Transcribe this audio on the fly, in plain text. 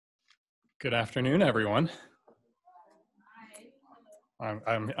Good afternoon, everyone.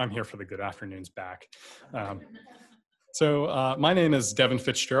 I'm here for the good afternoons back. My name is Devin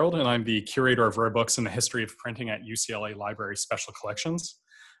Fitzgerald, and I'm the Curator of Rare Books in the History of Printing at UCLA Library Special Collections.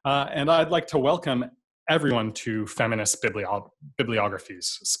 And I'd like to welcome everyone to Feminist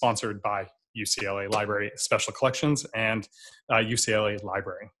Bibliographies, sponsored by UCLA Library Special Collections and UCLA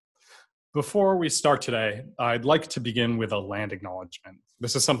Library. Before we start today, I'd like to begin with a land acknowledgement.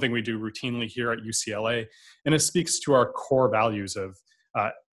 This is something we do routinely here at UCLA, and it speaks to our core values of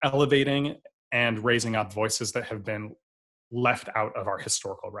elevating and raising up voices that have been left out of our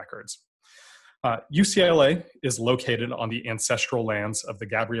historical records. UCLA is located on the ancestral lands of the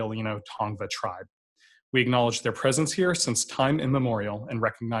Gabrielino Tongva tribe. We acknowledge their presence here since time immemorial and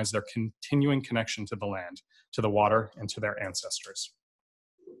recognize their continuing connection to the land, to the water, and to their ancestors.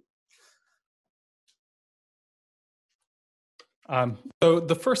 So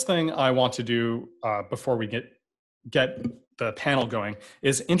the first thing I want to do before we get the panel going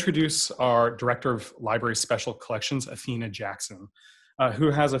is introduce our Director of Library Special Collections, Athena Jackson,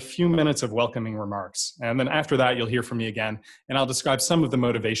 who has a few minutes of welcoming remarks. And then after that, you'll hear from me again, and I'll describe some of the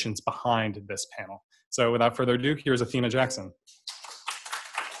motivations behind this panel. So without further ado, here's Athena Jackson.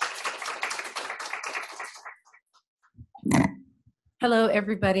 Hello,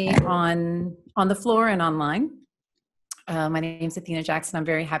 everybody on the floor and online. My name is Athena Jackson. I'm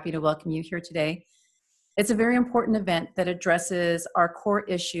very happy to welcome you here today. It's a very important event that addresses our core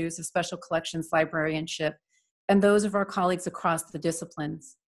issues of special collections librarianship and those of our colleagues across the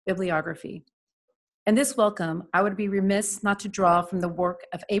disciplines, bibliography. In this welcome, I would be remiss not to draw from the work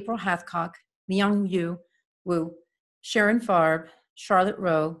of April Hathcock, Liang Wu, Sharon Farb, Charlotte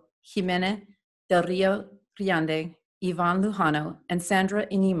Rowe, Jimena Del Rio Riande, Yvonne Lujano, and Sandra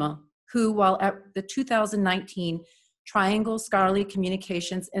Inima, who, while at the 2019 Triangle Scholarly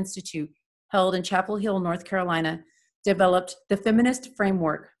Communications Institute, held in Chapel Hill, North Carolina, developed the Feminist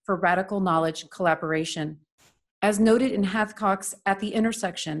Framework for Radical Knowledge Collaboration. As noted in Hathcock's At the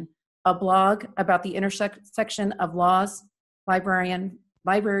Intersection, a blog about the intersection of laws,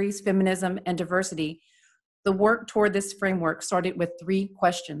 libraries, feminism, and diversity, the work toward this framework started with 3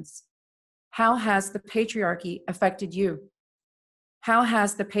 questions. How has the patriarchy affected you? How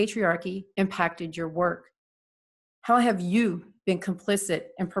has the patriarchy impacted your work? How have you been complicit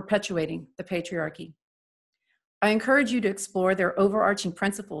in perpetuating the patriarchy? I encourage you to explore their overarching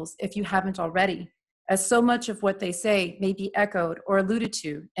principles if you haven't already, as so much of what they say may be echoed or alluded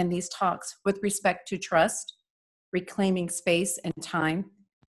to in these talks with respect to trust, reclaiming space and time,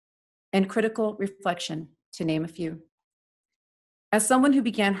 and critical reflection, to name a few. As someone who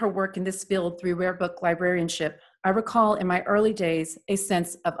began her work in this field through rare book librarianship, I recall in my early days a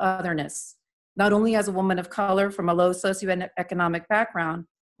sense of otherness, not only as a woman of color from a low socioeconomic background,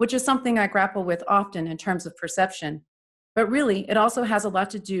 which is something I grapple with often in terms of perception, but really it also has a lot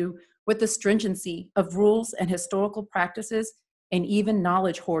to do with the stringency of rules and historical practices and even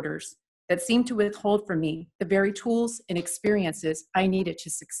knowledge hoarders that seem to withhold from me the very tools and experiences I needed to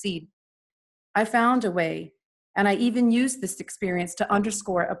succeed. I found a way, and I even used this experience to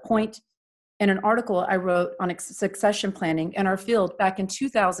underscore a point in an article I wrote on succession planning in our field back in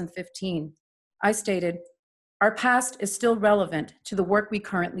 2015. I stated, our past is still relevant to the work we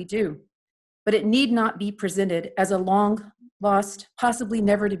currently do, but it need not be presented as a long lost, possibly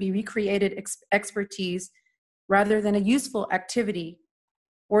never to be recreated expertise, rather than a useful activity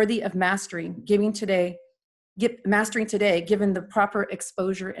worthy of mastering today, given the proper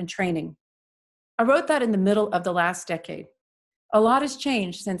exposure and training. I wrote that in the middle of the last decade. A lot has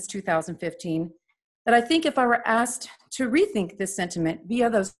changed since 2015, that I think if I were asked to rethink this sentiment via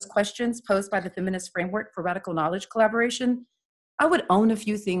those questions posed by the Feminist Framework for Radical Knowledge Collaboration, I would own a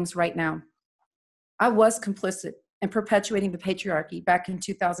few things right now. I was complicit in perpetuating the patriarchy back in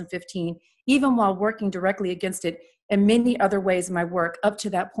 2015, even while working directly against it in many other ways in my work up to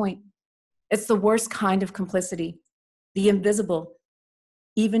that point. It's the worst kind of complicity, the invisible,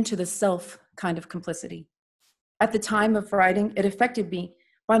 even to the self kind of complicity. At the time of writing, it affected me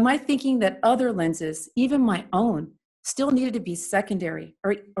by my thinking that other lenses, even my own, still needed to be secondary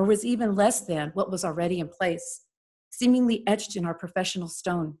or was even less than what was already in place, seemingly etched in our professional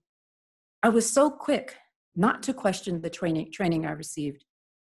stone. I was so quick not to question the training I received.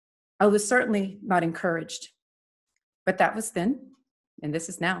 I was certainly not encouraged, but that was then, and this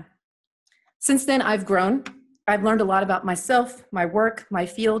is now. Since then, I've grown. I've learned a lot about myself, my work, my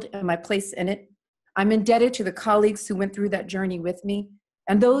field, and my place in it. I'm indebted to the colleagues who went through that journey with me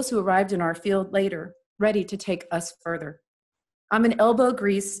and those who arrived in our field later, ready to take us further. I'm an elbow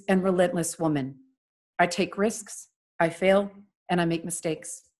grease and relentless woman. I take risks, I fail, and I make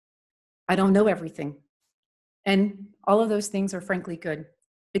mistakes. I don't know everything. And all of those things are frankly good,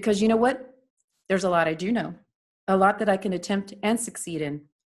 because you know what? There's a lot I do know, a lot that I can attempt and succeed in,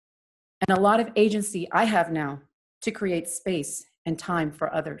 and a lot of agency I have now to create space and time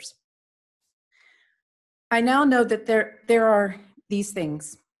for others. I now know that there are these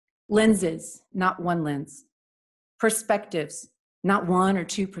things: lenses, not one lens; perspectives, not one or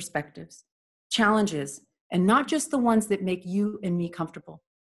two perspectives; challenges, and not just the ones that make you and me comfortable;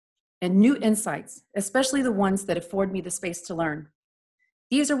 and new insights, especially the ones that afford me the space to learn.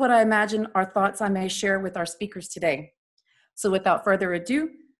 These are what I imagine are thoughts I may share with our speakers today. So without further ado,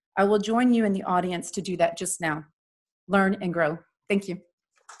 I will join you in the audience to do that just now. Learn and grow. Thank you.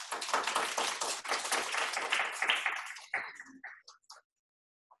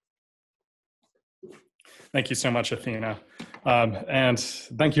 Thank you so much, Athena. And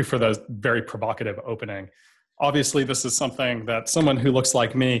thank you for the very provocative opening. Obviously, this is something that someone who looks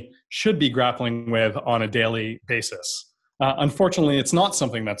like me should be grappling with on a daily basis. Unfortunately, it's not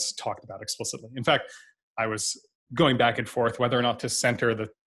something that's talked about explicitly. In fact, I was going back and forth whether or not to center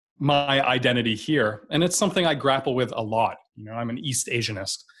my identity here, and it's something I grapple with a lot. You know, I'm an East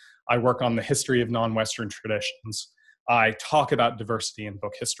Asianist. I work on the history of non-Western traditions. I talk about diversity in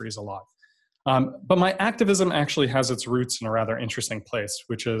book histories a lot. But my activism actually has its roots in a rather interesting place,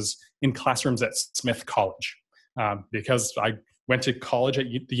 which is in classrooms at Smith College. Because I went to college at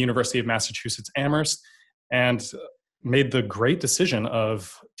the University of Massachusetts Amherst and made the great decision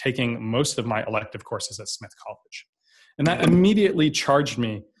of taking most of my elective courses at Smith College. And that immediately charged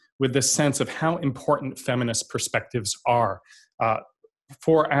me with this sense of how important feminist perspectives are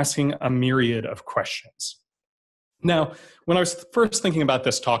for asking a myriad of questions. Now, when I was first thinking about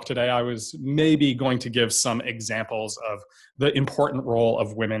this talk today, I was maybe going to give some examples of the important role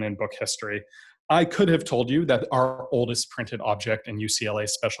of women in book history. I could have told you that our oldest printed object in UCLA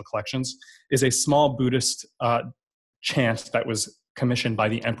Special Collections is a small Buddhist chant that was commissioned by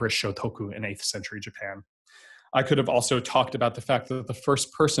the Empress Shotoku in 8th century Japan. I could have also talked about the fact that the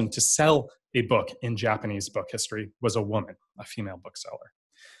first person to sell a book in Japanese book history was a woman, a female bookseller.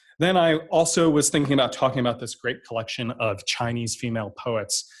 Then I also was thinking about talking about this great collection of Chinese female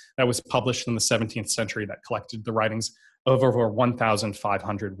poets that was published in the 17th century that collected the writings of over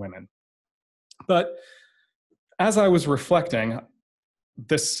 1,500 women. But as I was reflecting,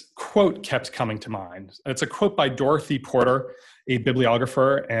 this quote kept coming to mind. It's a quote by Dorothy Porter, a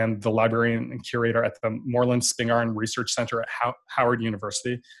bibliographer and the librarian and curator at the Moreland Spingarn Research Center at Howard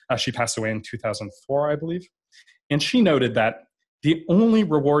University. She passed away in 2004, I believe. And she noted that the only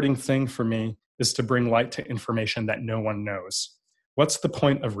rewarding thing for me is to bring light to information that no one knows. What's the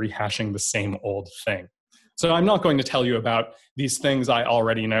point of rehashing the same old thing? So I'm not going to tell you about these things I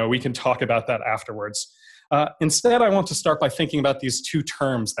already know. We can talk about that afterwards. Instead, I want to start by thinking about these two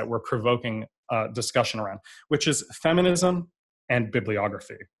terms that we're provoking discussion around, which is feminism and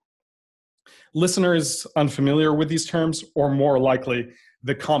bibliography. Listeners unfamiliar with these terms, or more likely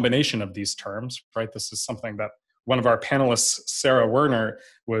the combination of these terms, right? This is something that one of our panelists, Sarah Werner,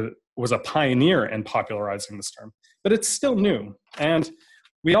 was a pioneer in popularizing this term, but it's still new. And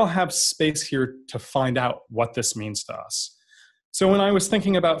we all have space here to find out what this means to us. So when I was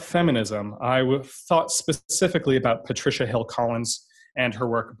thinking about feminism, I thought specifically about Patricia Hill Collins and her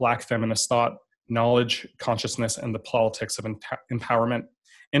work, Black Feminist Thought, Knowledge, Consciousness, and the Politics of Empowerment,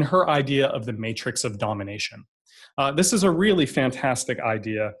 and her idea of the matrix of domination. This is a really fantastic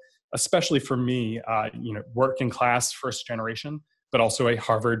idea, especially for me, working class, first generation, but also a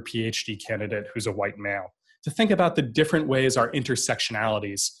Harvard PhD candidate who's a white male, to think about the different ways our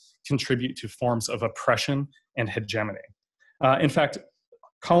intersectionalities contribute to forms of oppression and hegemony. In fact,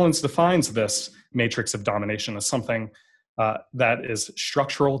 Collins defines this matrix of domination as something that is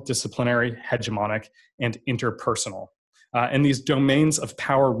structural, disciplinary, hegemonic, and interpersonal. And these domains of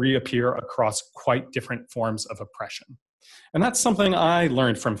power reappear across quite different forms of oppression. And that's something I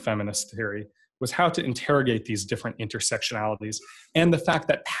learned from feminist theory, was how to interrogate these different intersectionalities and the fact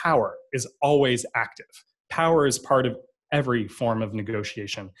that power is always active. Power is part of every form of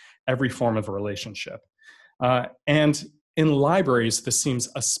negotiation, every form of relationship. And in libraries, this seems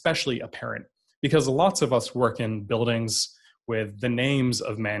especially apparent because lots of us work in buildings with the names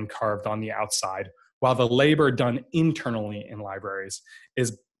of men carved on the outside, while the labor done internally in libraries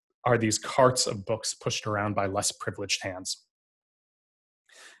are these carts of books pushed around by less privileged hands.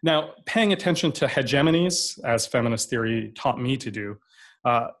 Now, paying attention to hegemonies, as feminist theory taught me to do,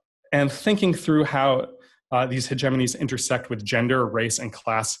 and thinking through how these hegemonies intersect with gender, race, and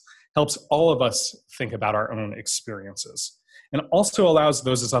class helps all of us think about our own experiences, and also allows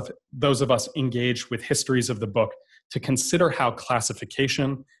those of us engaged with histories of the book to consider how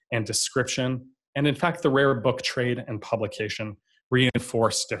classification and description, and in fact, the rare book trade and publication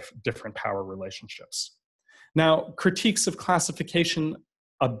reinforce different power relationships. Now, critiques of classification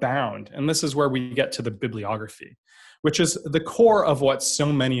abound, and this is where we get to the bibliography, which is the core of what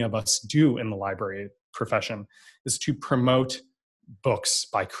so many of us do in the library profession, is to promote books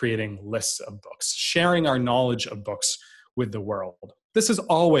by creating lists of books, sharing our knowledge of books with the world. This is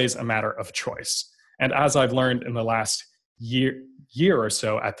always a matter of choice. And as I've learned in the last year or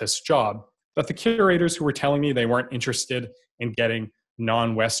so at this job, that the curators who were telling me they weren't interested in getting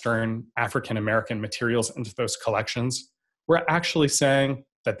non-Western African-American materials into those collections were actually saying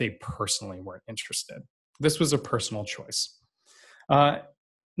that they personally weren't interested. This was a personal choice.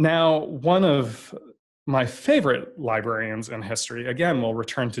 Now, one of my favorite librarians in history, again, we'll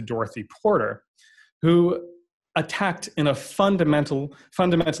return to Dorothy Porter, who attacked in a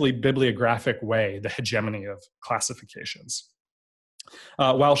fundamentally bibliographic way the hegemony of classifications.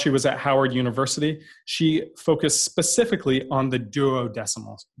 While she was at Howard University, she focused specifically on the Dewey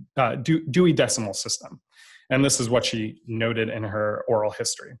Decimal System. And this is what she noted in her oral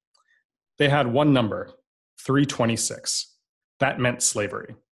history. They had one number, 326. That meant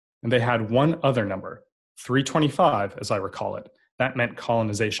slavery. And they had one other number, 325, as I recall it. That meant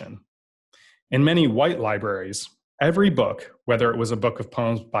colonization. In many white libraries, every book, whether it was a book of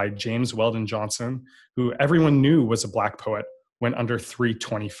poems by James Weldon Johnson, who everyone knew was a Black poet, went under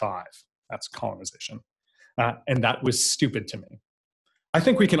 325. That's colonization. And that was stupid to me. I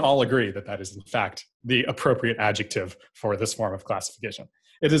think we can all agree that that is, in fact, the appropriate adjective for this form of classification.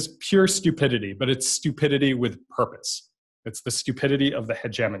 It is pure stupidity, but it's stupidity with purpose. It's the stupidity of the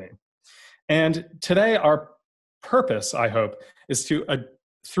hegemony. And today, our purpose, I hope, is to,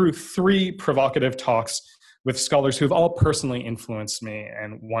 through 3 provocative talks with scholars who've all personally influenced me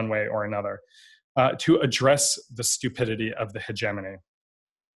in one way or another, to address the stupidity of the hegemony.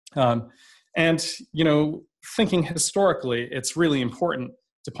 And, you know, thinking historically, it's really important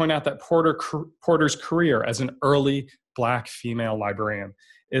to point out that Porter's career as an early Black female librarian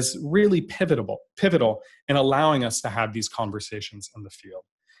is really pivotal in allowing us to have these conversations in the field.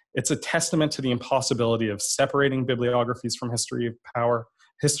 It's a testament to the impossibility of separating bibliographies from histories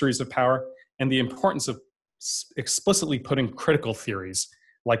of power, and the importance of explicitly putting critical theories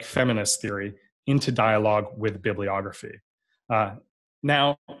like feminist theory into dialogue with bibliography.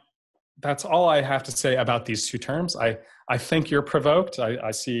 Now, that's all I have to say about these 2 terms. I think you're provoked.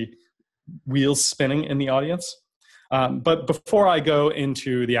 I see wheels spinning in the audience. But before I go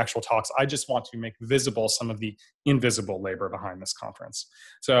into the actual talks, I just want to make visible some of the invisible labor behind this conference.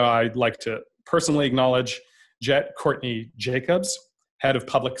 So I'd like to personally acknowledge Jet Courtney Jacobs, Head of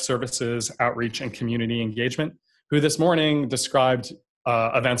Public Services, Outreach, and Community Engagement, who this morning described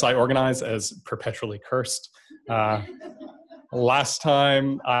events I organize as perpetually cursed. Last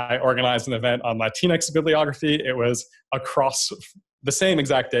time I organized an event on Latinx bibliography, it was across the same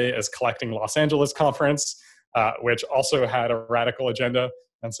exact day as Collecting Los Angeles Conference, which also had a radical agenda.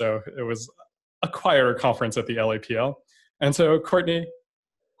 And so it was a quieter conference at the LAPL. And so Courtney,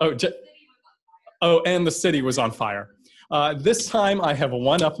 and the city was on fire. This time I have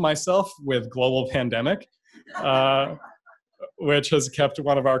one-upped myself with global pandemic, which has kept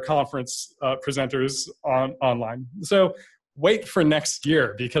one of our conference presenters online. So wait for next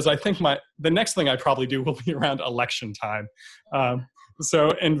year, because I think the next thing I probably do will be around election time.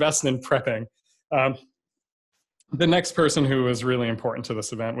 So invest in prepping. The next person who was really important to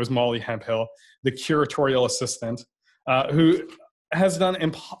this event was Molly Hemphill, the curatorial assistant, who has done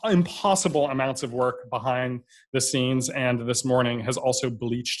impossible amounts of work behind the scenes, and this morning has also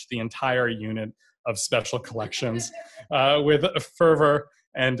bleached the entire unit of special collections with fervor.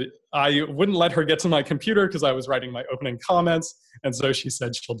 And I wouldn't let her get to my computer because I was writing my opening comments, and so she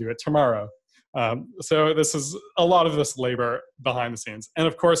said she'll do it tomorrow. So this is a lot of this labor behind the scenes. And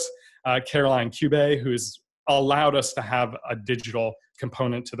of course, Caroline Cube, who's allowed us to have a digital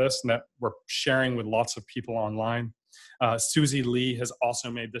component to this and that we're sharing with lots of people online. Susie Lee has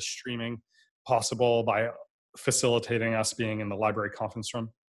also made this streaming possible by facilitating us being in the library conference room.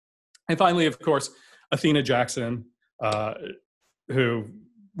 And finally, of course, Athena Jackson, who,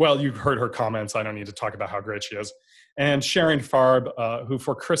 well, you've heard her comments. I don't need to talk about how great she is. And Sharon Farb, who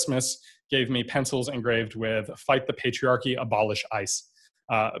for Christmas gave me pencils engraved with "Fight the Patriarchy, Abolish ICE,"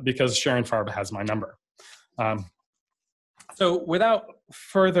 because Sharon Farb has my number. So without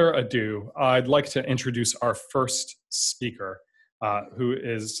further ado, I'd like to introduce our first speaker, who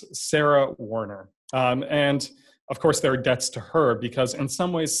is Sarah Werner. And of course, there are debts to her because in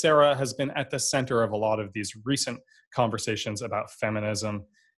some ways, Sarah has been at the center of a lot of these recent conversations about feminism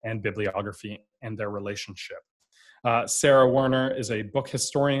and bibliography and their relationship. Sarah Werner is a book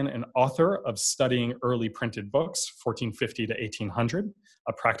historian and author of Studying Early Printed Books, 1450 to 1800,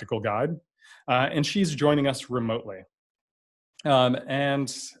 a practical guide. And she's joining us remotely.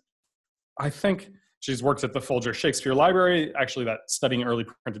 And I think she's worked at the Folger Shakespeare Library. Actually, that Studying Early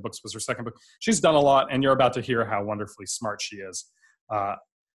Printed Books was her second book. She's done a lot, and you're about to hear how wonderfully smart she is.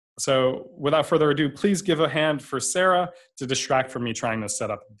 So without further ado, please give a hand for Sarah to distract from me trying to set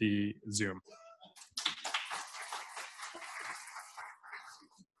up the Zoom.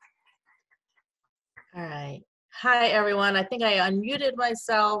 All right. Hi, everyone. I think I unmuted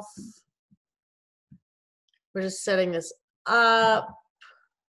myself. We're just setting this up.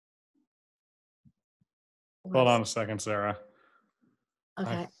 Hold on a second, Sarah.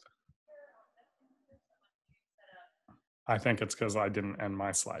 Okay. I think it's because I didn't end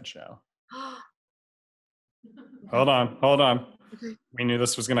my slideshow. Hold on. Okay. We knew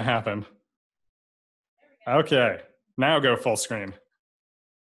this was going to happen. Okay, now go full screen.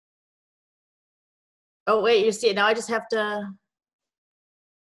 Oh, wait, you see it now. I just have to.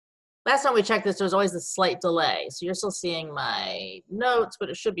 Last time we checked this, there was always a slight delay. So you're still seeing my notes, but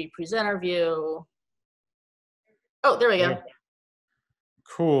it should be presenter view. Oh, there we go.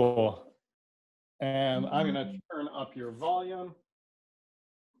 Cool. And I'm going to turn up your volume.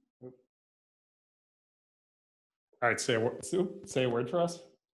 All right, say a word for us.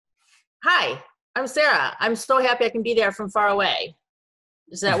 Hi, I'm Sarah. I'm so happy I can be there from far away.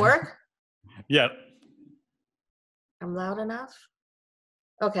 Does that work? Yeah. I'm loud enough?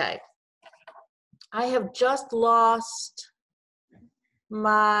 Okay. I have just lost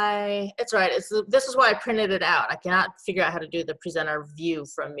my, it's right. This is why I printed it out. I cannot figure out how to do the presenter view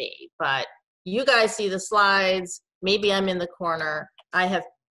from me, but you guys see the slides. Maybe I'm in the corner. I have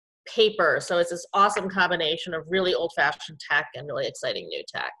paper. So it's this awesome combination of really old-fashioned tech and really exciting new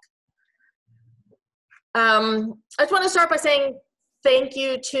tech. I just want to start by saying thank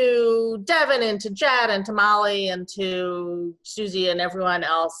you to Devin and to Jed and to Molly and to Susie and everyone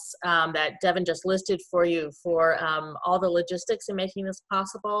else that Devin just listed for you for all the logistics in making this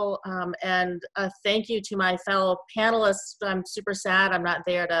possible. And thank you to my fellow panelists. I'm super sad I'm not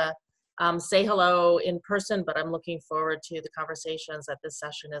there to say hello in person, but I'm looking forward to the conversations that this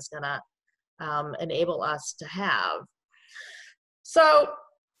session is going to enable us to have. So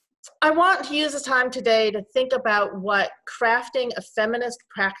I want to use this time today to think about what crafting a feminist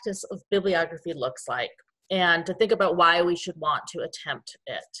practice of bibliography looks like, and to think about why we should want to attempt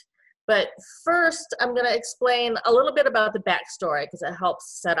it. But first, I'm going to explain a little bit about the backstory, because it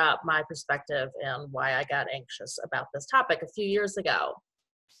helps set up my perspective and why I got anxious about this topic a few years ago.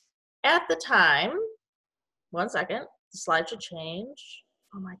 At the time, one second, the slide should change.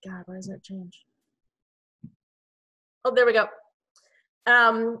 Oh my God, why doesn't it change? Oh, there we go.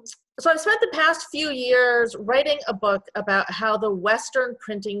 So I've spent the past few years writing a book about how the Western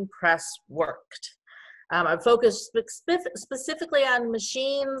printing press worked. I've focused specifically on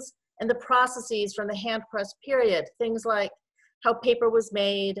machines and the processes from the hand press period, things like how paper was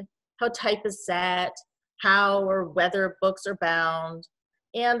made, how type is set, how or whether books are bound,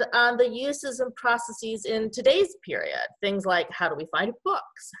 and on the uses and processes in today's period, things like how do we find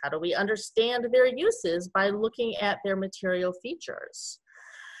books, how do we understand their uses by looking at their material features.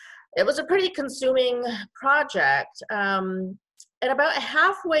 It was a pretty consuming project, and about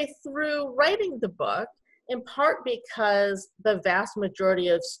halfway through writing the book, in part because the vast majority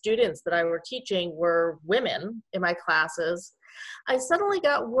of students that I were teaching were women in my classes, I suddenly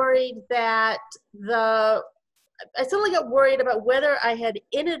got worried about whether I had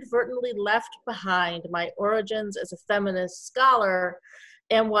inadvertently left behind my origins as a feminist scholar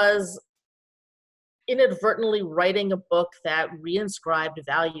and was inadvertently writing a book that reinscribed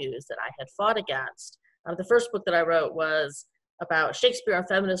values that I had fought against. The first book that I wrote was about Shakespeare and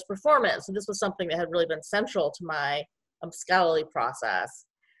feminist performance, and this was something that had really been central to my scholarly process.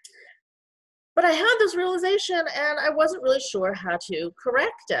 But I had this realization, and I wasn't really sure how to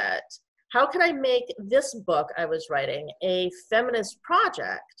correct it. How could I make this book I was writing a feminist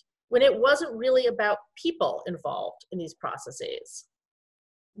project when it wasn't really about people involved in these processes?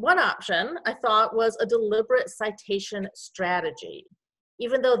 One option, I thought, was a deliberate citation strategy.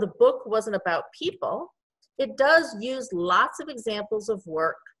 Even though the book wasn't about people, it does use lots of examples of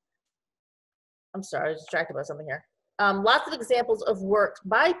work. I'm sorry, I was distracted by something here. Lots of examples of work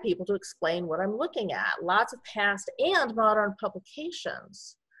by people to explain what I'm looking at. Lots of past and modern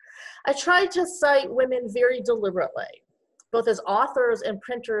publications. I tried to cite women very deliberately, both as authors and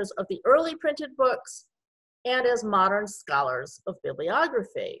printers of the early printed books and as modern scholars of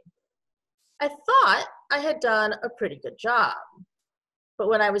bibliography. I thought I had done a pretty good job. But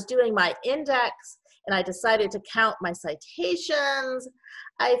when I was doing my index and I decided to count my citations,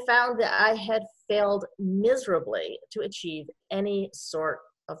 I found that I had failed miserably to achieve any sort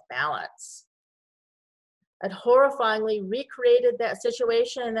of balance. I'd horrifyingly recreated that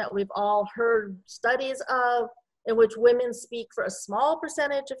situation that we've all heard studies of, in which women speak for a small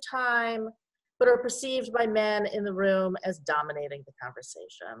percentage of time, but are perceived by men in the room as dominating the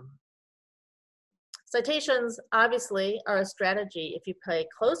conversation. Citations, obviously, are a strategy if you pay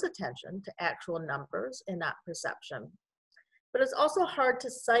close attention to actual numbers and not perception. But it's also hard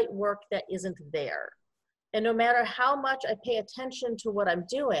to cite work that isn't there. And no matter how much I pay attention to what I'm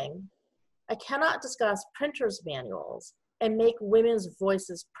doing, I cannot discuss printer's manuals and make women's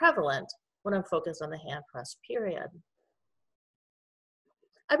voices prevalent when I'm focused on the hand press period.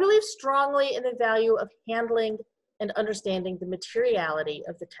 I believe strongly in the value of handling and understanding the materiality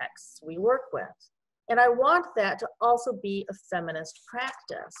of the texts we work with. And I want that to also be a feminist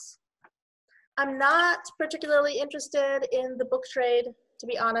practice. I'm not particularly interested in the book trade, to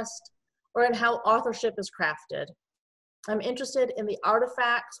be honest, or in how authorship is crafted. I'm interested in the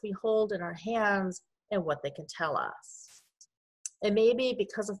artifacts we hold in our hands and what they can tell us. And maybe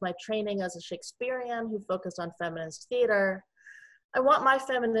because of my training as a Shakespearean who focused on feminist theater, I want my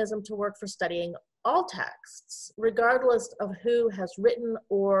feminism to work for studying all texts, regardless of who has written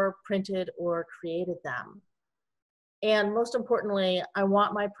or printed or created them. And most importantly, I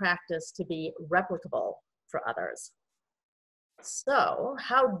want my practice to be replicable for others. So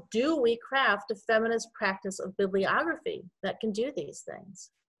how do we craft a feminist practice of bibliography that can do these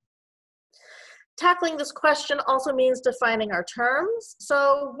things? Tackling this question also means defining our terms.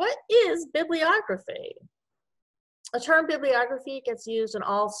 So what is bibliography? A term bibliography gets used in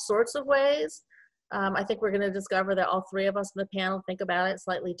all sorts of ways. I think we're going to discover that all three of us in the panel think about it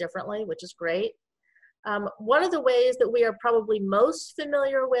slightly differently, which is great. One of the ways that we are probably most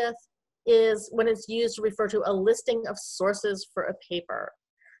familiar with is when it's used to refer to a listing of sources for a paper,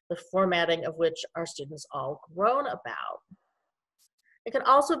 the formatting of which our students all groan about. It can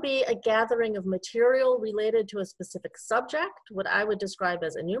also be a gathering of material related to a specific subject, what I would describe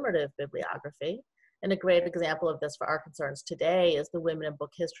as enumerative bibliography. And a great example of this for our concerns today is the Women in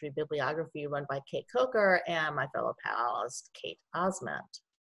Book History bibliography run by Kate Coker and my fellow panelist, Kate Ozment.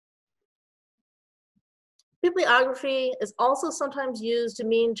 Bibliography is also sometimes used to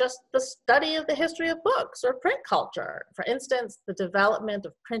mean just the study of the history of books or print culture. For instance, the development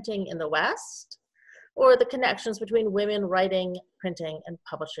of printing in the West, or the connections between women writing, printing, and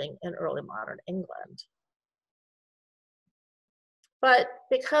publishing in early modern England. But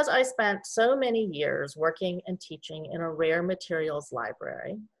because I spent so many years working and teaching in a rare materials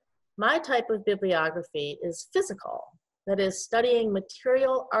library, my type of bibliography is physical, that is, studying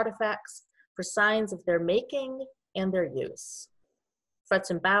material artifacts for signs of their making and their use.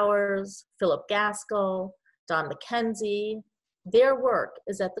 Fretz and Bowers, Philip Gaskell, Don McKenzie, their work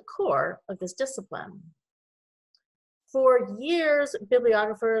is at the core of this discipline. For years,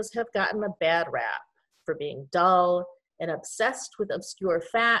 bibliographers have gotten a bad rap for being dull and obsessed with obscure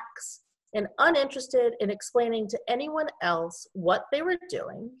facts and uninterested in explaining to anyone else what they were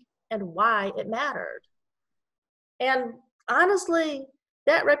doing and why it mattered. And honestly,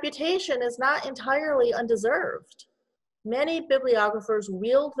 that reputation is not entirely undeserved. Many bibliographers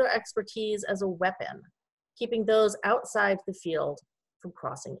wield their expertise as a weapon, keeping those outside the field from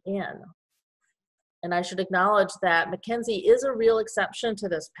crossing in. And I should acknowledge that Mackenzie is a real exception to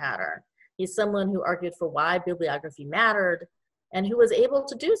this pattern. He's someone who argued for why bibliography mattered and who was able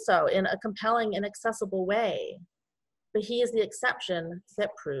to do so in a compelling and accessible way. But he is the exception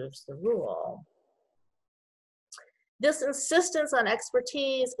that proves the rule. This insistence on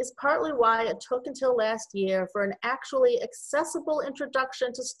expertise is partly why it took until last year for an actually accessible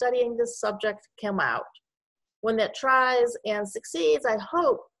introduction to studying this subject to come out. One that tries and succeeds, I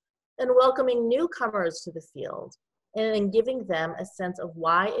hope, in welcoming newcomers to the field and in giving them a sense of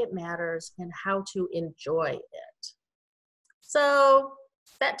why it matters and how to enjoy it. So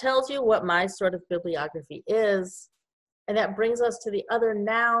that tells you what my sort of bibliography is. And that brings us to the other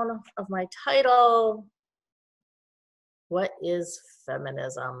noun of my title. What is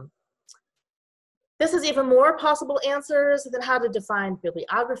feminism? This is even more possible answers than how to define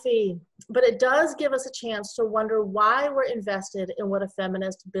bibliography, but it does give us a chance to wonder why we're invested in what a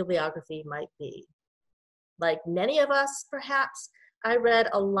feminist bibliography might be. Like many of us, perhaps, I read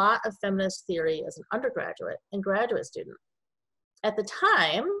a lot of feminist theory as an undergraduate and graduate student. At the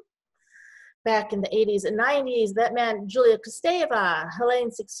time, back in the 80s and 90s, that meant Julia Kristeva, Helene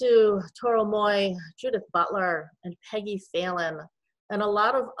Cixous, Toro Moy, Judith Butler, and Peggy Phelan, and a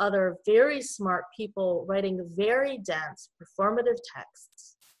lot of other very smart people writing very dense performative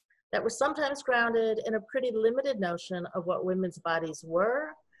texts that were sometimes grounded in a pretty limited notion of what women's bodies were,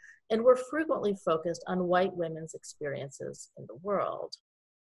 and were frequently focused on white women's experiences in the world.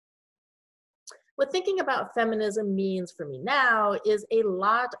 What thinking about feminism means for me now is a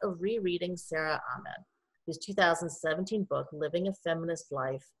lot of rereading Sarah Werner, whose 2017 book, Living a Feminist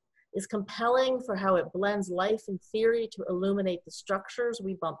Life, is compelling for how it blends life and theory to illuminate the structures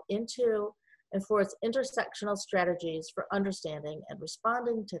we bump into and for its intersectional strategies for understanding and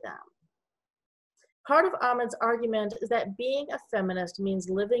responding to them. Part of Ahmed's argument is that being a feminist means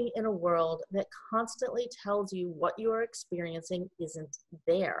living in a world that constantly tells you what you are experiencing isn't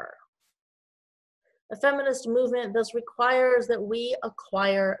there. A feminist movement thus requires that we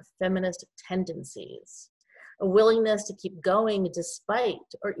acquire feminist tendencies, a willingness to keep going despite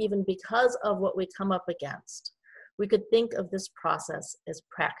or even because of what we come up against. We could think of this process as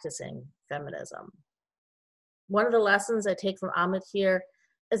practicing feminism. One of the lessons I take from Ahmed here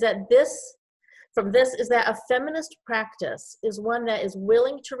is that a feminist practice is one that is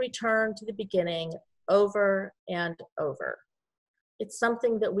willing to return to the beginning over and over. It's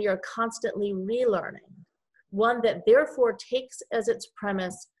something that we are constantly relearning, one that therefore takes as its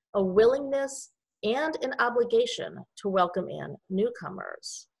premise a willingness and an obligation to welcome in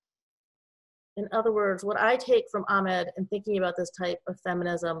newcomers. In other words, what I take from Ahmed in thinking about this type of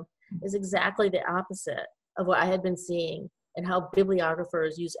feminism is exactly the opposite of what I had been seeing and how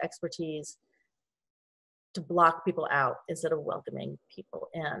bibliographers use expertise to block people out instead of welcoming people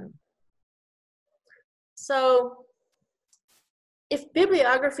in. So, if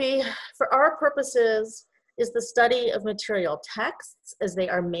bibliography, for our purposes, is the study of material texts as they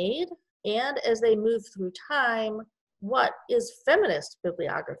are made and as they move through time, what is feminist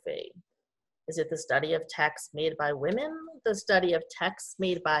bibliography? Is it the study of texts made by women, the study of texts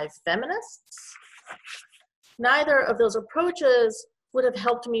made by feminists? Neither of those approaches would have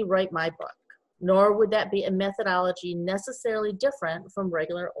helped me write my book, nor would that be a methodology necessarily different from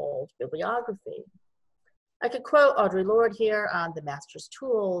regular old bibliography. I could quote Audre Lorde here on the master's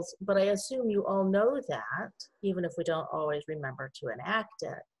tools, but I assume you all know that, even if we don't always remember to enact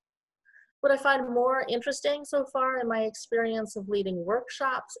it. What I find more interesting so far in my experience of leading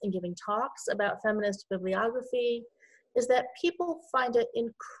workshops and giving talks about feminist bibliography is that people find it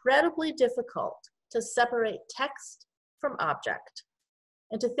incredibly difficult to separate text from object,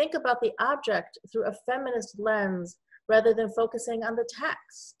 and to think about the object through a feminist lens rather than focusing on the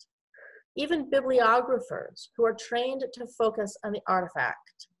text. Even bibliographers who are trained to focus on the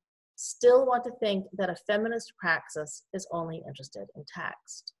artifact still want to think that a feminist praxis is only interested in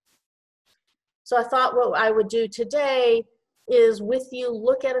text. So I thought what I would do today is with you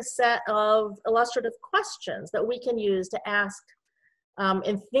look at a set of illustrative questions that we can use to ask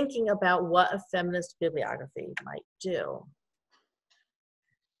in thinking about what a feminist bibliography might do.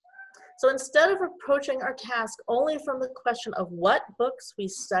 So instead of approaching our task only from the question of what books we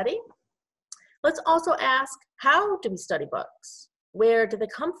study, let's also ask, how do we study books? Where do they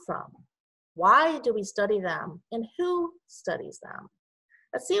come from? Why do we study them? And who studies them?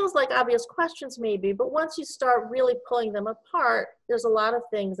 That seems like obvious questions maybe, but once you start really pulling them apart, there's a lot of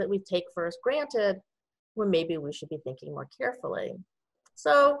things that we take for as granted when maybe we should be thinking more carefully.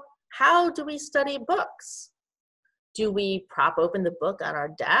 So how do we study books? Do we prop open the book on our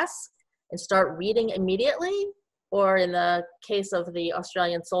desk and start reading immediately? Or in the case of the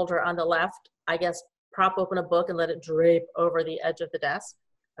Australian soldier on the left, I guess prop open a book and let it drape over the edge of the desk.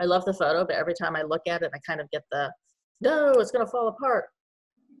 I love the photo, but every time I look at it, I kind of get the, no, it's gonna fall apart.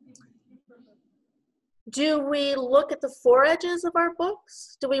 Do we look at the foredges of our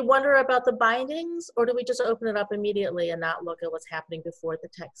books? Do we wonder about the bindings, or do we just open it up immediately and not look at what's happening before the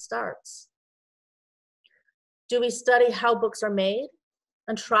text starts? Do we study how books are made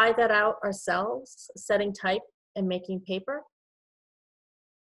and try that out ourselves, setting type and making paper?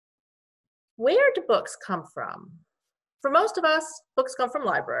 Where do books come from? For most of us, books come from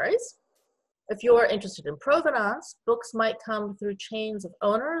libraries. If you're interested in provenance, books might come through chains of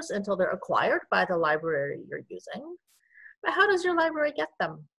owners until they're acquired by the library you're using. But how does your library get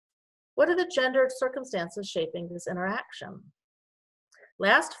them? What are the gendered circumstances shaping this interaction?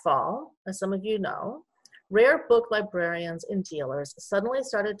 Last fall, as some of you know, rare book librarians and dealers suddenly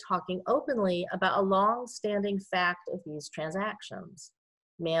started talking openly about a long-standing fact of these transactions: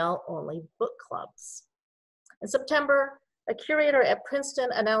 male-only book clubs. In September, a curator at Princeton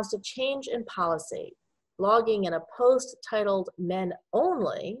announced a change in policy, blogging in a post titled Men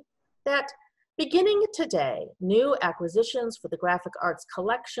Only, that beginning today, new acquisitions for the graphic arts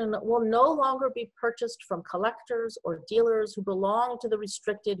collection will no longer be purchased from collectors or dealers who belong to the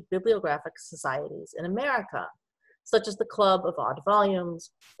restricted bibliographic societies in America, such as the Club of Odd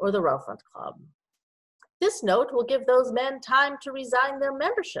Volumes or the Rowfront Club. This note will give those men time to resign their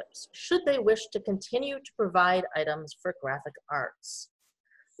memberships should they wish to continue to provide items for graphic arts.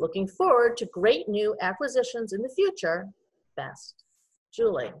 Looking forward to great new acquisitions in the future. Best,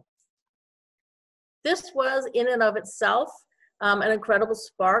 Julie. This was in and of itself an incredible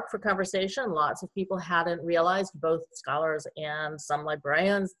spark for conversation. Lots of people hadn't realized, both scholars and some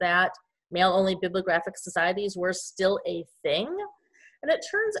librarians, that male-only bibliographic societies were still a thing. And it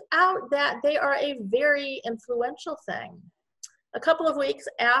turns out that they are a very influential thing. A couple of weeks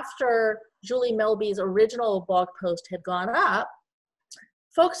after Julie Melby's original blog post had gone up,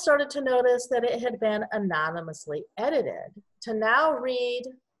 folks started to notice that it had been anonymously edited to now read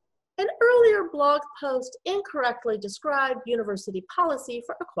an earlier blog post incorrectly described university policy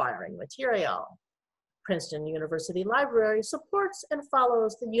for acquiring material. Princeton University Library supports and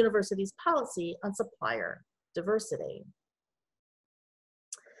follows the university's policy on supplier diversity.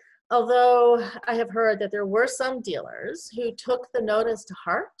 Although I have heard that there were some dealers who took the notice to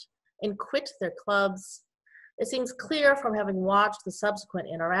heart and quit their clubs, it seems clear from having watched the subsequent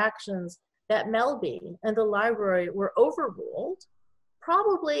interactions that Melby and the library were overruled,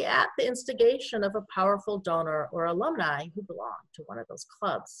 probably at the instigation of a powerful donor or alumni who belonged to one of those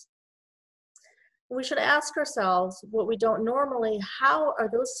clubs. We should ask ourselves what we don't normally: how are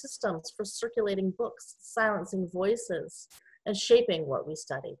those systems for circulating books, silencing voices, and shaping what we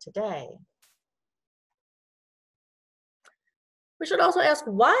study today? We should also ask,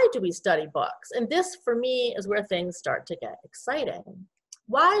 why do we study books? And this, for me, is where things start to get exciting.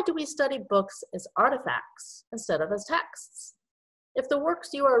 Why do we study books as artifacts instead of as texts? If the works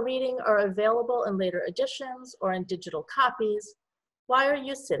you are reading are available in later editions or in digital copies, why are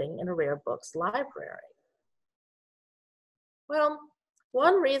you sitting in a rare books library? Well,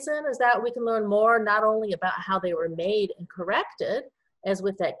 one reason is that we can learn more not only about how they were made and corrected, as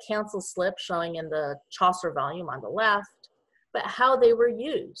with that cancel slip showing in the Chaucer volume on the left, but how they were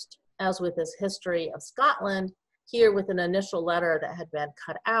used, as with this history of Scotland, here with an initial letter that had been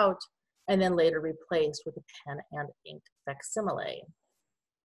cut out and then later replaced with a pen and ink facsimile.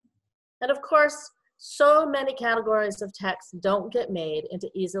 And of course, so many categories of text don't get made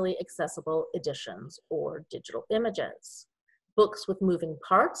into easily accessible editions or digital images. Books with moving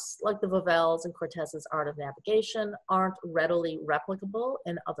parts, like the Vauvel's and Cortez's Art of Navigation, aren't readily replicable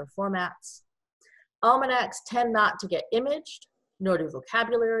in other formats. Almanacs tend not to get imaged, nor do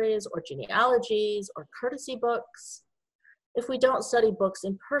vocabularies or genealogies or courtesy books. If we don't study books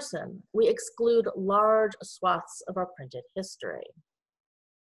in person, we exclude large swaths of our printed history.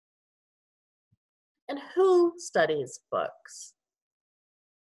 And who studies books?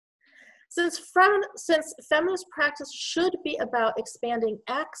 Since feminist practice should be about expanding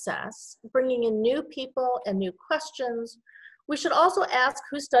access, bringing in new people and new questions, we should also ask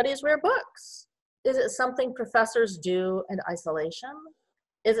who studies rare books. Is it something professors do in isolation?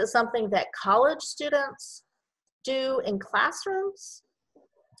 Is it something that college students do in classrooms?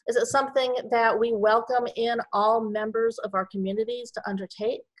 Is it something that we welcome in all members of our communities to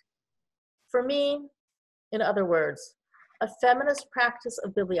undertake? For me, in other words, a feminist practice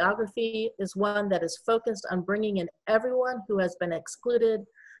of bibliography is one that is focused on bringing in everyone who has been excluded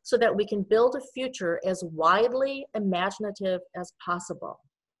so that we can build a future as widely imaginative as possible.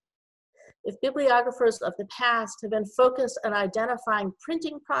 If bibliographers of the past have been focused on identifying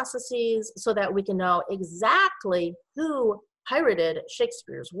printing processes so that we can know exactly who pirated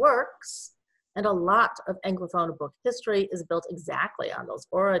Shakespeare's works, and a lot of Anglophone book history is built exactly on those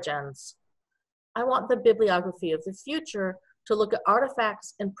origins, I want the bibliography of the future to look at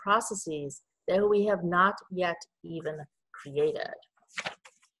artifacts and processes that we have not yet even created.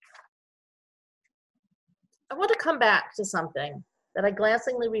 I want to come back to something that I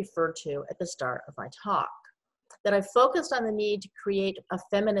glancingly referred to at the start of my talk, that I focused on the need to create a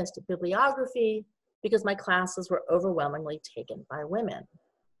feminist bibliography because my classes were overwhelmingly taken by women.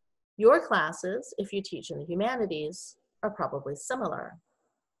 Your classes, if you teach in the humanities, are probably similar.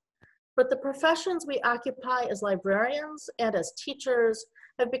 But the professions we occupy as librarians and as teachers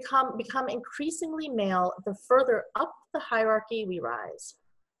have become increasingly male the further up the hierarchy we rise.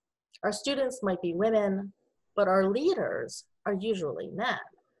 Our students might be women, but our leaders are usually men.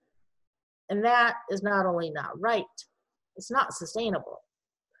 And that is not only not right, it's not sustainable.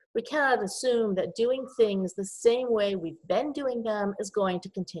 We cannot assume that doing things the same way we've been doing them is going to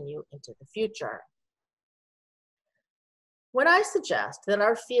continue into the future. When I suggest that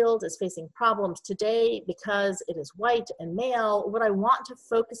our field is facing problems today because it is white and male, what I want to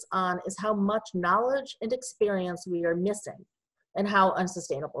focus on is how much knowledge and experience we are missing and how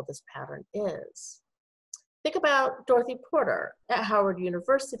unsustainable this pattern is. Think about Dorothy Porter at Howard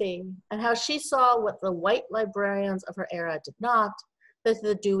University and how she saw what the white librarians of her era did not, that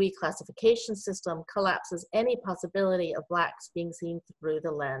the Dewey classification system collapses any possibility of Blacks being seen through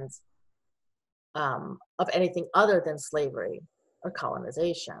the lens of anything other than slavery or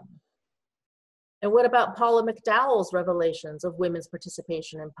colonization. And what about Paula McDowell's revelations of women's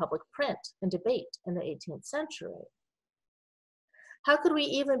participation in public print and debate in the 18th century? How could we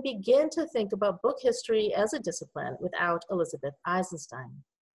even begin to think about book history as a discipline without Elizabeth Eisenstein?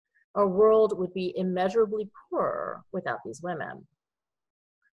 Our world would be immeasurably poorer without these women.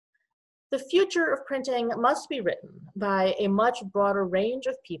 The future of printing must be written by a much broader range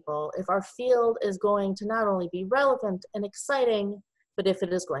of people if our field is going to not only be relevant and exciting, but if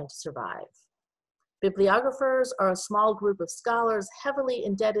it is going to survive. Bibliographers are a small group of scholars heavily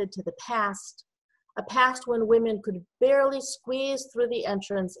indebted to the past, a past when women could barely squeeze through the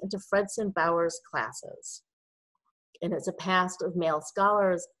entrance into Fredson Bauer's classes. And it's a past of male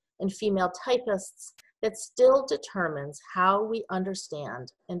scholars and female typists that still determines how we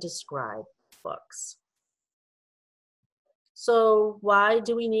understand and describe books. So why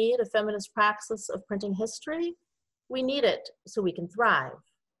do we need a feminist praxis of printing history? We need it so we can thrive.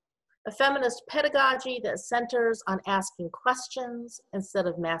 A feminist pedagogy that centers on asking questions instead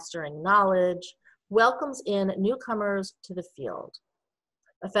of mastering knowledge welcomes in newcomers to the field.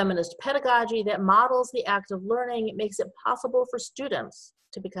 A feminist pedagogy that models the act of learning makes it possible for students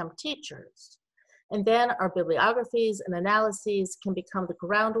to become teachers. And then our bibliographies and analyses can become the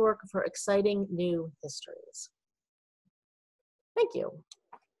groundwork for exciting new histories. Thank you.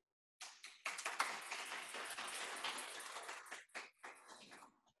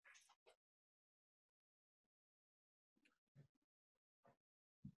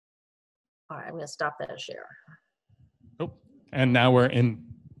 All right, I'm going to stop that share. Oh, and now we're in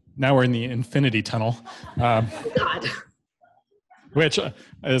the infinity tunnel, Oh God. which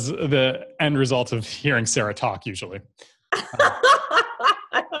is the end result of hearing Sarah talk usually.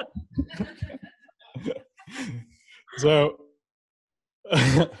 So,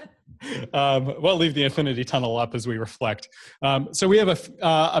 we'll leave the infinity tunnel up as we reflect. So we have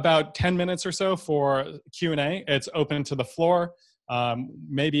about 10 minutes or so for Q&A. It's open to the floor.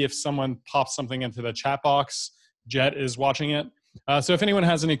 Maybe if someone pops something into the chat box, Jet is watching it. So if anyone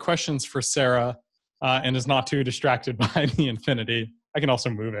has any questions for Sarah and is not too distracted by the infinity, I can also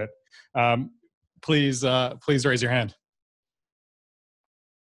move it. Please raise your hand.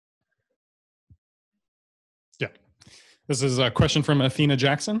 Yeah. This is a question from Athena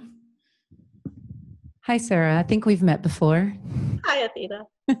Jackson. Hi, Sarah. I think we've met before. Hi, Athena.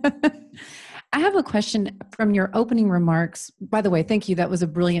 I have a question from your opening remarks. By the way, thank you. That was a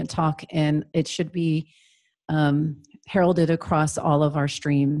brilliant talk, and it should be heralded across all of our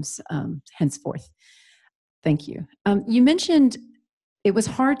streams henceforth. Thank you. You mentioned it was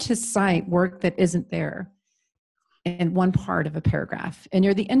hard to cite work that isn't there in one part of a paragraph. And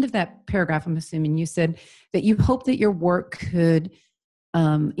near the end of that paragraph, I'm assuming you said that you hope that your work could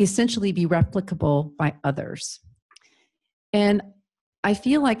essentially be replicable by others. And I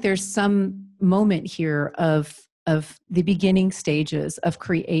feel like there's some moment here of the beginning stages of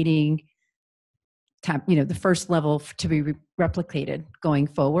creating, the first level to be replicated going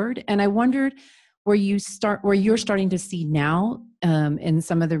forward. And I wondered where you're starting to see now in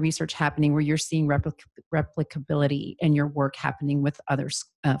some of the research happening, where you're seeing replicability in your work happening with other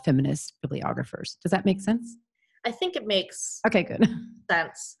feminist bibliographers. Does that make sense? I think it makes okay, good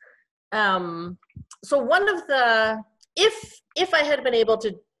sense. So one of the, if I had been able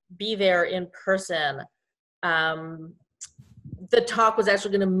to be there in person, the talk was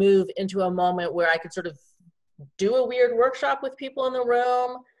actually going to move into a moment where I could sort of do a weird workshop with people in the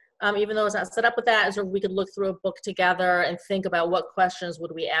room, even though it's not set up with that, so we could look through a book together and think about what questions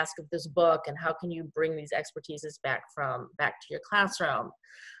would we ask of this book and how can you bring these expertises back to your classroom.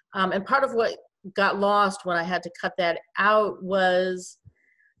 And part of what got lost when I had to cut that out was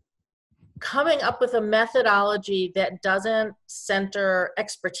coming up with a methodology that doesn't center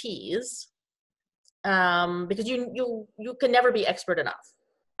expertise, because you can never be expert enough.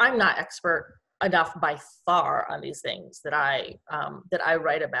 I'm not expert enough by far on these things that I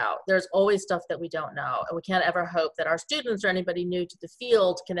write about. There's always stuff that we don't know, and we can't ever hope that our students or anybody new to the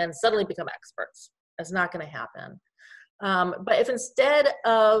field can then suddenly become experts. That's not going to happen. But if instead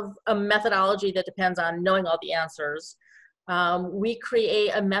of a methodology that depends on knowing all the answers, we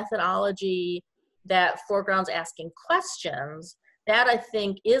create a methodology that foregrounds asking questions, that I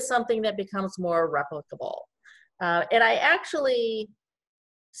think is something that becomes more replicable. And I actually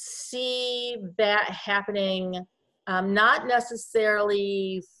see that happening, not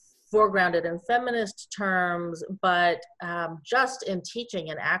necessarily foregrounded in feminist terms, but just in teaching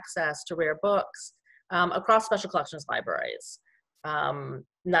and access to rare books across special collections libraries,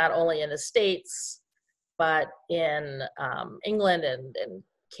 not only in the States, but in England and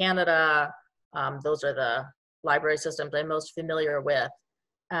Canada. Those are the library systems I'm most familiar with.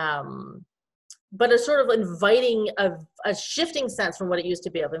 But it's sort of inviting a shifting sense from what it used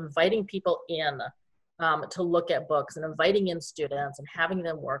to be, of inviting people in to look at books and inviting in students and having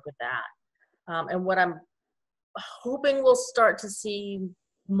them work with that. And what I'm hoping we'll start to see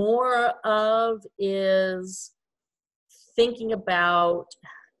more of is thinking about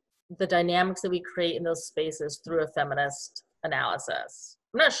the dynamics that we create in those spaces through a feminist analysis.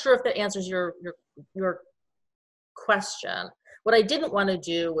 I'm not sure if that answers your question. What I didn't want to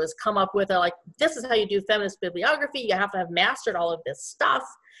do was come up with this is how you do feminist bibliography. You have to have mastered all of this stuff,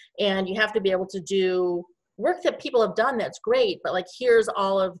 and you have to be able to do work that people have done that's great, but here's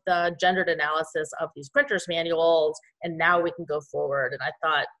all of the gendered analysis of these printers manuals, and now we can go forward. And I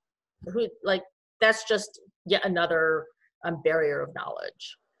thought, that's just yet another barrier of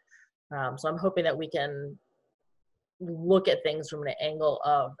knowledge. So I'm hoping that we can look at things from an angle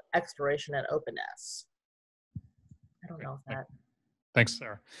of exploration and openness. I don't know if that. Thanks,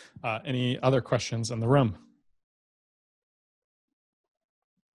 Sarah. Any other questions in the room?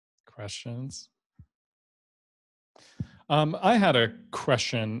 Questions? I had a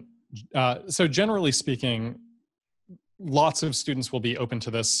question. So generally speaking, lots of students will be open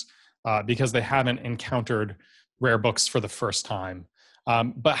to this because they haven't encountered rare books for the first time.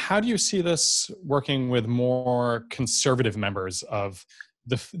 But how do you see this working with more conservative members of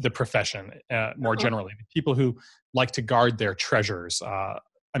the profession more generally, people who like to guard their treasures? I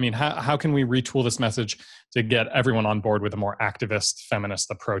mean, how can we retool this message to get everyone on board with a more activist,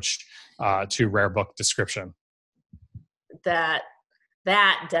 feminist approach to rare book description? That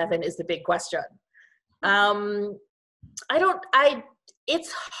Devin, is the big question.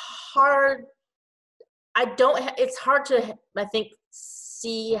 It's hard. It's hard to, I think,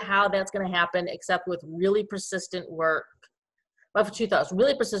 see how that's going to happen except with really persistent work. Well, for 2000,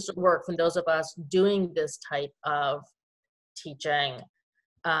 really persistent work from those of us doing this type of teaching.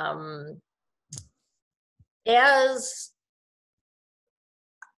 As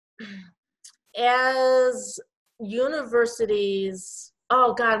universities,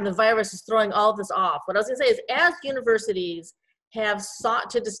 oh God, and the virus is throwing all of this off. What I was going to say is, as universities have sought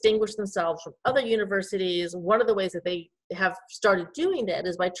to distinguish themselves from other universities, one of the ways that they have started doing that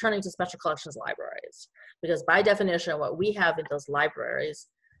is by turning to special collections libraries. Because by definition, what we have in those libraries,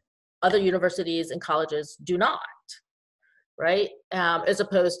 other universities and colleges do not, right? As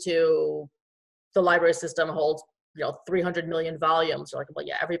opposed to the library system holds 300 million volumes. You're like, well,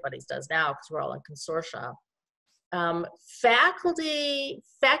 yeah, everybody's does now because we're all in consortia. Faculty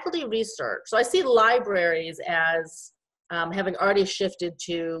research. So I see libraries as having already shifted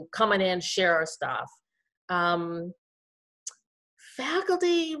to come in and share our stuff.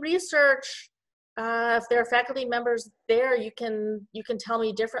 Faculty research, if there are faculty members there, you can tell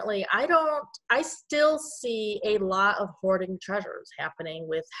me differently. I still see a lot of hoarding treasures happening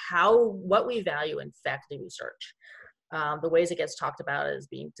with what we value in faculty research. The ways it gets talked about as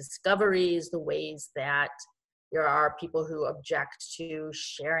being discoveries, the ways that there are people who object to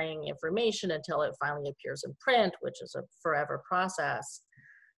sharing information until it finally appears in print, which is a forever process.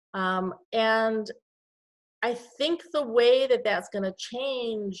 And I think the way that that's going to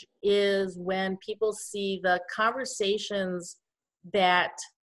change is when people see the conversations that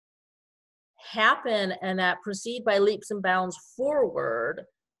happen and that proceed by leaps and bounds forward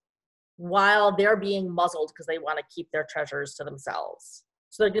while they're being muzzled because they want to keep their treasures to themselves.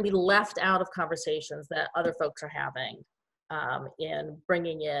 So they're going to be left out of conversations that other folks are having in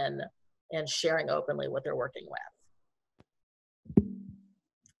bringing in and sharing openly what they're working with.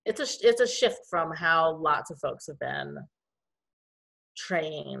 It's a shift from how lots of folks have been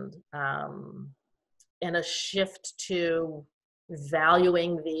trained, and a shift to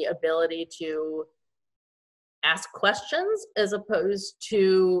valuing the ability to ask questions as opposed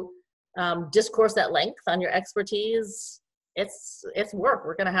to discourse at length on your expertise. It's work.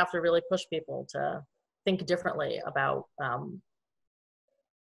 We're going to have to really push people to think differently about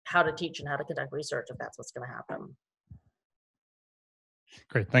how to teach and how to conduct research if that's what's going to happen.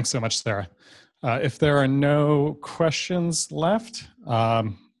 Great. Thanks so much, Sarah. If there are no questions left,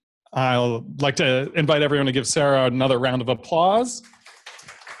 I'll like to invite everyone to give Sarah another round of applause.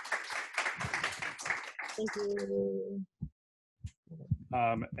 Thank you.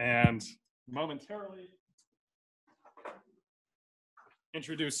 And momentarily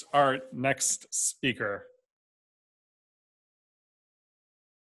introduce our next speaker.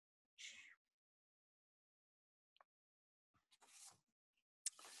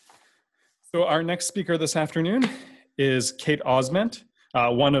 So our next speaker this afternoon is Kate Ozment,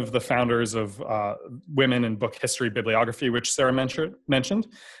 one of the founders of Women in Book History Bibliography, which Sarah mentioned.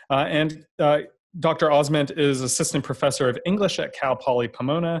 Dr. Ozment is assistant professor of English at CalPoly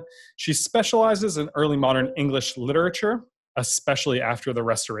Pomona. She specializes in early modern English literature, especially after the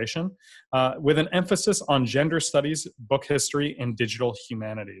Restoration, with an emphasis on gender studies, book history, and digital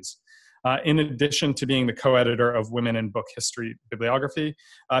humanities. In addition to being the co-editor of Women in Book History Bibliography,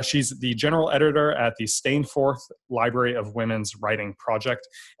 she's the general editor at the Stainforth Library of Women's Writing Project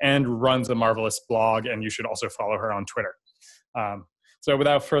and runs a marvelous blog, and you should also follow her on Twitter. So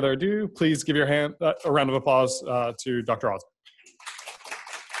without further ado, please give a round of applause to Dr. Ozment.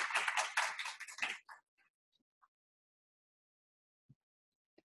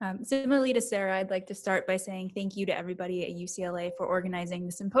 Similarly to Sarah, I'd like to start by saying thank you to everybody at UCLA for organizing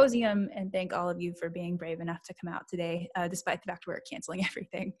the symposium, and thank all of you for being brave enough to come out today, despite the fact we're canceling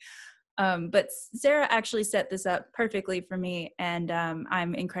everything. But Sarah actually set this up perfectly for me, and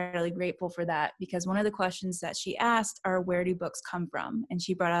I'm incredibly grateful for that, because one of the questions that she asked are, where do books come from? And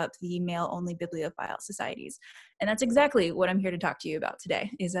she brought up the male-only bibliophile societies. And that's exactly what I'm here to talk to you about today,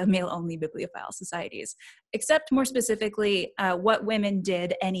 is male-only bibliophile societies, except more specifically what women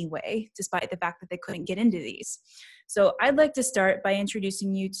did anyway, despite the fact that they couldn't get into these. So I'd like to start by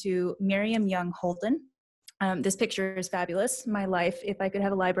introducing you to Miriam Young Holden. This picture is fabulous. My life, if I could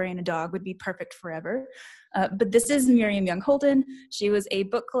have a library and a dog, would be perfect forever. But this is Miriam Young Holden. She was a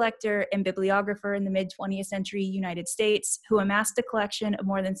book collector and bibliographer in the mid-20th century United States who amassed a collection of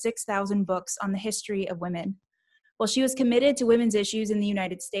more than 6,000 books on the history of women. While she was committed to women's issues in the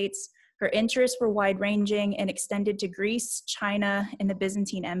United States, her interests were wide-ranging and extended to Greece, China, and the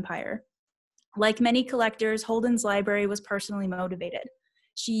Byzantine Empire. Like many collectors, Holden's library was personally motivated.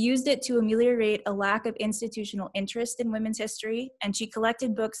 She used it to ameliorate a lack of institutional interest in women's history, and she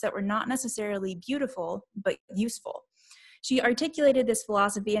collected books that were not necessarily beautiful, but useful. She articulated this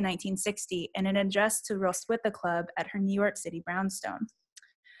philosophy in 1960 in an address to Roswitha Club at her New York City brownstone.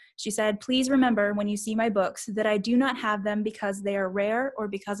 She said, "Please remember when you see my books that I do not have them because they are rare or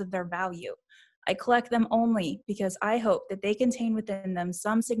because of their value. I collect them only because I hope that they contain within them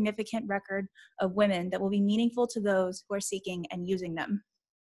some significant record of women that will be meaningful to those who are seeking and using them."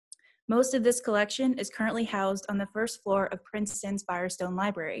 Most of this collection is currently housed on the first floor of Princeton's Firestone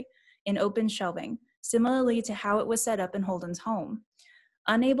Library in open shelving, similarly to how it was set up in Holden's home.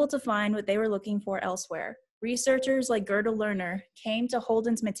 Unable to find what they were looking for elsewhere, researchers like Gerda Lerner came to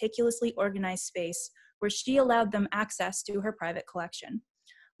Holden's meticulously organized space, where she allowed them access to her private collection.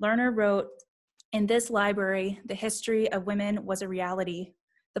 Lerner wrote, "In this library, the history of women was a reality.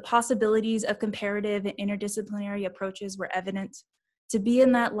 The possibilities of comparative and interdisciplinary approaches were evident. To be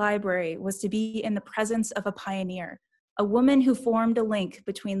in that library was to be in the presence of a pioneer, a woman who formed a link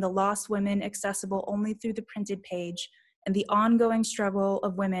between the lost women accessible only through the printed page and the ongoing struggle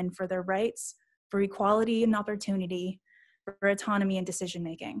of women for their rights, for equality and opportunity, for autonomy and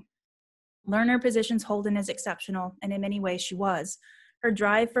decision-making." Lerner positions Holden as exceptional, and in many ways she was. Her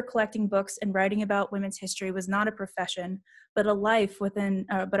drive for collecting books and writing about women's history was not a profession, but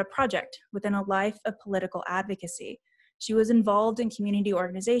a project within a life of political advocacy. She was involved in community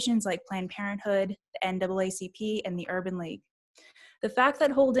organizations like Planned Parenthood, the NAACP, and the Urban League. The fact that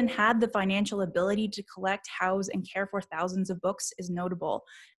Holden had the financial ability to collect, house, and care for thousands of books is notable,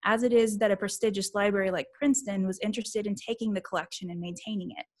 as it is that a prestigious library like Princeton was interested in taking the collection and maintaining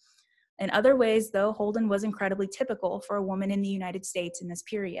it. In other ways, though, Holden was incredibly typical for a woman in the United States in this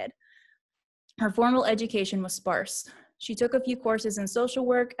period. Her formal education was sparse. She took a few courses in social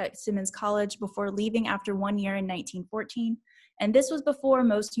work at Simmons College before leaving after 1 year in 1914, and this was before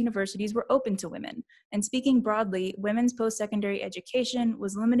most universities were open to women. And speaking broadly, women's post-secondary education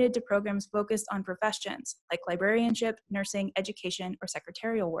was limited to programs focused on professions like librarianship, nursing, education, or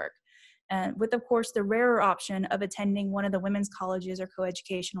secretarial work, with, of course, the rarer option of attending one of the women's colleges or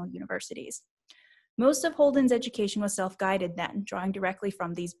coeducational universities. Most of Holden's education was self-guided then, drawing directly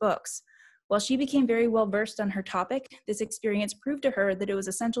from these books. While she became very well versed on her topic, this experience proved to her that it was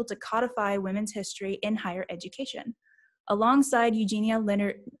essential to codify women's history in higher education. Alongside Eugenia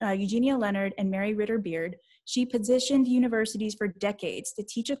Leonard and Mary Ritter Beard, she petitioned universities for decades to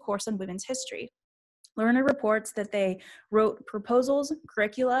teach a course on women's history. Lerner reports that they wrote proposals,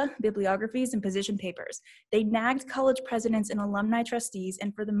 curricula, bibliographies, and position papers. They nagged college presidents and alumni trustees,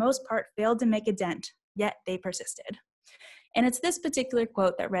 and for the most part failed to make a dent, yet they persisted. And it's this particular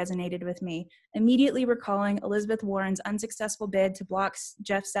quote that resonated with me, immediately recalling Elizabeth Warren's unsuccessful bid to block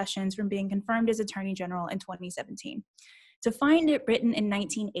Jeff Sessions from being confirmed as Attorney General in 2017. To find it written in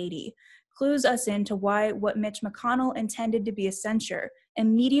 1980, clues us into why what Mitch McConnell intended to be a censure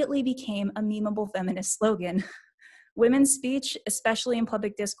immediately became a memeable feminist slogan. Women's speech, especially in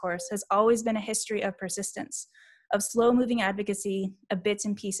public discourse, has always been a history of persistence, of slow-moving advocacy, of bits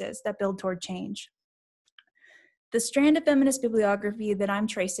and pieces that build toward change. The strand of feminist bibliography that I'm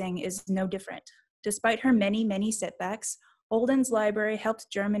tracing is no different. Despite her many, many setbacks, Holden's library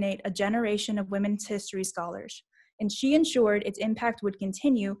helped germinate a generation of women's history scholars, and she ensured its impact would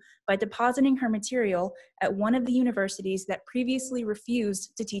continue by depositing her material at one of the universities that previously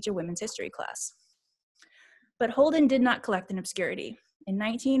refused to teach a women's history class. But Holden did not collect in obscurity. In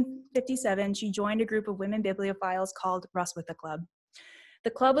 1957, she joined a group of women bibliophiles called Roswitha Club. The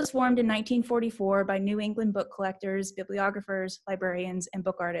club was formed in 1944 by New England book collectors, bibliographers, librarians, and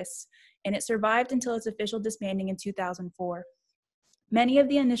book artists, and it survived until its official disbanding in 2004. Many of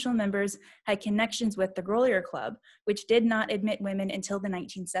the initial members had connections with the Grolier Club, which did not admit women until the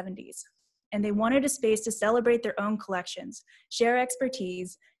 1970s. And they wanted a space to celebrate their own collections, share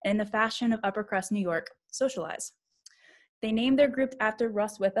expertise, and in the fashion of upper crust New York, socialize. They named their group after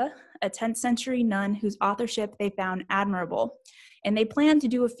Roswitha, a 10th century nun whose authorship they found admirable. And they planned to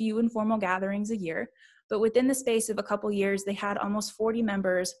do a few informal gatherings a year, but within the space of a couple years, they had almost 40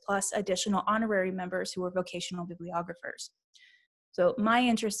 members plus additional honorary members who were vocational bibliographers. So my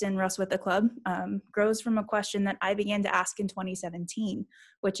interest in Roswitha Club grows from a question that I began to ask in 2017,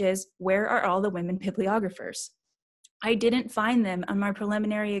 which is, where are all the women bibliographers? I didn't find them on my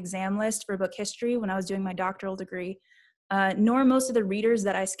preliminary exam list for book history when I was doing my doctoral degree, nor most of the readers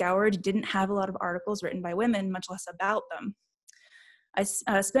that I scoured didn't have a lot of articles written by women, much less about them. I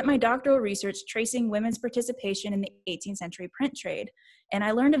spent my doctoral research tracing women's participation in the 18th century print trade, and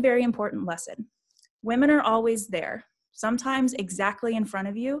I learned a very important lesson. Women are always there, sometimes exactly in front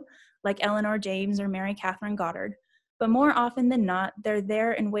of you, like Eleanor James or Mary Catherine Goddard, but more often than not, they're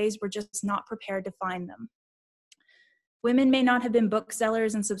there in ways we're just not prepared to find them. Women may not have been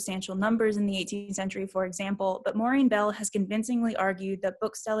booksellers in substantial numbers in the 18th century, for example, but Maureen Bell has convincingly argued that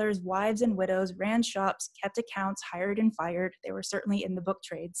booksellers, wives, and widows ran shops, kept accounts, hired and fired. They were certainly in the book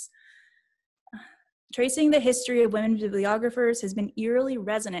trades. Tracing the history of women bibliographers has been eerily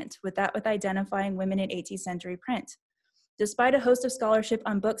resonant with that with identifying women in 18th century print. Despite a host of scholarship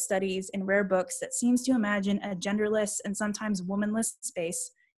on book studies and rare books that seems to imagine a genderless and sometimes womanless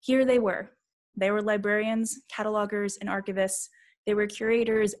space, here they were. They were librarians, catalogers, and archivists. They were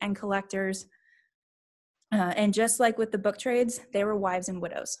curators and collectors. And just like with the book trades, they were wives and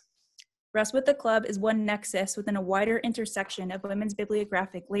widows. Roswitha Club is one nexus within a wider intersection of women's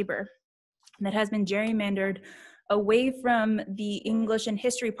bibliographic labor that has been gerrymandered away from the English and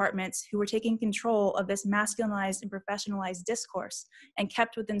history departments who were taking control of this masculinized and professionalized discourse and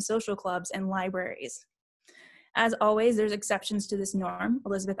kept within social clubs and libraries. As always, there's exceptions to this norm.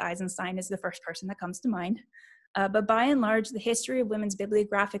 Elizabeth Eisenstein is the first person that comes to mind. But by and large, the history of women's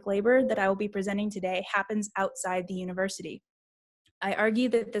bibliographic labor that I will be presenting today happens outside the university. I argue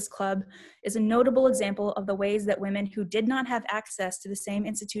that this club is a notable example of the ways that women who did not have access to the same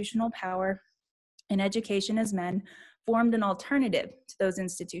institutional power and education as men formed an alternative to those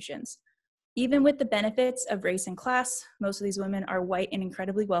institutions. Even with the benefits of race and class, most of these women are white and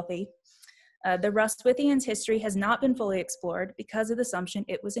incredibly wealthy. The Roswithians' history has not been fully explored because of the assumption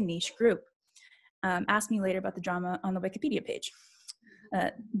it was a niche group. Ask me later about the drama on the Wikipedia page.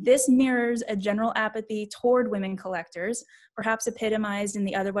 This mirrors a general apathy toward women collectors, perhaps epitomized in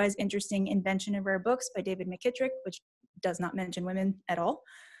the otherwise interesting Invention of Rare Books by David McKittrick, which does not mention women at all.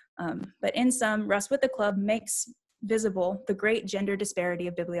 But in sum, Roswitha Club makes visible the great gender disparity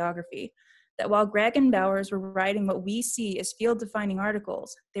of bibliography, that while Gregg and Bowers were writing what we see as field-defining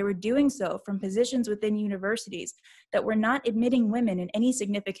articles, they were doing so from positions within universities that were not admitting women in any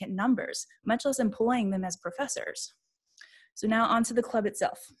significant numbers, much less employing them as professors. So now on to the club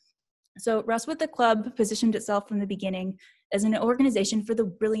itself. So Roswitha Club positioned itself from the beginning as an organization for the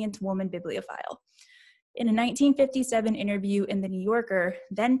brilliant woman bibliophile. In a 1957 interview in The New Yorker,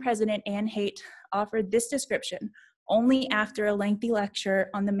 then President Anne Haight offered this description only after a lengthy lecture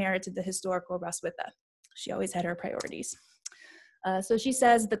on the merits of the historical Roswitha. She always had her priorities. So she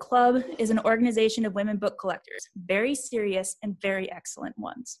says, the club is an organization of women book collectors, very serious and very excellent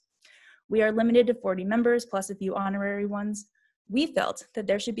ones. We are limited to 40 members plus a few honorary ones. We felt that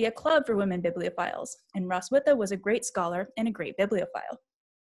there should be a club for women bibliophiles, and Roswitha was a great scholar and a great bibliophile.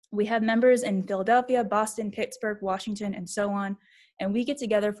 We have members in Philadelphia, Boston, Pittsburgh, Washington, and so on, and we get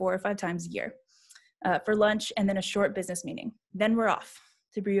together 4 or 5 times a year for lunch and then a short business meeting. Then we're off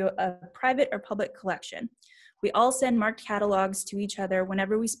to brew a private or public collection. We all send marked catalogs to each other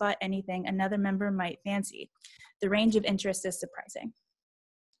whenever we spot anything another member might fancy. The range of interest is surprising.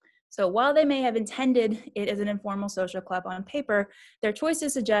 So while they may have intended it as an informal social club on paper, their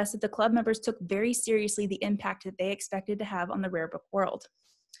choices suggest that the club members took very seriously the impact that they expected to have on the rare book world.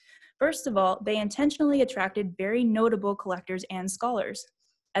 First of all, they intentionally attracted very notable collectors and scholars.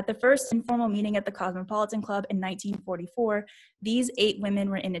 At the first informal meeting at the Cosmopolitan Club in 1944, these 8 women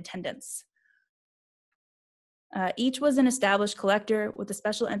were in attendance. Each was an established collector with a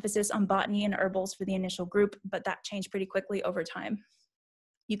special emphasis on botany and herbals for the initial group, but that changed pretty quickly over time.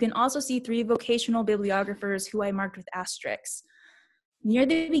 You can also see 3 vocational bibliographers who I marked with asterisks. Near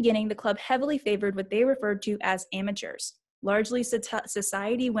the beginning, the club heavily favored what they referred to as amateurs, largely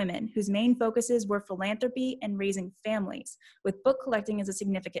society women whose main focuses were philanthropy and raising families, with book collecting as a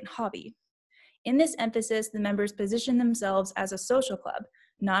significant hobby. In this emphasis, the members positioned themselves as a social club,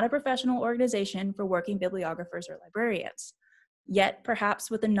 not a professional organization for working bibliographers or librarians. Yet,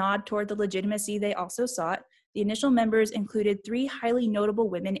 perhaps with a nod toward the legitimacy they also sought, the initial members included 3 highly notable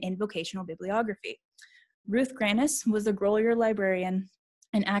women in vocational bibliography. Ruth Grannis was a Grolier librarian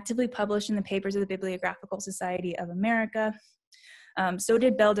and actively published in the papers of the Bibliographical Society of America. So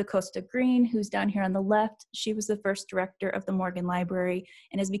did Belle de Costa Green, who's down here on the left. She was the first director of the Morgan Library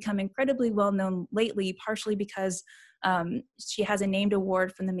and has become incredibly well known lately, partially because she has a named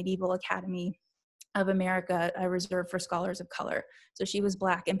award from the Medieval Academy of America, reserved for scholars of color. So she was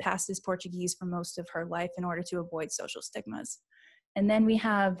Black and passed as Portuguese for most of her life in order to avoid social stigmas. And then we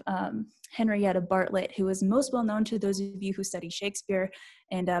have Henrietta Bartlett, who is most well known to those of you who study Shakespeare.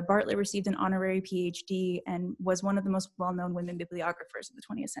 And Bartlett received an honorary PhD and was one of the most well-known women bibliographers of the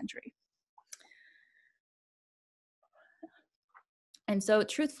 20th century. And so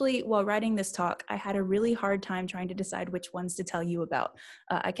truthfully, while writing this talk, I had a really hard time trying to decide which ones to tell you about.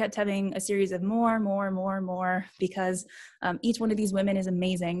 I kept having a series of more, because each one of these women is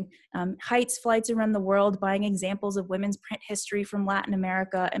amazing. Heights flights around the world, buying examples of women's print history from Latin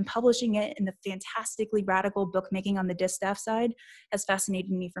America and publishing it in the fantastically radical bookmaking on the distaff side has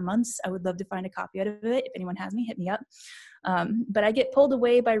fascinated me for months. I would love to find a copy out of it. If anyone has me, hit me up. But I get pulled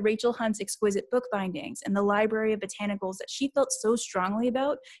away by Rachel Hunt's exquisite bookbindings and the library of botanicals that she felt so strongly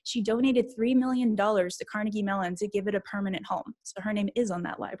about. She donated $3 million to Carnegie Mellon to give it a permanent home. So her name is on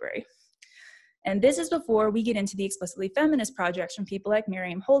that library. And this is before we get into the explicitly feminist projects from people like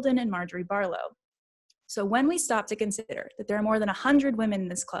Miriam Holden and Marjorie Barlow. So when we stop to consider that there are more than 100 women in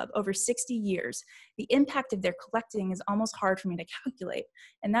this club over 60 years, the impact of their collecting is almost hard for me to calculate.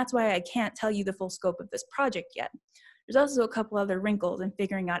 And that's why I can't tell you the full scope of this project yet. There's also a couple other wrinkles in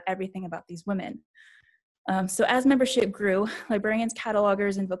figuring out everything about these women. So as membership grew, librarians,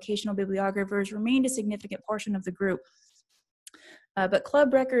 catalogers, and vocational bibliographers remained a significant portion of the group. But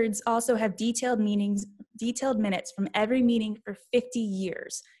club records also have detailed minutes from every meeting for 50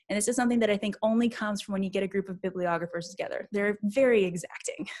 years. And this is something that I think only comes from when you get a group of bibliographers together. They're very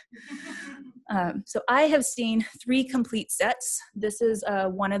exacting. So I have seen 3 complete sets. This is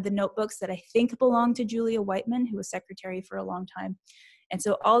one of the notebooks that I think belonged to Julia Whiteman, who was secretary for a long time. And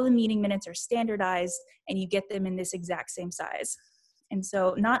so all the meeting minutes are standardized and you get them in this exact same size. And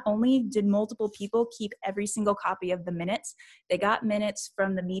so not only did multiple people keep every single copy of the minutes, they got minutes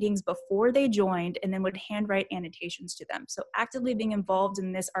from the meetings before they joined and then would handwrite annotations to them. So actively being involved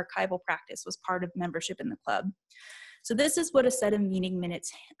in this archival practice was part of membership in the club. So this is what a set of meeting minutes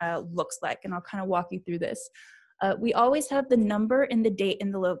looks like, and I'll kind of walk you through this. We always have the number and the date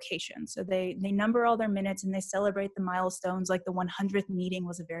and the location. So they number all their minutes and they celebrate the milestones, like the 100th meeting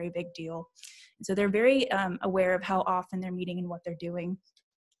was a very big deal. And so they're very aware of how often they're meeting and what they're doing.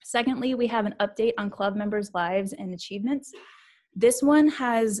 Secondly, we have an update on club members' lives and achievements. This one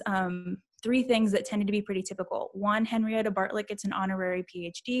has 3 things that tended to be pretty typical. 1, Henrietta Bartlett gets an honorary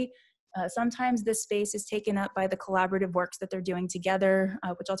PhD. Sometimes this space is taken up by the collaborative works that they're doing together,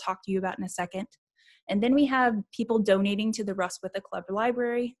 which I'll talk to you about in a second. And then we have people donating to the Ruswitha Club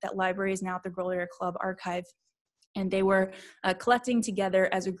Library. That library is now at the Grolier Club Archive. And they were collecting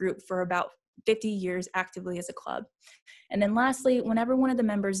together as a group for about 50 years actively as a club. And then lastly, whenever one of the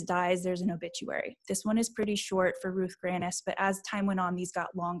members dies, there's an obituary. This one is pretty short for Ruth Grannis, but as time went on, these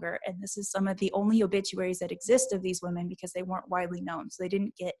got longer. And this is some of the only obituaries that exist of these women because they weren't widely known. So they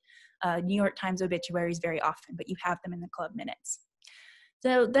didn't get New York Times obituaries very often, but you have them in the club minutes.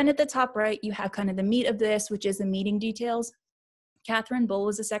 So then at the top right, you have kind of the meat of this, which is the meeting details. Catherine Bull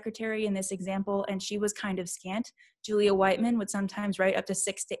was a secretary in this example, and she was kind of scant. Julia Whiteman would sometimes write up to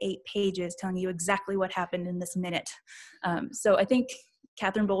 6 to 8 pages telling you exactly what happened in this minute. So I think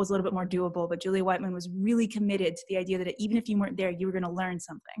Catherine Bull was a little bit more doable, but Julia Whiteman was really committed to the idea that even if you weren't there, you were going to learn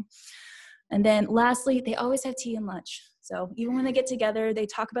something. And then lastly, they always have tea and lunch. So even when they get together, they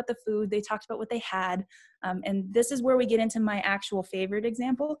talk about the food, they talked about what they had. And this is where we get into my actual favorite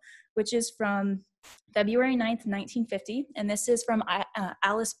example, which is from February 9th, 1950. And this is from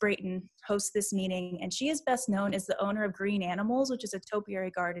Alice Brayton, hosts this meeting. And she is best known as the owner of Green Animals, which is a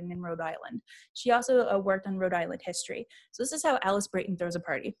topiary garden in Rhode Island. She also worked on Rhode Island history. So this is how Alice Brayton throws a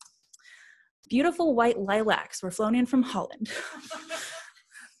party. Beautiful white lilacs were flown in from Holland.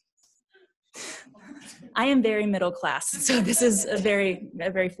 I am very middle class, so this is a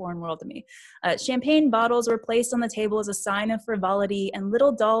very foreign world to me. Champagne bottles were placed on the table as a sign of frivolity, and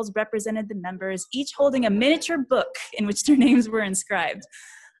little dolls represented the members, each holding a miniature book in which their names were inscribed.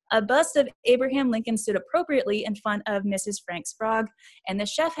 A bust of Abraham Lincoln stood appropriately in front of Mrs. Frank Sprague, and the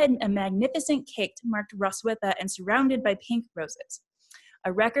chef had a magnificent cake marked Roswitha and surrounded by pink roses.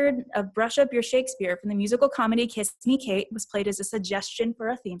 A record of Brush Up Your Shakespeare from the musical comedy Kiss Me, Kate was played as a suggestion for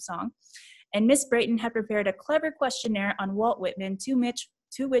a theme song. And Miss Brayton had prepared a clever questionnaire on Walt Whitman, to which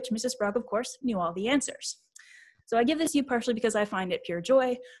Mrs. Sprague, of course, knew all the answers. So I give this to you partially because I find it pure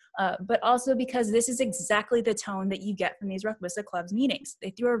joy, but also because this is exactly the tone that you get from these Roswitha Club's meetings.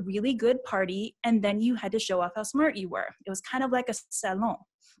 They threw a really good party, and then you had to show off how smart you were. It was kind of like a salon.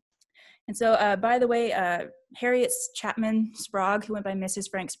 And so, by the way, Harriet Chapman Sprague, who went by Mrs.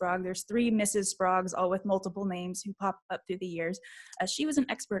 Frank Sprague, there's 3 Mrs. Spragues, all with multiple names, who pop up through the years. She was an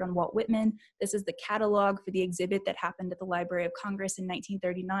expert on Walt Whitman. This is the catalog for the exhibit that happened at the Library of Congress in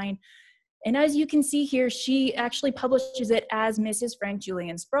 1939. And as you can see here, she actually publishes it as Mrs. Frank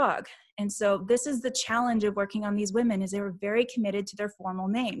Julian Sprague. And so this is the challenge of working on these women, is they were very committed to their formal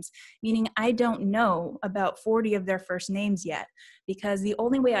names, meaning I don't know about 40 of their first names yet, because the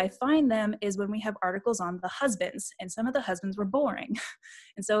only way I find them is when we have articles on the husbands, and some of the husbands were boring.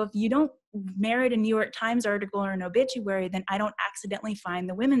 And so if you don't merit a New York Times article or an obituary, then I don't accidentally find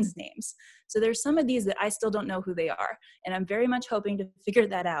the women's names. So there's some of these that I still don't know who they are, and I'm very much hoping to figure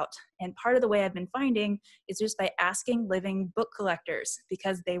that out. And part of the way I've been finding is just by asking living book collectors,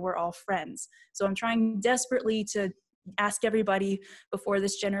 because they were all friends. So I'm trying desperately to ask everybody before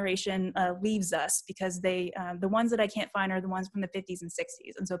this generation leaves us, because the ones that I can't find are the ones from the 50s and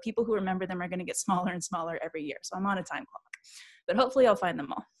 60s. And so people who remember them are going to get smaller and smaller every year. So I'm on a time clock, but hopefully I'll find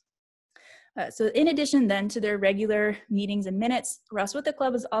them all. So in addition then to their regular meetings and minutes, Roswitha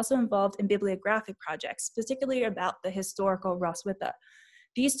Club is also involved in bibliographic projects, particularly about the historical Roswitha.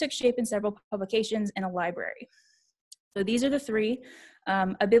 These took shape in several publications and a library. So these are the 3.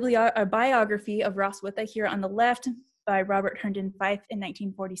 A biography of Roswitha here on the left by Robert Herndon Fife in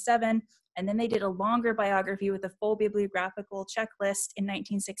 1947. And then they did a longer biography with a full bibliographical checklist in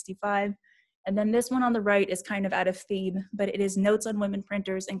 1965. And then this one on the right is kind of out of theme, but it is Notes on Women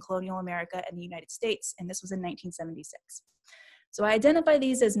Printers in Colonial America and the United States, and this was in 1976. So I identify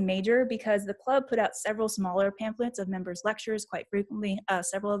these as major because the club put out several smaller pamphlets of members' lectures quite frequently.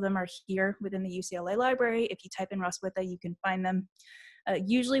 Several of them are here within the UCLA Library. If you type in Roswitha, you can find them.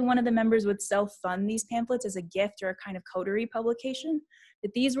 Usually one of the members would self-fund these pamphlets as a gift or a kind of coterie publication,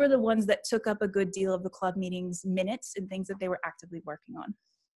 but these were the ones that took up a good deal of the club meetings minutes and things that they were actively working on.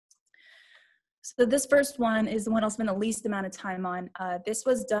 So this first one is the one I'll spend the least amount of time on. This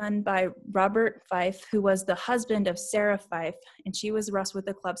was done by Robert Fife, who was the husband of Sarah Fife, and she was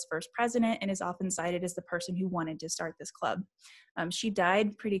Roswitha Club's first president and is often cited as the person who wanted to start this club. She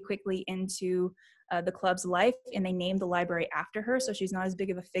died pretty quickly into the club's life, and they named the library after her, so she's not as big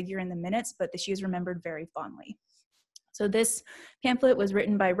of a figure in the minutes, but she is remembered very fondly. So this pamphlet was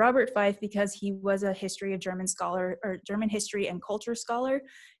written by Robert Fife because he was a history of German scholar, or German history and culture scholar,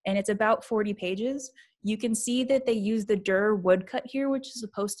 and it's about 40 pages. You can see that they use the Durr woodcut here, which is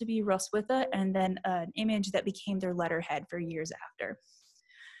supposed to be Roswitha, and then an image that became their letterhead for years after.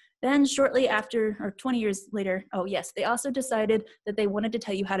 Then shortly after, or 20 years later, oh yes, they also decided that they wanted to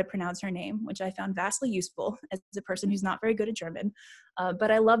tell you how to pronounce her name, which I found vastly useful as a person who's not very good at German.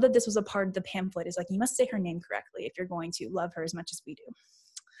 But I love that this was a part of the pamphlet. It's like, you must say her name correctly if you're going to love her as much as we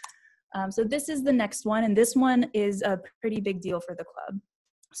do. So this is the next one, and this one is a pretty big deal for the club.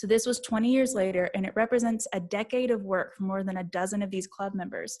 So this was 20 years later, and it represents a decade of work for more than a dozen of these club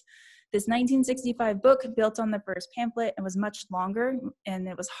members. This 1965 book built on the first pamphlet and was much longer, and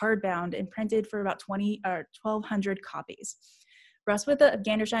it was hardbound and printed for about 1,200 copies. Roswitha of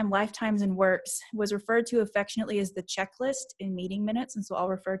Gandersheim Lifetimes and Works was referred to affectionately as the checklist in meeting minutes, and so I'll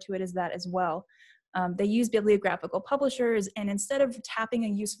refer to it as that as well. They used bibliographical publishers, and instead of tapping a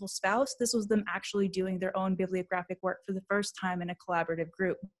useful spouse, this was them actually doing their own bibliographic work for the first time in a collaborative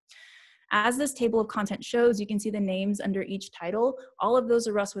group. As this table of content shows, you can see the names under each title. All of those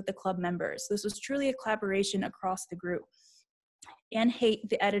are Roswitha Club members. This was truly a collaboration across the group. Anne Haight,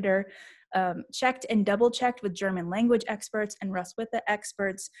 the editor, checked and double-checked with German language experts and Roswitha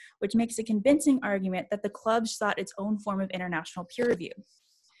experts, which makes a convincing argument that the club sought its own form of international peer review.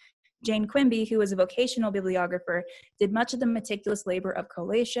 Jane Quimby, who was a vocational bibliographer, did much of the meticulous labor of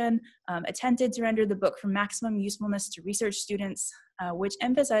collation, attempted to render the book for maximum usefulness to research students, which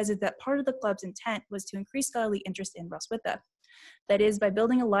emphasizes that part of the club's intent was to increase scholarly interest in Roswitha. That is, by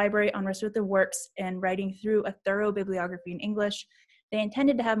building a library on Roswitha works and writing through a thorough bibliography in English, they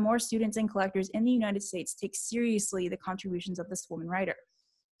intended to have more students and collectors in the United States take seriously the contributions of this woman writer.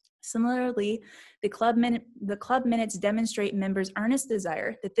 Similarly, the club minutes demonstrate members' earnest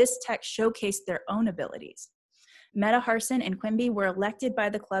desire that this text showcase their own abilities. Meta Harson and Quimby were elected by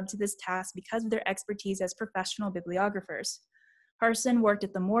the club to this task because of their expertise as professional bibliographers. Harson worked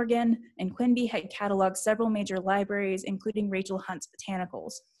at the Morgan, and Quimby had cataloged several major libraries, including Rachel Hunt's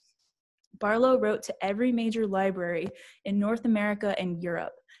Botanicals. Barlow wrote to every major library in North America and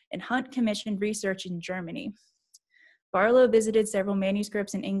Europe, and Hunt commissioned research in Germany. Barlow visited several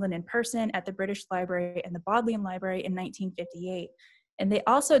manuscripts in England in person at the British Library and the Bodleian Library in 1958, and they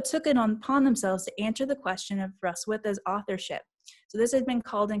also took it upon themselves to answer the question of Roswitha's authorship. So this had been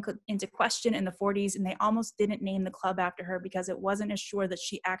called into question in the 40s, and they almost didn't name the club after her because it wasn't as sure that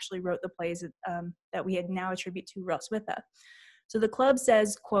she actually wrote the plays that we had now attribute to Roswitha. So the club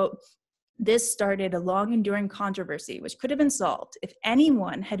says, quote, "This started a long enduring controversy which could have been solved if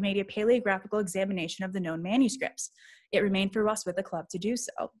anyone had made a paleographical examination of the known manuscripts. It remained for Roswitha Club to do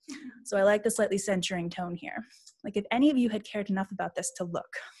so." So I like the slightly censuring tone here. Like, if any of you had cared enough about this to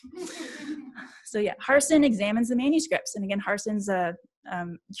look. So yeah, Harson examines the manuscripts. And again, Harson's a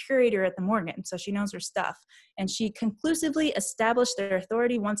curator at the Morgan, so she knows her stuff. And she conclusively established their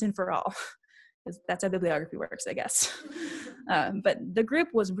authority once and for all. That's how bibliography works, I guess. But the group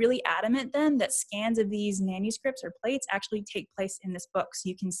was really adamant then that scans of these manuscripts or plates actually take place in this book, so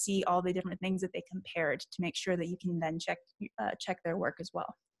you can see all the different things that they compared to make sure that you can then check their work as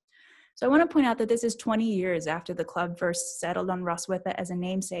well. So I want to point out that this is 20 years after the club first settled on Roswitha as a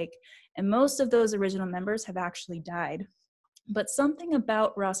namesake, and most of those original members have actually died. But something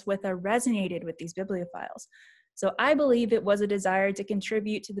about Roswitha resonated with these bibliophiles. So I believe it was a desire to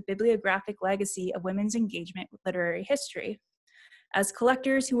contribute to the bibliographic legacy of women's engagement with literary history. As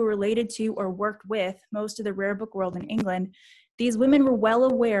collectors who were related to or worked with most of the rare book world in England, these women were well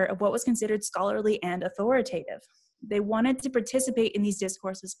aware of what was considered scholarly and authoritative. They wanted to participate in these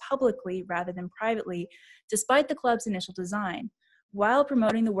discourses publicly rather than privately, despite the club's initial design, while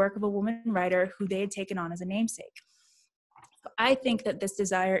promoting the work of a woman writer who they had taken on as a namesake. I think that this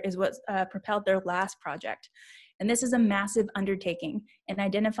desire is what propelled their last project. And this is a massive undertaking in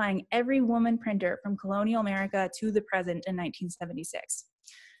identifying every woman printer from colonial America to the present in 1976.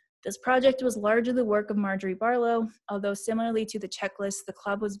 This project was largely the work of Marjorie Barlow, although similarly to the checklist, the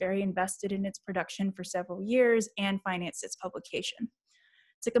club was very invested in its production for several years and financed its publication.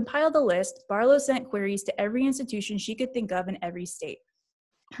 To compile the list, Barlow sent queries to every institution she could think of in every state.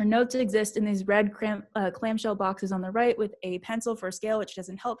 Her notes exist in these red clamshell boxes on the right with a pencil for scale, which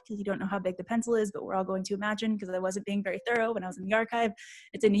doesn't help because you don't know how big the pencil is, but we're all going to imagine because I wasn't being very thorough when I was in the archive.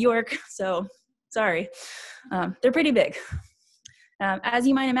 It's in New York, so sorry. They're pretty big. As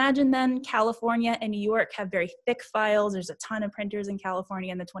you might imagine then, California and New York have very thick files. There's a ton of printers in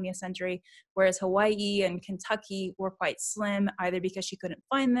California in the 20th century, whereas Hawaii and Kentucky were quite slim, either because she couldn't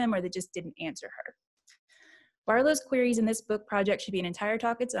find them or they just didn't answer her. Barlow's queries in this book project should be an entire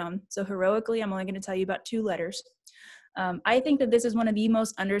talk its own, so heroically, I'm only going to tell you about 2 letters. I think that this is one of the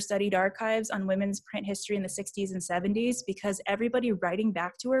most understudied archives on women's print history in the 60s and 70s because everybody writing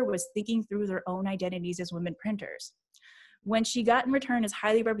back to her was thinking through their own identities as women printers. When she got in return as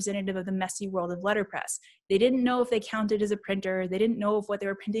highly representative of the messy world of letterpress, they didn't know if they counted as a printer, they didn't know if what they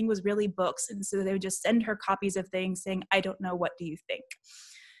were printing was really books, and so they would just send her copies of things saying, "I don't know, what do you think?"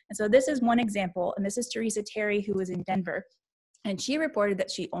 And so this is one example, and this is Teresa Terry, who was in Denver, and she reported that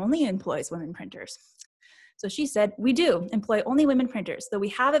she only employs women printers. So she said, "We do employ only women printers, though we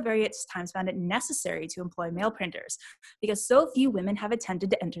have at various times found it necessary to employ male printers, because so few women have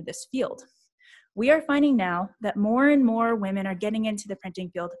attempted to enter this field. We are finding now that more and more women are getting into the printing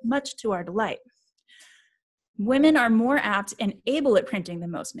field, much to our delight. Women are more apt and able at printing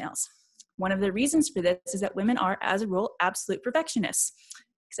than most males. One of the reasons for this is that women are, as a rule, absolute perfectionists,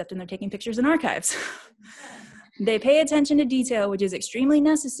 except when they're taking pictures in archives. They pay attention to detail, which is extremely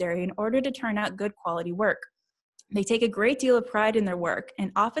necessary in order to turn out good quality work. They take a great deal of pride in their work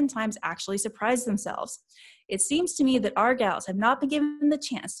and oftentimes actually surprise themselves. It seems to me that our gals have not been given the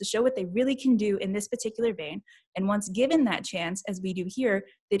chance to show what they really can do in this particular vein, and once given that chance, as we do here,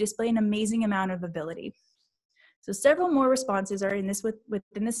 they display an amazing amount of ability. So several more responses are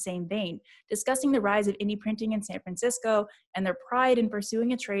within the same vein, discussing the rise of indie printing in San Francisco and their pride in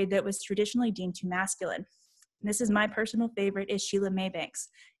pursuing a trade that was traditionally deemed too masculine. And this is my personal favorite, is Sheila Maybanks,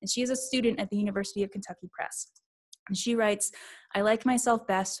 and she is a student at the University of Kentucky Press. And she writes, "I like myself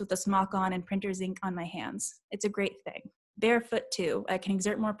best with a smock on and printer's ink on my hands. It's a great thing. Barefoot too, I can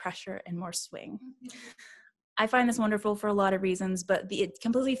exert more pressure and more swing." I find this wonderful for a lot of reasons, but it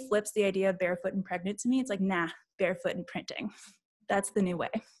completely flips the idea of barefoot and pregnant to me. It's like, nah, barefoot and printing. That's the new way.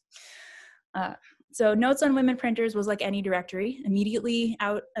 So Notes on Women Printers was like any directory, immediately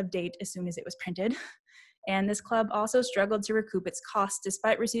out of date as soon as it was printed. And this club also struggled to recoup its costs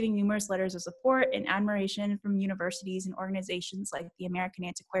despite receiving numerous letters of support and admiration from universities and organizations like the American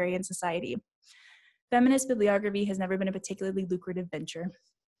Antiquarian Society. Feminist bibliography has never been a particularly lucrative venture.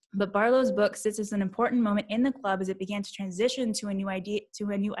 But Barlow's book sits as an important moment in the club as it began to transition to a new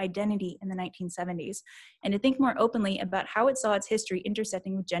identity in the 1970s, and to think more openly about how it saw its history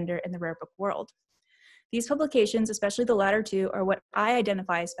intersecting with gender in the rare book world. These publications, especially the latter two, are what I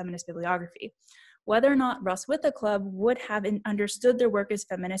identify as feminist bibliography. Whether or not Roswitha Club would have understood their work as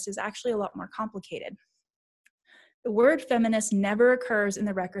feminist is actually a lot more complicated. The word feminist never occurs in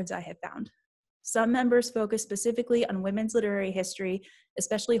the records I have found. Some members focus specifically on women's literary history,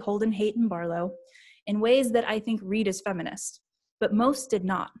 especially Holden, Haight, and Barlow, in ways that I think read as feminist, but most did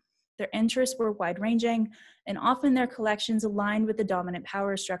not. Their interests were wide-ranging, and often their collections aligned with the dominant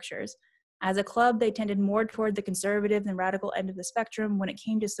power structures. As a club, they tended more toward the conservative and radical end of the spectrum when it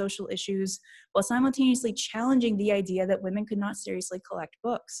came to social issues, while simultaneously challenging the idea that women could not seriously collect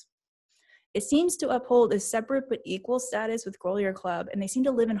books. It seems to uphold a separate but equal status with Grolier Club, and they seem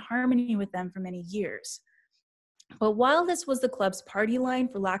to live in harmony with them for many years. But while this was the club's party line,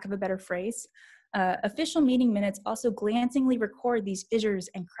 for lack of a better phrase, official meeting minutes also glancingly record these fissures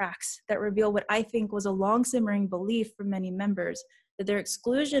and cracks that reveal what I think was a long-simmering belief from many members that their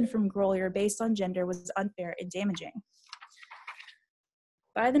exclusion from Grolier based on gender was unfair and damaging.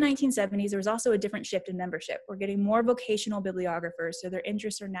 By the 1970s, there was also a different shift in membership. We're getting more vocational bibliographers, so their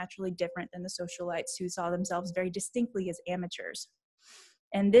interests are naturally different than the socialites who saw themselves very distinctly as amateurs.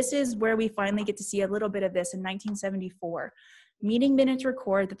 And this is where we finally get to see a little bit of this in 1974. Meeting minutes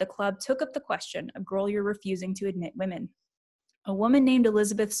record that the club took up the question of Grolier refusing to admit women. A woman named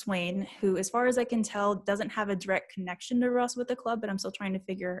Elizabeth Swain, who, as far as I can tell, doesn't have a direct connection to Roswitha the club, but I'm still trying to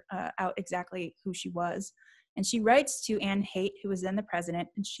figure out exactly who she was. And she writes to Anne Haight, who was then the president,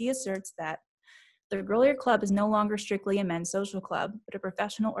 and she asserts that the Grolier Club is no longer strictly a men's social club, but a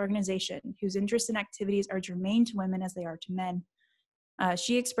professional organization whose interests and activities are germane to women as they are to men.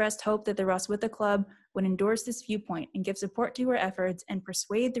 She expressed hope that the Roswitha Club would endorse this viewpoint and give support to her efforts and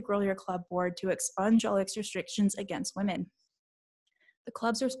persuade the Grolier Club board to expunge all its restrictions against women. The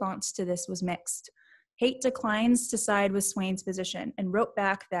club's response to this was mixed. Haight declines to side with Swain's position and wrote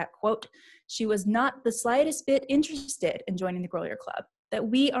back that, quote, she was not the slightest bit interested in joining the Grolier Club, that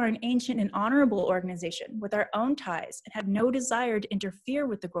we are an ancient and honorable organization with our own ties and have no desire to interfere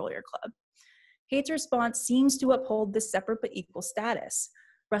with the Grolier Club. Haight's response seems to uphold this separate but equal status.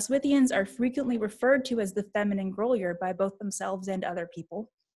 Roswithians are frequently referred to as the feminine Grolier by both themselves and other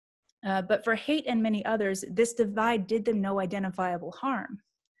people. But for Haight and many others, this divide did them no identifiable harm.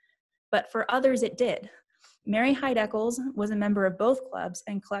 But for others, it did. Mary Hyde Eccles was a member of both clubs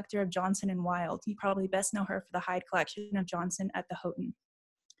and collector of Johnson and Wilde. You probably best know her for the Hyde collection of Johnson at the Houghton.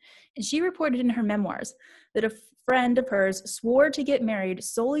 And she reported in her memoirs that a friend of hers swore to get married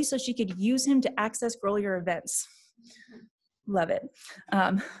solely so she could use him to access Grolier events. Love it.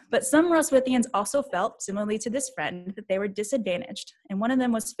 But some Roswithians also felt, similarly to this friend, that they were disadvantaged. And one of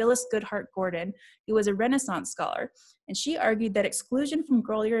them was Phyllis Goodhart Gordon, who was a Renaissance scholar. And she argued that exclusion from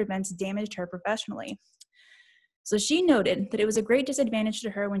Grolier events damaged her professionally. So she noted that it was a great disadvantage to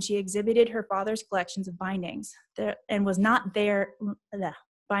her when she exhibited her father's collections of bindings and was not there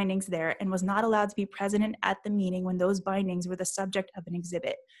and was not allowed to be present at the meeting when those bindings were the subject of an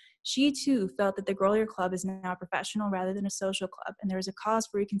exhibit. She too felt that the Grolier Club is now professional rather than a social club, and there is a cause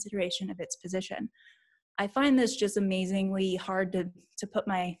for reconsideration of its position. I find this just amazingly hard to put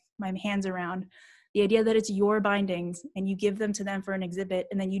my hands around. The idea that it's your bindings and you give them to them for an exhibit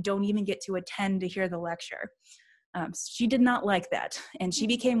and then you don't even get to attend to hear the lecture. She did not like that, and she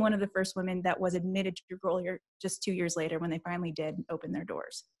became one of the first women that was admitted to Grolier just 2 years later when they finally did open their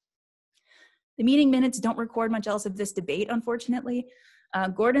doors. The meeting minutes don't record much else of this debate, unfortunately.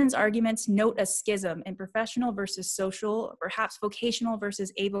 Gordon's arguments note a schism in professional versus social, perhaps vocational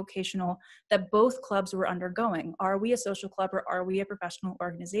versus avocational, that both clubs were undergoing. Are we a social club or are we a professional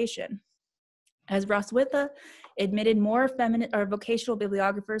organization? As Roswitha admitted more feminine or vocational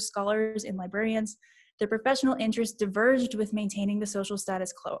bibliographers, scholars, and librarians, Their professional interests diverged with maintaining the social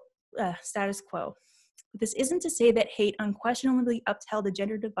status quo. This isn't to say that Haight unquestionably upheld a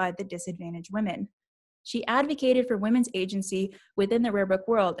gender divide that disadvantaged women. She advocated for women's agency within the rare book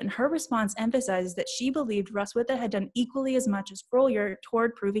world, and her response emphasizes that she believed Roswitha had done equally as much as Grolier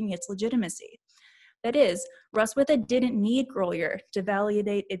toward proving its legitimacy. That is, Roswitha didn't need Grolier to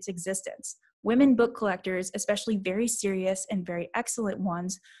validate its existence. Women book collectors, especially very serious and very excellent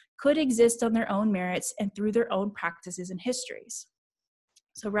ones, could exist on their own merits and through their own practices and histories.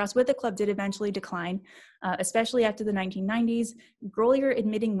 So Roswitha Club did eventually decline, especially after the 1990s. Grolier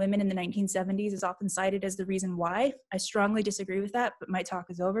admitting women in the 1970s is often cited as the reason why. I strongly disagree with that, but my talk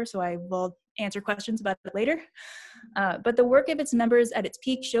is over, so I will answer questions about it later. But the work of its members at its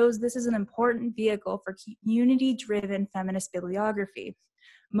peak shows this is an important vehicle for community-driven feminist bibliography.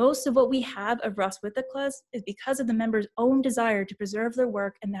 Most of what we have of Roswitha Club is because of the members' own desire to preserve their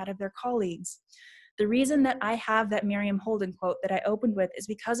work and that of their colleagues. The reason that I have that Miriam Holden quote that I opened with is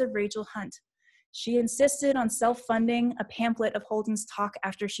because of Rachel Hunt. She insisted on self-funding a pamphlet of Holden's talk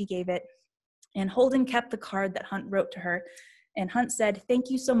after she gave it, and Holden kept the card that Hunt wrote to her, and Hunt said, "Thank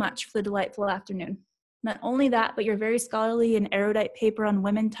you so much for the delightful afternoon. Not only that, but your very scholarly and erudite paper on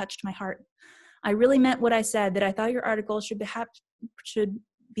women touched my heart. I really meant what I said, that I thought your article should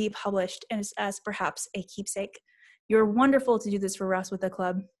be published as perhaps a keepsake. You're wonderful to do this for Roswitha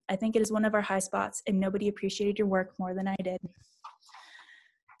Club. I think it is one of our high spots, and nobody appreciated your work more than I did."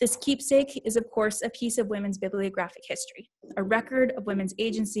 This keepsake is, of course, a piece of women's bibliographic history, a record of women's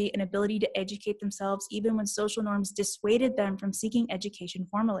agency and ability to educate themselves even when social norms dissuaded them from seeking education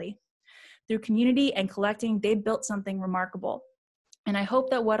formally. Through community and collecting, they built something remarkable. And I hope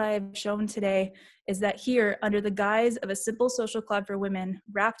that what I have shown today is that here, under the guise of a simple social club for women,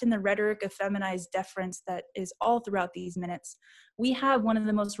 wrapped in the rhetoric of feminized deference that is all throughout these minutes, we have one of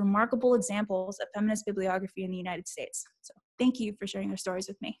the most remarkable examples of feminist bibliography in the United States. So thank you for sharing your stories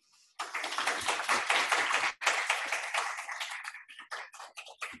with me.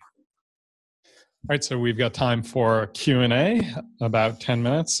 All right, so we've got time for Q&A, about 10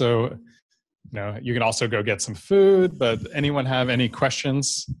 minutes. So you can also go get some food, but anyone have any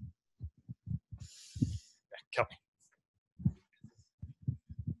questions? Kelly.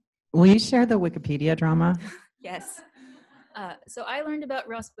 Will you share the Wikipedia drama? Yes. So I learned about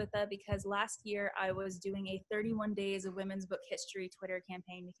Roswitha because last year I was doing a 31 days of women's book history Twitter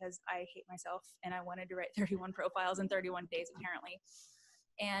campaign because I hate myself and I wanted to write 31 profiles in 31 days apparently.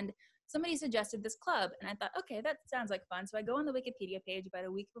 And somebody suggested this club, and I thought, okay, that sounds like fun. So I go on the Wikipedia page about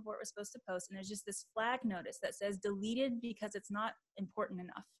a week before it was supposed to post, and there's just this flag notice that says deleted because it's not important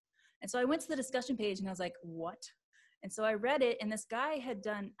enough. And so I went to the discussion page, and I was like, what? And so I read it, and this guy had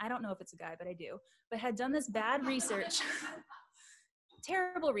done, I don't know if it's a guy, but I do, but had done this bad research,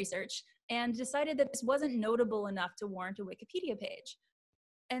 terrible research, and decided that this wasn't notable enough to warrant a Wikipedia page.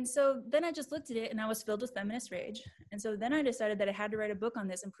 And so then I just looked at it and I was filled with feminist rage. And so then I decided that I had to write a book on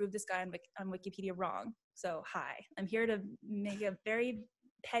this and prove this guy on Wikipedia wrong. So hi, I'm here to make a very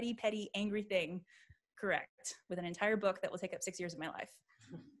petty, angry thing correct with an entire book that will take up 6 years of my life.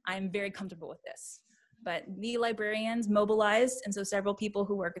 I'm very comfortable with this. But the librarians mobilized, and so several people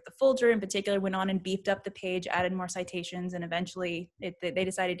who work at the Folger in particular went on and beefed up the page, added more citations, and eventually they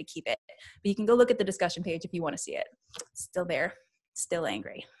decided to keep it. But you can go look at the discussion page if you want to see it. It's still there. Still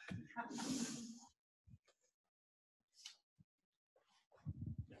angry.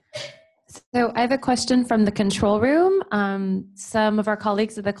 So I have a question from the control room. Some of our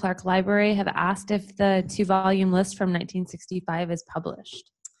colleagues at the Clark Library have asked if the 2-volume list from 1965 is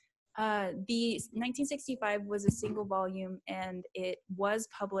published. The 1965 was a single volume and it was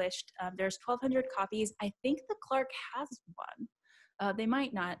published. There's 1,200 copies. I think the Clark has one. They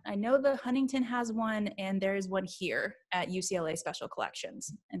might not. I know the Huntington has one, and there is one here at UCLA Special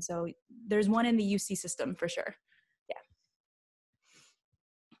Collections. And so there's one in the UC system for sure. Yeah.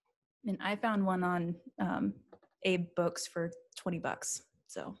 And I found one on Abe Books for $20.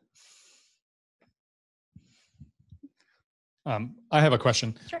 So. I have a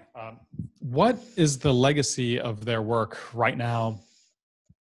question. Sure. What is the legacy of their work right now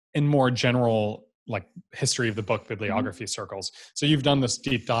in more general history of the book bibliography circles? So you've done this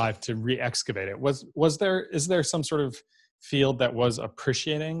deep dive to re-excavate it. Is there some sort of field that was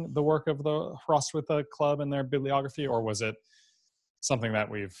appreciating the work of the Roswitha Club and their bibliography, or was it something that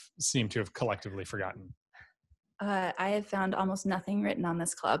we've seemed to have collectively forgotten? I have found almost nothing written on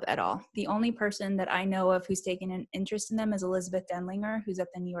this club at all. The only person that I know of who's taken an interest in them is Elizabeth Denlinger, who's at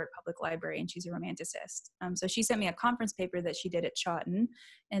the New York Public Library, and she's a romanticist. So she sent me a conference paper that she did at Chawton.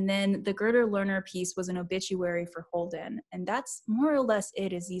 And then the Gerda Lerner piece was an obituary for Holden. And that's more or less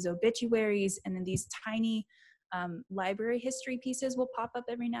it, is these obituaries and then these tiny library history pieces will pop up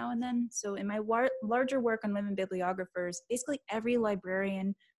every now and then. So in my larger work on women bibliographers, basically every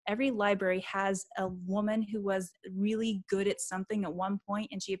library has a woman who was really good at something at one point,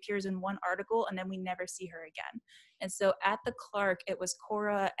 and she appears in one article and then we never see her again. And so at the Clark, it was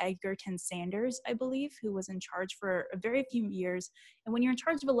Cora Edgerton Sanders, I believe, who was in charge for a very few years. And when you're in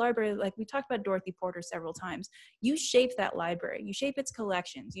charge of a library, like we talked about Dorothy Porter several times, you shape that library, you shape its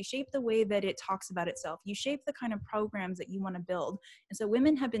collections, you shape the way that it talks about itself, you shape the kind of programs that you want to build. And so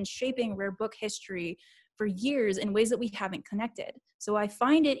women have been shaping rare book history for years in ways that we haven't connected. So I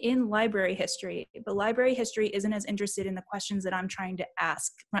find it in library history, but library history isn't as interested in the questions that I'm trying to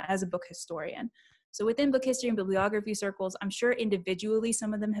ask as a book historian. So within book history and bibliography circles, I'm sure individually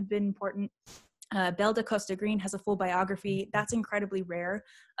some of them have been important. Belle da Costa Green has a full biography. That's incredibly rare.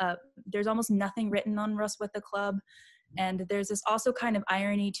 There's almost nothing written on Russ with the club. And there's this also kind of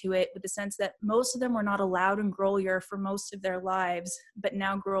irony to it, with the sense that most of them were not allowed in Grolier for most of their lives, but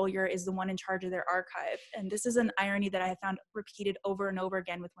now Grolier is the one in charge of their archive. And this is an irony that I have found repeated over and over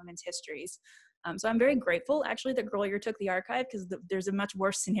again with women's histories. So I'm very grateful actually that Grolier took the archive, because there's a much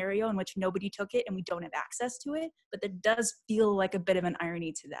worse scenario in which nobody took it and we don't have access to it, but there does feel like a bit of an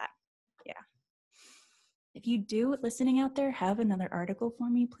irony to that. Yeah. If you do, listening out there, have another article for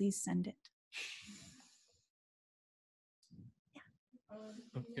me, please send it.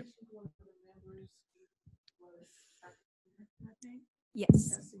 Okay.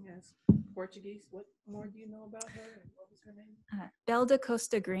 Yes. Portuguese. What more do you know about her? And what was her name? Belle da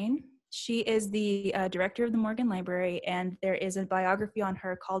Costa Green. She is the director of the Morgan Library, and there is a biography on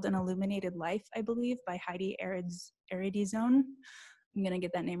her called An Illuminated Life, I believe, by Heidi Eridizone. I'm going to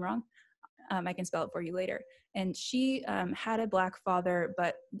get that name wrong. I can spell it for you later. And she had a Black father,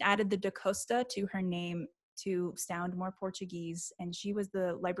 but added the da Costa to her name to sound more Portuguese. And she was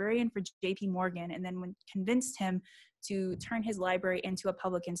the librarian for J.P. Morgan, and then convinced him to turn his library into a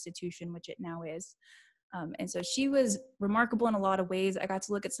public institution, which it now is. And so she was remarkable in a lot of ways. I got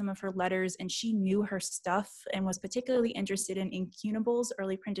to look at some of her letters, and she knew her stuff and was particularly interested in incunables,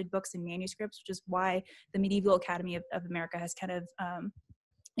 early printed books and manuscripts, which is why the Medieval Academy of America has kind of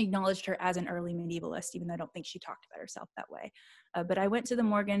acknowledged her as an early medievalist, even though I don't think she talked about herself that way. But I went to the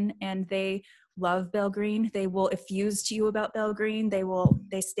Morgan, and they love Belle Green. They will effuse to you about Belle Green.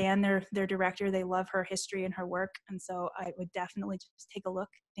 They stand their director. They love her history and her work. And so I would definitely just take a look.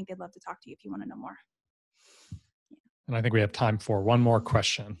 I think they'd love to talk to you if you want to know more. And I think we have time for one more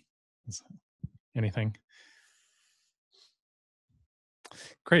question. Anything?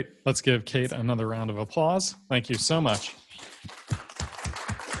 Great. Let's give Kate another round of applause. Thank you so much.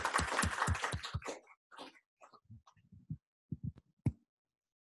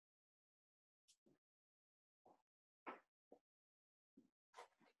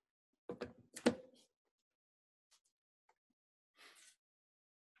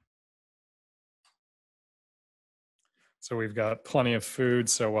 So we've got plenty of food.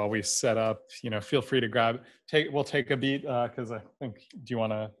 So while we set up, feel free to we'll take a beat, because I think, do you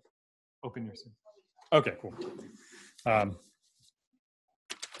want to open your seat? Okay, cool.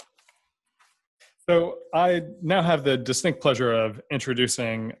 So I now have the distinct pleasure of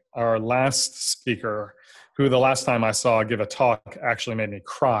introducing our last speaker, who the last time I saw give a talk actually made me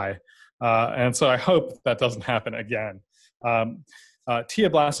cry. And so I hope that doesn't happen again. Tia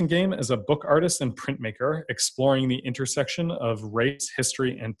Blassingame is a book artist and printmaker exploring the intersection of race,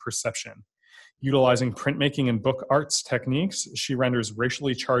 history, and perception. Utilizing printmaking and book arts techniques, she renders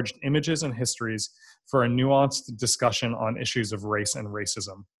racially charged images and histories for a nuanced discussion on issues of race and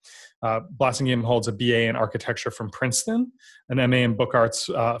racism. Blassingame holds a BA in architecture from Princeton, an MA in book arts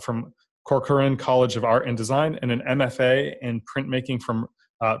from Corcoran College of Art and Design, and an MFA in printmaking from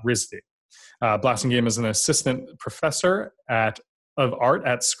RISD. Blassingame is an assistant professor of art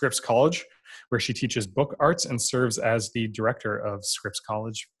at Scripps College, where she teaches book arts and serves as the director of Scripps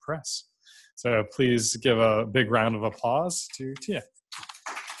College Press. So please give a big round of applause to Tia.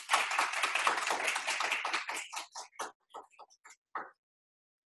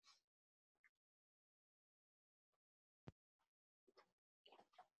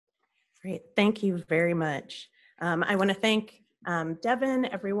 Great, thank you very much. I want to thank Devin,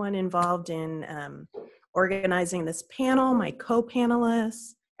 everyone involved in organizing this panel, my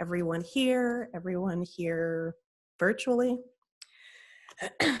co-panelists, everyone here virtually.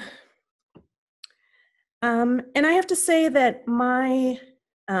 And I have to say that my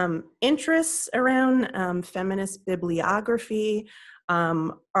interests around feminist bibliography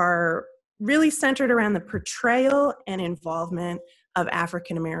are really centered around the portrayal and involvement of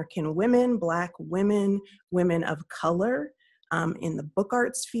African American women, Black women, women of color in the book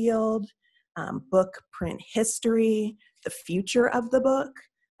arts field, book print history, the future of the book,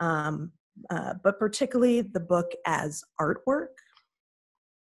 but particularly the book as artwork.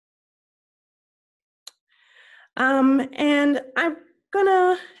 And I'm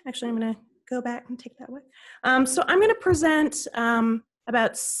gonna go back and take that away. So I'm gonna present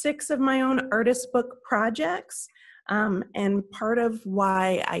about 6 of my own artist book projects. And part of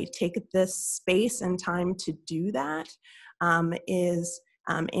why I take this space and time to do that is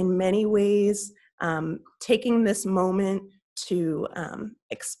in many ways taking this moment to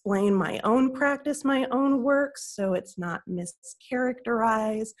explain my own practice, my own work, so it's not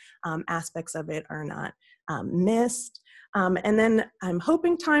mischaracterized, aspects of it are not missed. And then I'm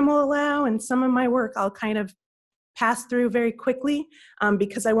hoping time will allow, and some of my work I'll kind of pass through very quickly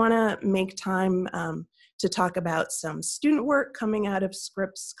because I want to make time to talk about some student work coming out of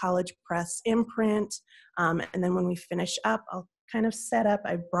Scripps College Press imprint. And then when we finish up, I'll kind of set up.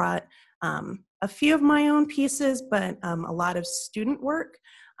 I brought a few of my own pieces, but a lot of student work.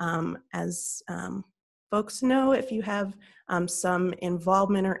 As folks know, if you have some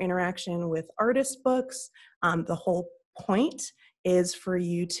involvement or interaction with artist books, the whole point is for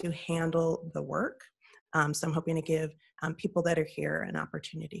you to handle the work. So I'm hoping to give people that are here an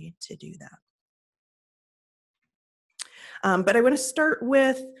opportunity to do that. But I want to start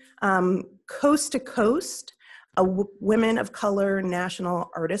with Coast to Coast, a Women of Color National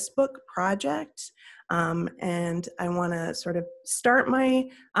Artist Book Project. And I want to sort of start my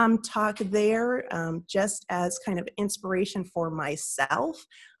talk there just as kind of inspiration for myself.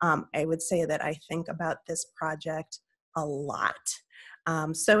 I would say that I think about this project a lot.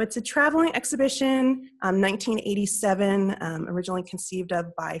 So it's a traveling exhibition, 1987, originally conceived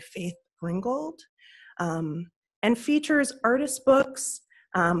of by Faith Ringgold, and features artist books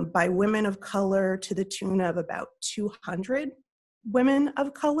by women of color to the tune of about 200 women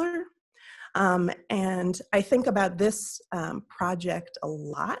of color. And I think about this project a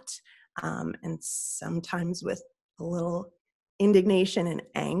lot, and sometimes with a little indignation and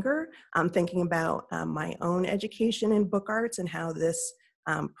anger. I'm thinking about my own education in book arts and how this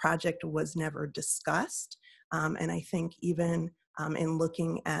project was never discussed. And I think even in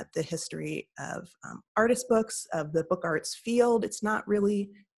looking at the history of artist books, of the book arts field, it's not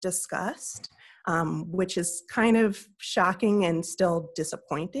really discussed, which is kind of shocking and still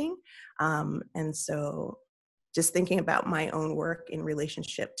disappointing. And so just thinking about my own work in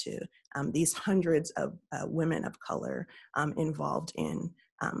relationship to these hundreds of women of color involved in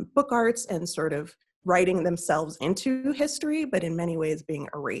book arts and sort of writing themselves into history, but in many ways being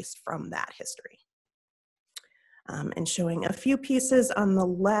erased from that history. And showing a few pieces on the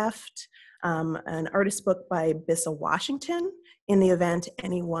left, an artist book by Bissa Washington in the event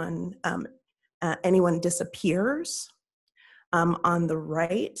Anyone Disappears. On the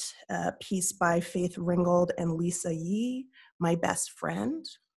right, a piece by Faith Ringgold and Lisa Yee, My Best Friend.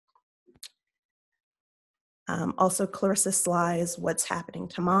 Also Clarissa Sly's What's Happening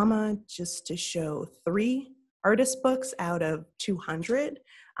to Mama, just to show 3 artist books out of 200.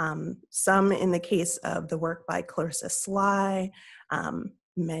 Some in the case of the work by Clarissa Sly,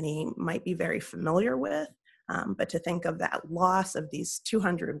 many might be very familiar with, but to think of that loss of these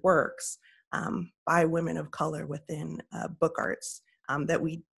 200 works by women of color within book arts that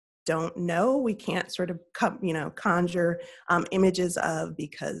we don't know, we can't sort of conjure images of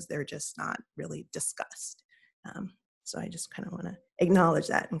because they're just not really discussed. So I just kind of want to acknowledge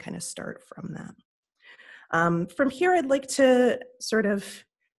that and kind of start from that. From here, I'd like to sort of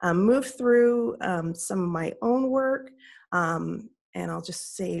move through some of my own work, and I'll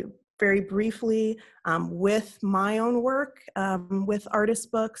just say very briefly, with my own work, with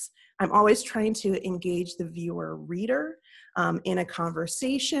artist books, I'm always trying to engage the viewer reader in a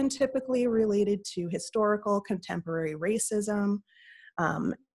conversation typically related to historical contemporary racism,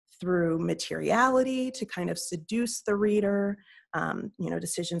 through materiality to kind of seduce the reader,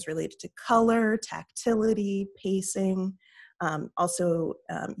 decisions related to color, tactility, pacing, also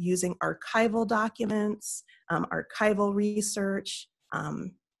using archival documents, archival research,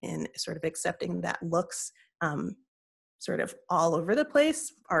 and sort of accepting that looks sort of all over the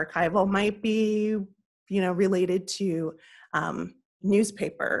place. Archival might be, related to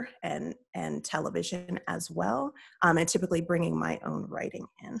newspaper and television as well, and typically bringing my own writing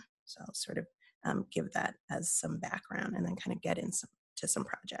in. So I'll sort of give that as some background and then kind of get into some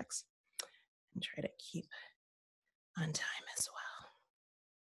projects. and try to keep on time as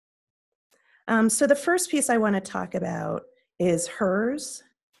well. So the first piece I want to talk about is hers,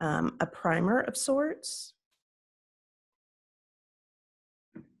 a primer of sorts.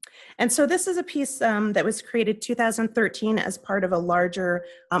 And so this is a piece that was created 2013 as part of a larger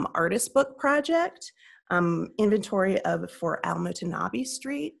artist book project, inventory for Al-Mutanabbi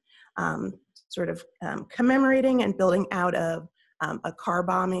Street, sort of commemorating and building out of a car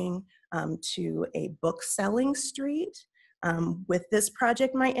bombing to a book selling street. With this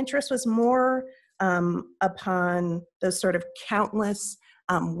project, my interest was more upon those sort of countless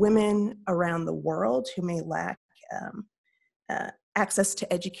women around the world who may lack access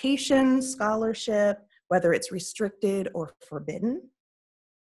to education, scholarship, whether it's restricted or forbidden.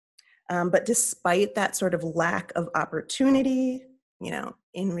 But despite that sort of lack of opportunity,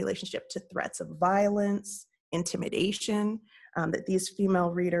 in relationship to threats of violence, intimidation, that these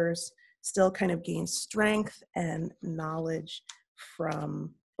female readers still kind of gain strength and knowledge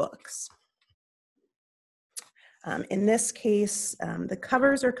from books. In this case, the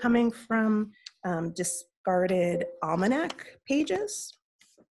covers are coming from discarded almanac pages.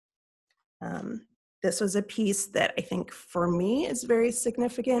 This was a piece that I think for me is very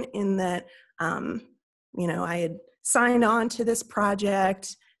significant in that, I had signed on to this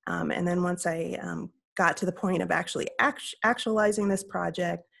project, and then once I got to the point of actually actualizing this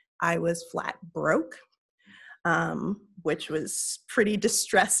project, I was flat broke, which was pretty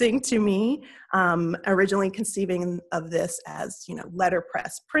distressing to me. Originally conceiving of this as,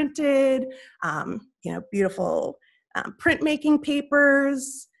 letterpress printed, beautiful printmaking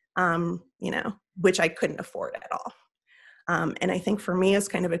papers, which I couldn't afford at all. And I think for me it's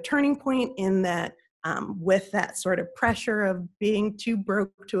kind of a turning point in that with that sort of pressure of being too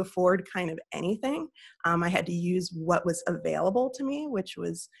broke to afford kind of anything, I had to use what was available to me, which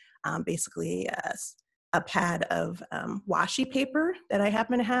was basically a pad of washi paper that I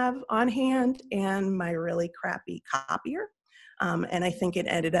happen to have on hand and my really crappy copier. And I think it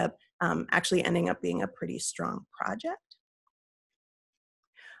ended up actually ending up being a pretty strong project.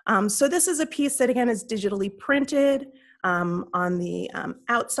 So this is a piece that again is digitally printed. On the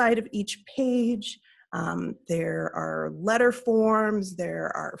outside of each page, there are letter forms,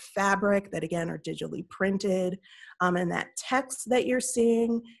 there are fabric that again are digitally printed, and that text that you're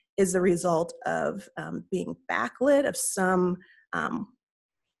seeing is the result of being backlit, of some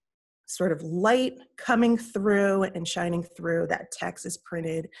sort of light coming through and shining through. That text is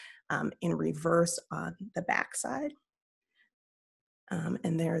printed in reverse on the backside.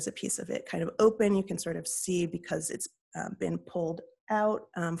 And there is a piece of it kind of open. You can sort of see because it's been pulled out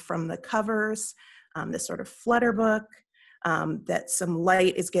from the covers, this sort of flutter book, that some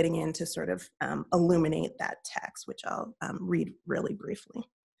light is getting in to sort of illuminate that text, which I'll read really briefly.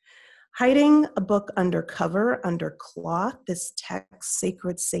 Hiding a book under cover, under cloth, this text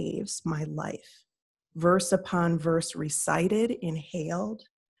sacred saves my life. Verse upon verse recited, inhaled.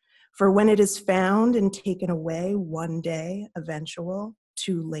 For when it is found and taken away one day, eventual,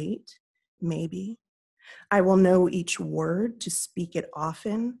 too late, maybe, I will know each word to speak it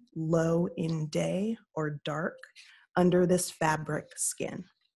often, low in day or dark, under this fabric skin.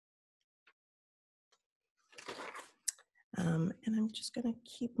 And I'm just going to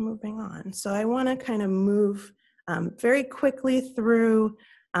keep moving on. So I want to kind of move very quickly through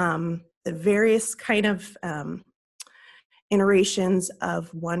the various kind of iterations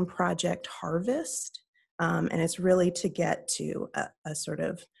of one project harvest. And it's really to get to a sort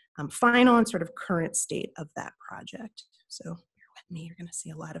of final and sort of current state of that project. So bear with me, you're going to see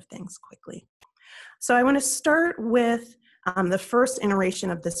a lot of things quickly. So I want to start with the first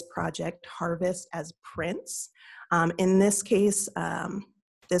iteration of this project, Harvest as Prints. In this case,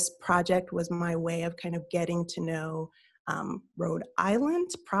 this project was my way of kind of getting to know Rhode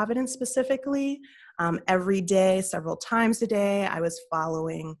Island, Providence specifically. Every day, several times a day, I was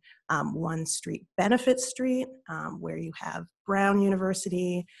following one street, Benefit Street, where you have Brown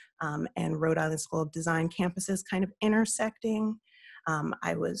University and Rhode Island School of Design campuses kind of intersecting.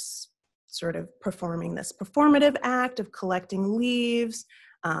 I was sort of performing this performative act of collecting leaves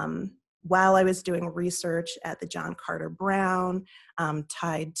while I was doing research at the John Carter Brown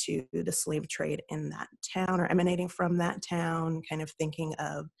tied to the slave trade in that town or emanating from that town, kind of thinking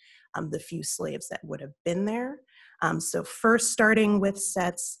of the few slaves that would have been there. So first starting with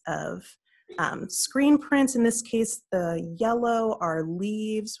sets of screen prints. In this case, the yellow are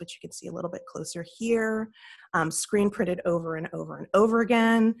leaves, which you can see a little bit closer here, screen printed over and over and over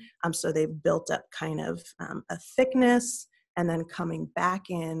again. So they've built up kind of a thickness and then coming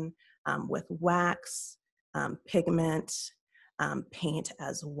back in with wax, pigment, paint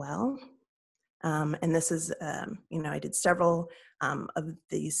as well. And this is, I did several of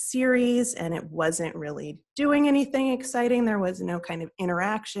these series, and it wasn't really doing anything exciting. There was no kind of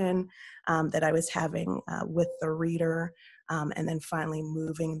interaction that I was having with the reader, and then finally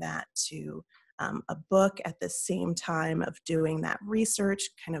moving that to a book at the same time of doing that research,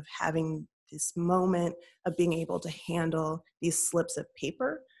 kind of having this moment of being able to handle these slips of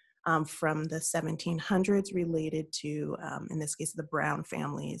paper from the 1700s related to, in this case, the Brown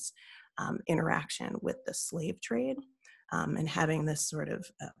family's interaction with the slave trade, and having this sort of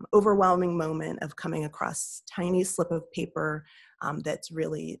overwhelming moment of coming across tiny slip of paper that's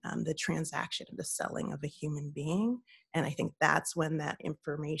really the transaction of the selling of a human being. And I think that's when that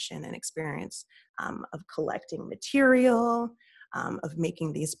information and experience of collecting material, of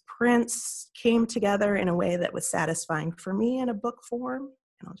making these prints came together in a way that was satisfying for me in a book form.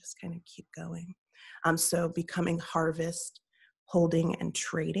 And I'll just kind of keep going. So becoming harvest, holding, and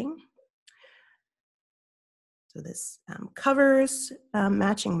trading. So this covers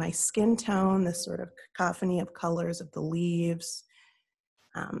matching my skin tone, this sort of cacophony of colors of the leaves,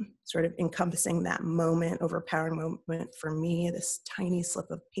 sort of encompassing that moment, overpowering moment for me, this tiny slip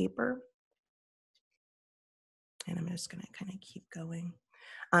of paper. And I'm just going to kind of keep going.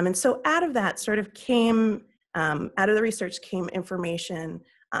 And so out of that sort of came, out of the research came information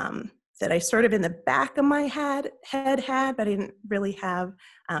that I sort of in the back of my head had, but I didn't really have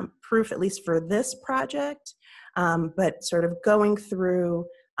proof, at least for this project. But sort of going through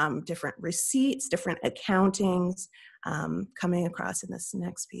different receipts, different accountings, coming across in this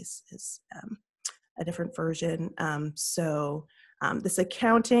next piece is a different version. So this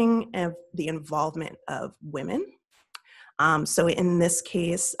accounting of the involvement of women. So in this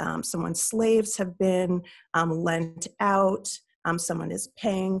case, someone's slaves have been lent out, someone is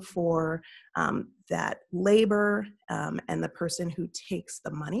paying for that labor, and the person who takes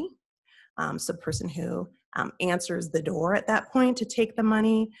the money. So the person who answers the door at that point to take the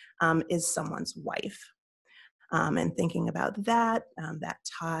money is someone's wife. And thinking about that, that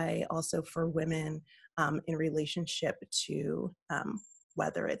tie also for women in relationship to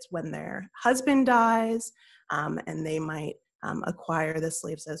whether it's when their husband dies and they might acquire the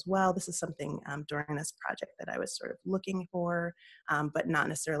slaves as well. This is something during this project that I was sort of looking for, but not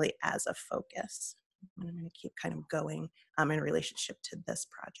necessarily as a focus. And I'm going to keep kind of going in relationship to this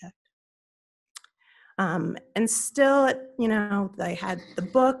project. And still, I had the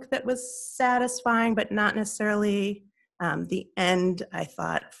book that was satisfying, but not necessarily the end, I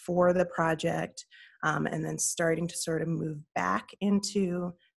thought, for the project. And then starting to sort of move back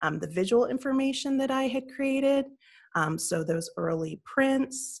into the visual information that I had created. So those early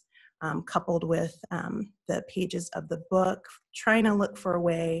prints, coupled with the pages of the book, trying to look for a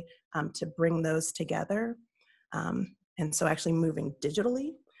way to bring those together. And so actually moving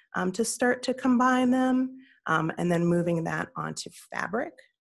digitally to start to combine them, and then moving that onto fabric.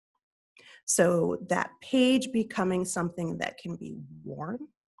 So that page becoming something that can be worn.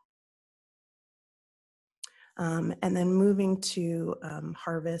 And then moving to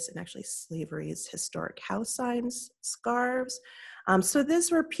harvest and actually slavery's historic house signs, scarves. So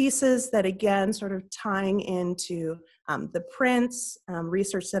these were pieces that, again, sort of tying into the prints,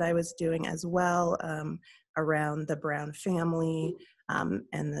 research that I was doing as well around the Brown family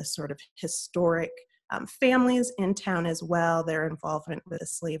and the sort of historic families in town as well, their involvement with the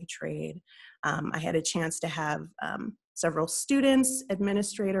slave trade. I had a chance to have several students,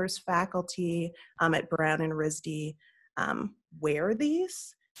 administrators, faculty at Brown and RISD wear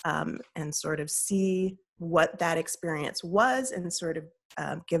these and sort of see what that experience was and sort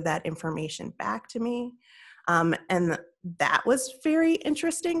of give that information back to me. And that was very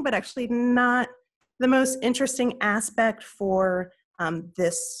interesting, but actually not the most interesting aspect for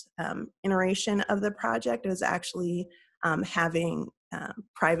this iteration of the project. It was actually having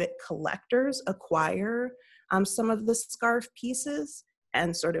private collectors acquire some of the scarf pieces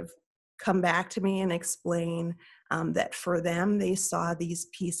and sort of come back to me and explain that for them, they saw these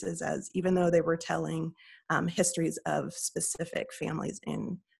pieces as, even though they were telling histories of specific families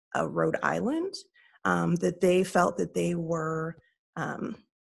in Rhode Island, that they felt that they were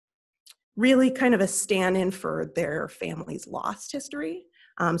really kind of a stand-in for their family's lost history.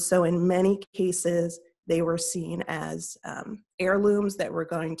 So in many cases, they were seen as heirlooms that were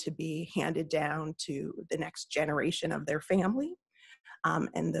going to be handed down to the next generation of their family.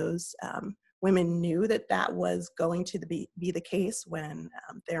 And those women knew that that was going to be the case when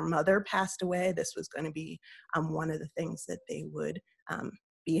their mother passed away. This was going to be one of the things that they would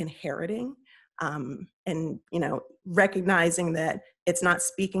be inheriting. And, recognizing that it's not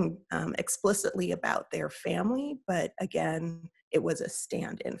speaking explicitly about their family, but again, it was a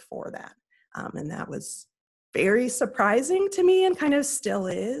stand-in for that. And that was very surprising to me and kind of still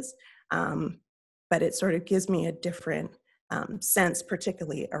is. But it sort of gives me a different sense,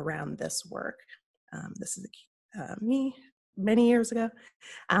 particularly around this work. This is me many years ago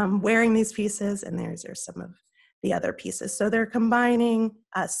wearing these pieces, and there's some of the other pieces. So they're combining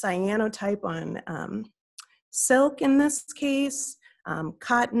cyanotype on silk in this case,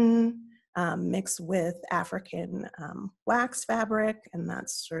 cotton mixed with African wax fabric, and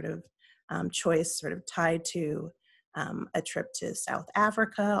that's sort of choice sort of tied to a trip to South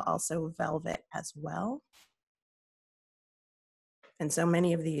Africa, also velvet as well. And so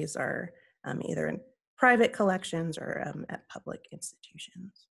many of these are either in private collections or at public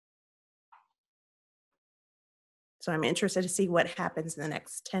institutions. So I'm interested to see what happens in the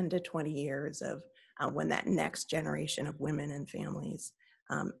next 10 to 20 years of when that next generation of women and families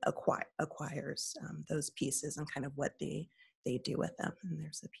acquires those pieces and kind of what they do with them. And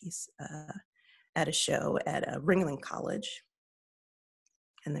there's a piece at a show at Ringling College,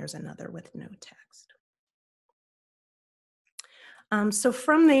 and there's another with no text. So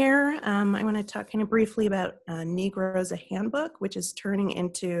from there, I want to talk kind of briefly about Negroes, a Handbook, which is turning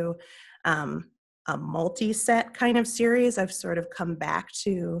into a multi-set kind of series. I've sort of come back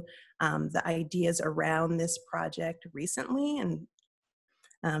to the ideas around this project recently and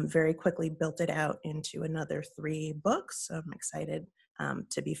very quickly built it out into another 3 books. So I'm excited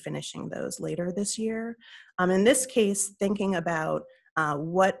to be finishing those later this year. In this case, thinking about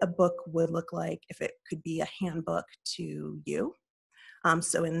what a book would look like if it could be a handbook to you.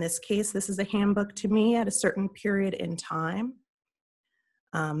 So in this case, this is a handbook to me at a certain period in time,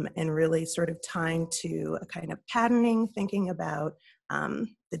 and really sort of tying to a kind of patterning, thinking about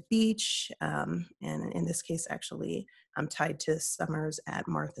the beach, and in this case, actually, I'm tied to summers at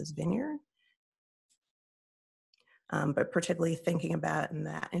Martha's Vineyard. But particularly thinking about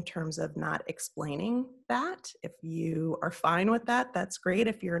that in terms of not explaining that. If you are fine with that, that's great.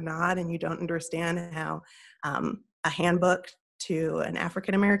 If you're not and you don't understand how a handbook to an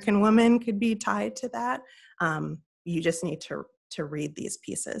African-American woman could be tied to that, you just need to read these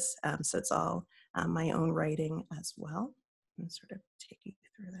pieces. So it's all my own writing as well. And sort of taking you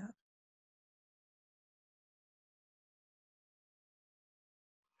through that.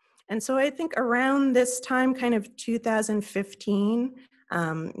 And so I think around this time, kind of 2015,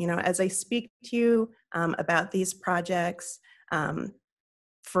 as I speak to you about these projects,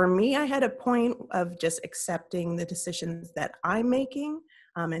 for me, I had a point of just accepting the decisions that I'm making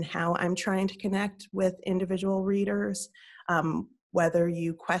and how I'm trying to connect with individual readers. Whether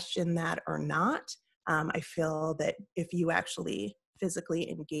you question that or not, I feel that if you actually physically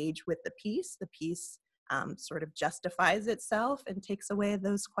engage with the piece sort of justifies itself and takes away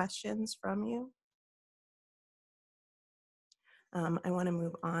those questions from you. I want to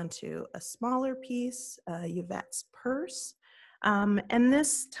move on to a smaller piece, Yvette's Purse. And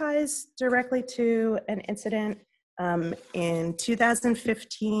this ties directly to an incident in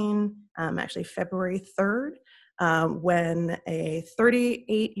 2015, actually February 3rd, when a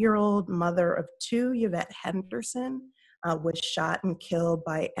 38-year-old mother of 2, Yvette Henderson, was shot and killed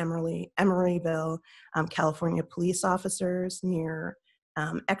by Emeryville, California police officers near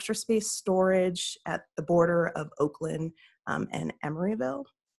extra space storage at the border of Oakland and Emeryville.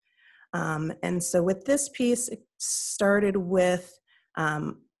 And so with this piece, it started with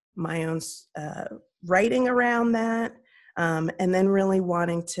my own writing around that, and then really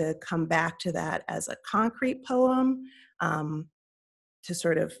wanting to come back to that as a concrete poem to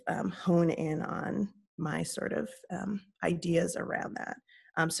sort of hone in on my sort of ideas around that.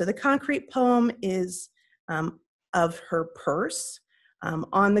 So the concrete poem is of her purse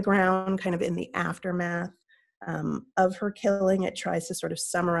on the ground, kind of in the aftermath of her killing. It tries to sort of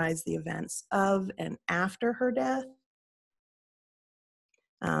summarize the events of and after her death,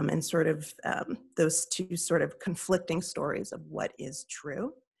 and sort of those 2 sort of conflicting stories of what is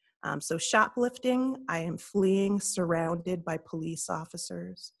true. So shoplifting, I am fleeing, surrounded by police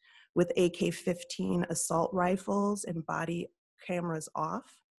officers with AK-15 assault rifles and body cameras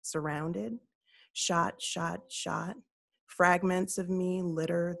off, surrounded, shot, shot, shot. Fragments of me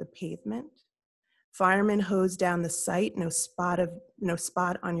litter the pavement. Firemen hose down the site, no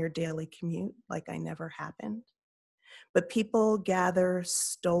spot on your daily commute, like I never happened. But people gather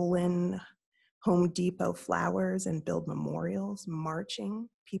stolen Home Depot flowers and build memorials, marching.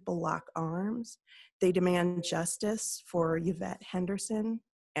 People lock arms. They demand justice for Yvette Henderson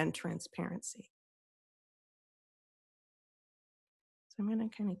and transparency. So I'm going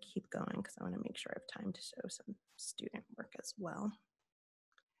to kind of keep going because I want to make sure I have time to show some student work as well.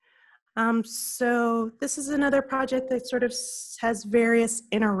 So this is another project that sort of has various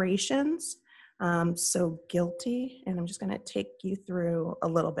iterations. So guilty, and I'm just going to take you through a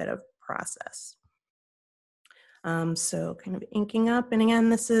little bit of process. So kind of inking up, and again,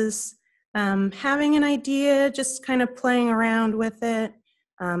 this is having an idea, just kind of playing around with it.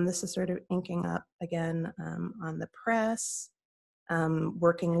 This is sort of inking up again on the press,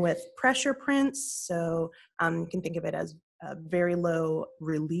 working with pressure prints, so you can think of it as very low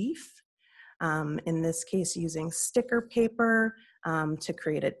relief. In this case, using sticker paper to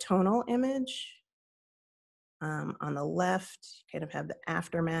create a tonal image. On the left, you kind of have the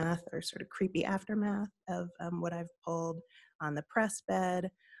aftermath or sort of creepy aftermath of what I've pulled on the press bed.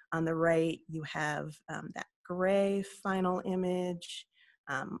 On the right, you have that gray final image.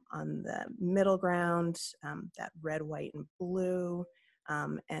 On the middle ground, that red, white, and blue.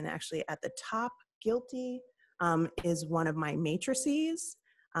 And actually at the top, guilty, is one of my matrices.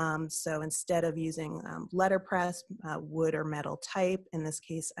 So instead of using letterpress, wood or metal type, in this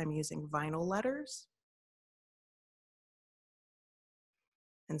case, I'm using vinyl letters.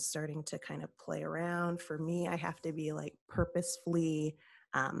 And starting to kind of play around. For me, I have to be like purposefully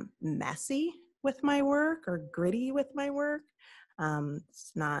messy with my work or gritty with my work.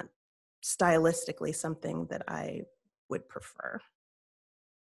 It's not stylistically something that I would prefer.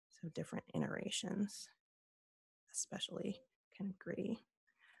 So different iterations, especially kind of gritty.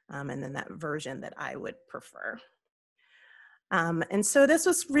 And then that version that I would prefer. And so this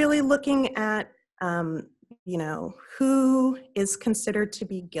was really looking at you know, who is considered to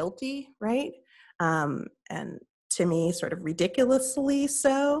be guilty, right? And to me, sort of ridiculously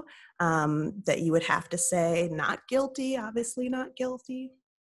so, that you would have to say not guilty, obviously not guilty.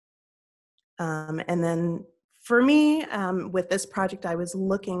 And then for me, with this project, I was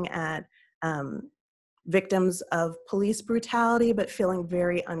looking at victims of police brutality, but feeling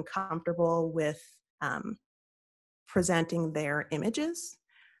very uncomfortable with presenting their images.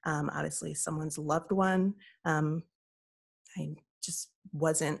 Obviously someone's loved one. I just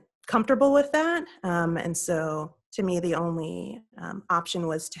wasn't comfortable with that. And so to me, the only option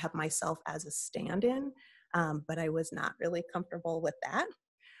was to have myself as a stand-in, but I was not really comfortable with that.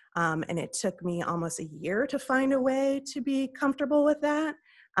 And it took me almost a year to find a way to be comfortable with that.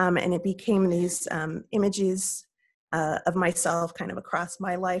 And it became these images of myself kind of across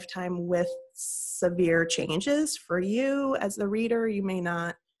my lifetime with severe changes. For you as the reader, you may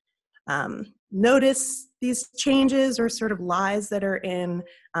not notice these changes or sort of lies that are in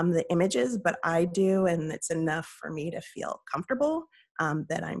the images, but I do, and it's enough for me to feel comfortable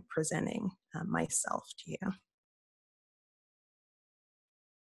that I'm presenting myself to you.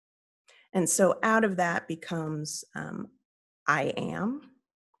 And so out of that becomes I am.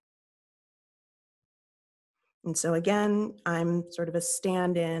 And so again, I'm sort of a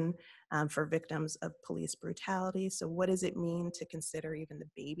stand-in for victims of police brutality. So what does it mean to consider even the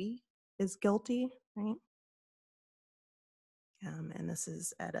baby is guilty, right? And this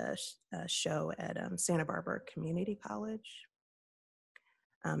is at a show at Santa Barbara Community College.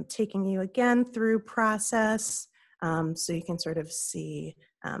 Taking you again through process so you can sort of see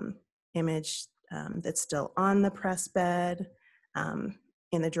image that's still on the press bed.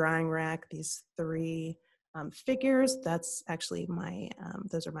 In the drying rack, these three figures, that's actually my,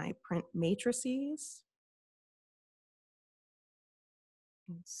 those are my print matrices.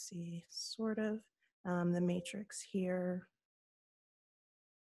 You can see sort of the matrix here.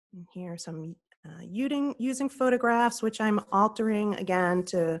 And here, some using photographs, which I'm altering again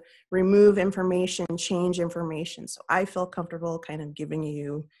to remove information, change information. So I feel comfortable kind of giving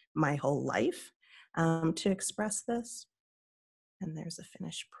you my whole life to express this. And there's a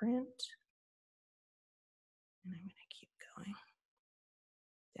finished print. And I'm going to keep going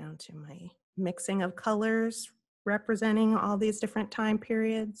down to my mixing of colors representing all these different time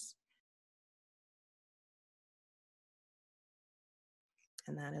periods.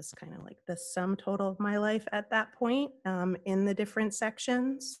 And that is kind of like the sum total of my life at that point in the different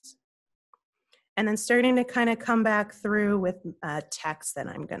sections. And then starting to kind of come back through with text that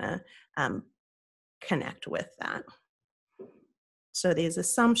I'm going to connect with that. So these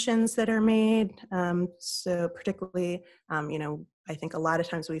assumptions that are made, so particularly, you know, I think a lot of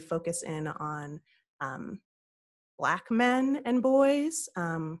times we focus in on Black men and boys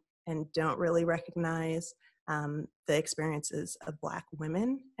and don't really recognize the experiences of Black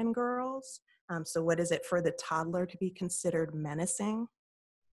women and girls. So what is it for the toddler to be considered menacing?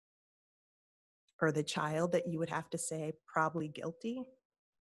 Or the child that you would have to say probably guilty?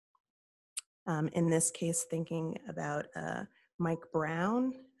 In this case, thinking about Mike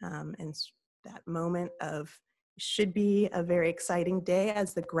Brown and that moment of should be a very exciting day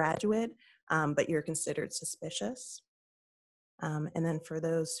as the graduate, but you're considered suspicious. And then for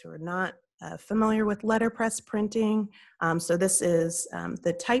those who are not familiar with letterpress printing. So this is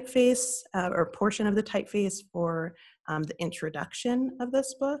the typeface or portion of the typeface for the introduction of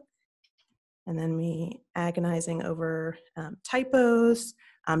this book. And then me agonizing over typos,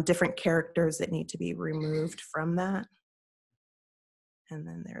 different characters that need to be removed from that. And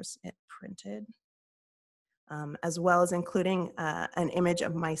then there's it printed. As well as including an image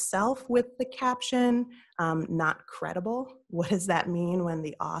of myself with the caption, not credible. What does that mean when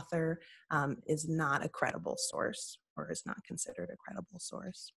the author is not a credible source or is not considered a credible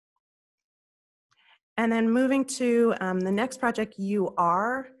source? And then moving to the next project, You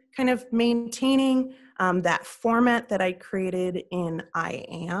Are, kind of maintaining that format that I created in I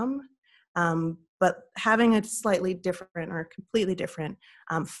Am, but having a slightly different or completely different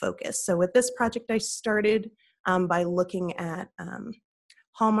focus. So with this project, I started by looking at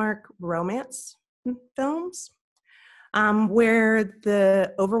Hallmark romance films, where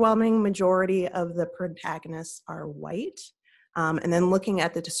the overwhelming majority of the protagonists are white, and then looking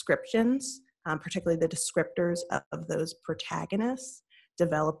at the descriptions, particularly the descriptors of those protagonists,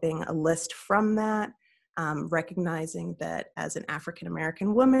 developing a list from that, recognizing that as an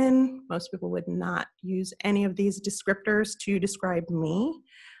African-American woman, most people would not use any of these descriptors to describe me,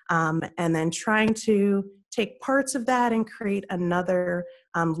 and then trying to take parts of that and create another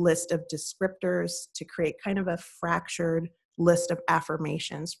list of descriptors to create kind of a fractured list of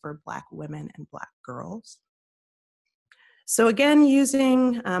affirmations for Black women and Black girls. So again,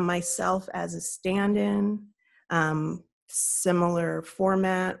 using myself as a stand-in, similar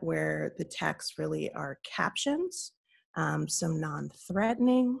format where the text really are captions, some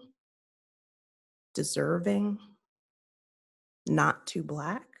non-threatening, deserving, not too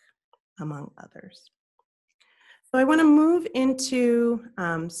Black, among others. So I want to move into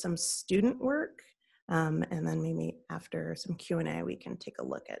some student work, and then maybe after some Q&A, we can take a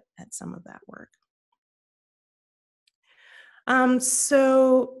look at some of that work.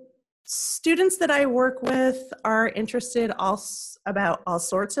 So students that I work with are interested about all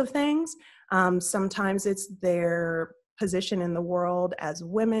sorts of things. Sometimes it's their position in the world as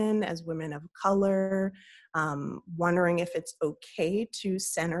women of color, wondering if it's okay to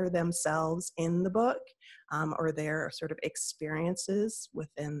center themselves in the book, or their sort of experiences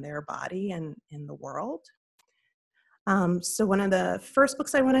within their body and in the world. So one of the first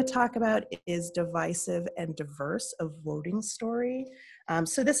books I want to talk about is Divisive and Diverse, A Voting Story.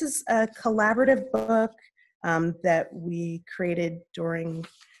 So this is a collaborative book that we created during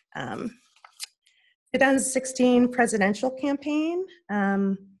 2016 presidential campaign.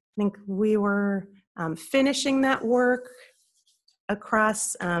 I think we were finishing that work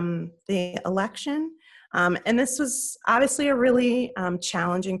across the election. And this was obviously a really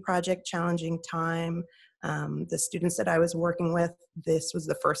challenging project, challenging time. The students that I was working with, this was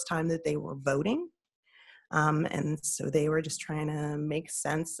the first time that they were voting. And so they were just trying to make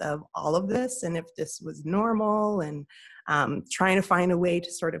sense of all of this and if this was normal, and trying to find a way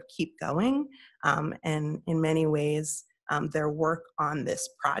to sort of keep going. And in many ways, their work on this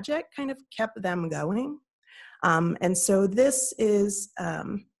project kind of kept them going. And so this is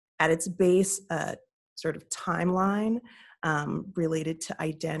at its base a sort of timeline related to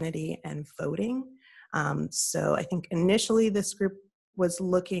identity and voting. So I think initially this group was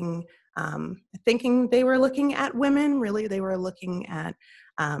looking, thinking they were looking at women, really they were looking at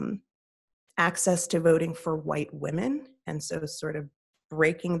access to voting for white women. And so sort of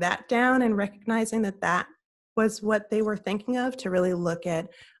breaking that down and recognizing that that was what they were thinking of, to really look at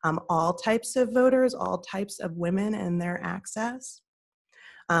all types of voters, all types of women and their access.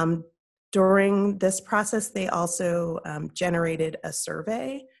 During this process, they also generated a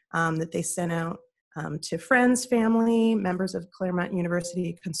survey that they sent out to friends, family, members of Claremont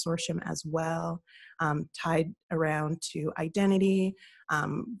University Consortium as well, tied around to identity,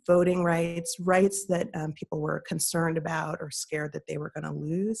 voting rights, rights that people were concerned about or scared that they were going to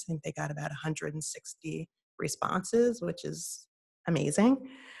lose. I think they got about 160 responses, which is amazing.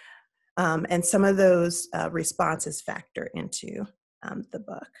 And some of those responses factor into the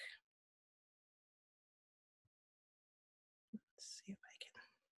book. Let's see if I can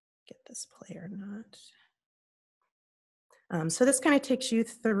get this play or not. So this kind of takes you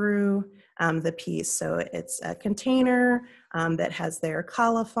through the piece. So it's a container that has their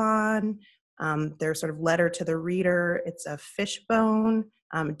colophon, their sort of letter to the reader. It's a fishbone.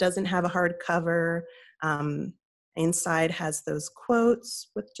 It doesn't have a hard cover. Inside has those quotes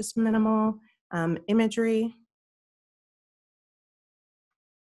with just minimal imagery.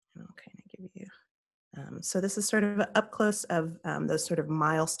 I'll kind of give you. So this is sort of up close of those sort of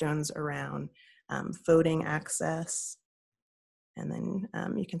milestones around voting access. And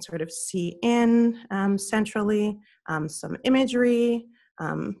then you can sort of see in centrally some imagery.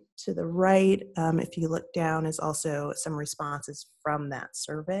 To the right, if you look down, is also some responses from that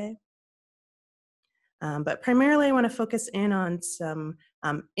survey. But primarily I want to focus in on some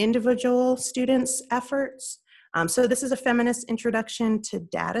individual students' efforts. So this is a feminist introduction to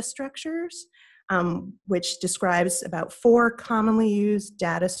data structures, which describes about 4 commonly used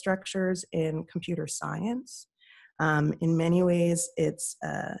data structures in computer science. In many ways, it's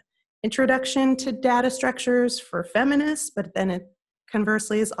an introduction to data structures for feminists, but then it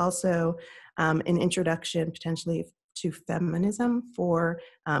conversely is also an introduction potentially to feminism for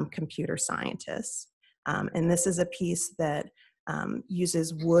computer scientists. And this is a piece that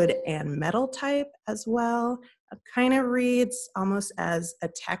uses wood and metal type as well. It kind of reads almost as a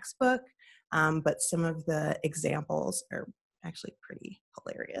textbook, but some of the examples are actually pretty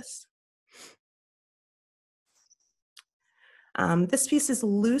hilarious. This piece is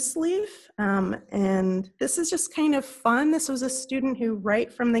loose leaf, and this is just kind of fun. This was a student who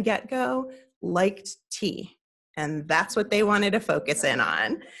right from the get-go liked tea, and that's what they wanted to focus in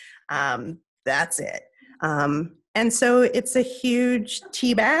on. That's it. And so it's a huge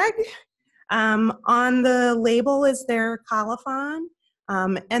tea bag. On the label is their colophon,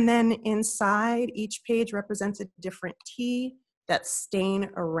 and then inside each page represents a different tea. That stain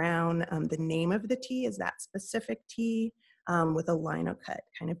around the name of the tea is that specific tea, with a lino cut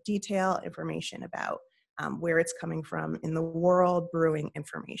kind of detail information about where it's coming from in the world, brewing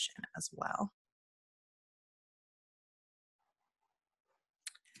information as well.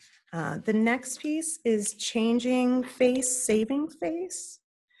 The next piece is Changing Face, Saving Face.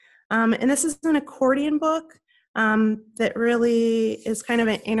 And this is an accordion book that really is kind of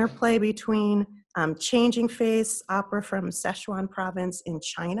an interplay between Changing Face, opera from Sichuan province in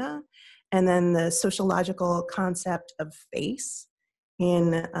China, and then the sociological concept of face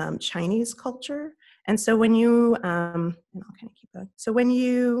in Chinese culture. And so when you, and I'll kind of keep going. So when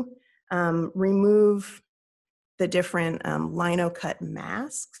you remove the different lino cut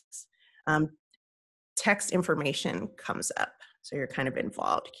masks, text information comes up. So you're kind of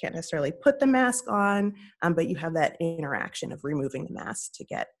involved. You can't necessarily put the mask on, but you have that interaction of removing the mask to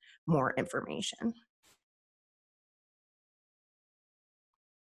get more information.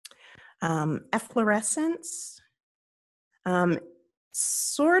 Efflorescence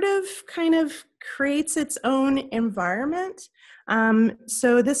sort of kind of creates its own environment.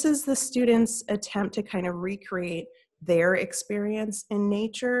 So this is the students' attempt to kind of recreate their experience in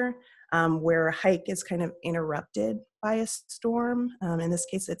nature, where a hike is kind of interrupted by a storm. In this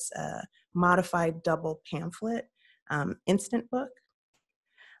case, it's a modified double pamphlet instant book.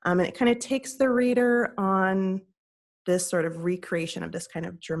 And it kind of takes the reader on this sort of recreation of this kind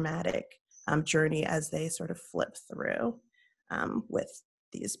of dramatic journey as they sort of flip through with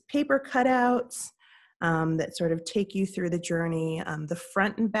these paper cutouts that sort of take you through the journey. The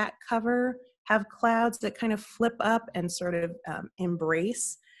front and back cover have clouds that kind of flip up and sort of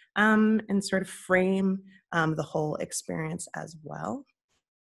embrace and sort of frame the whole experience as well.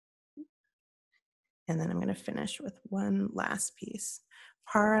 And then I'm going to finish with one last piece.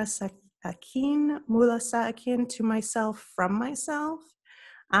 Para Akin, Mula Sa'akin, to myself, from myself.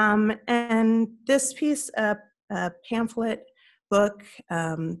 And this piece, a pamphlet book,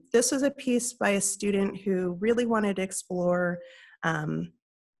 this was a piece by a student who really wanted to explore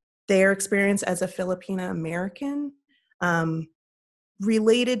their experience as a Filipina American,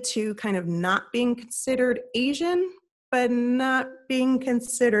 related to kind of not being considered Asian, but not being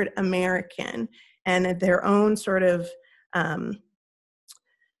considered American, and their own sort of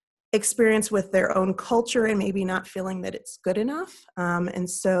experience with their own culture and maybe not feeling that it's good enough. And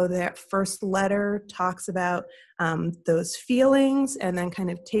so that first letter talks about those feelings and then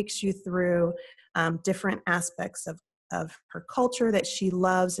kind of takes you through different aspects of her culture that she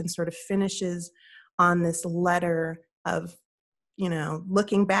loves, and sort of finishes on this letter of, you know,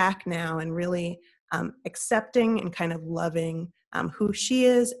 looking back now and really accepting and kind of loving who she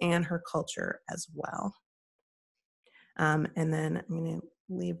is and her culture as well. And then I'm going to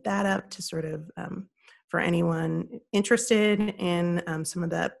leave that up to sort of for anyone interested in some of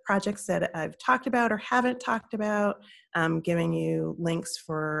the projects that I've talked about or haven't talked about, giving you links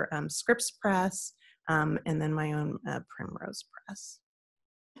for Scripps Press and then my own Primrose Press.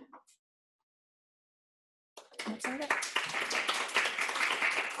 That's all right.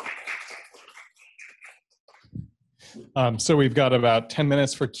 So we've got about 10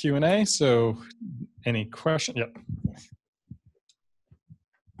 minutes for Q&A. So any questions? Yep.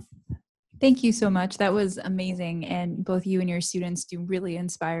 Thank you so much. That was amazing. And both you and your students do really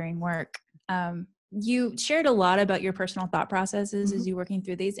inspiring work. you shared a lot about your personal thought processes as you were working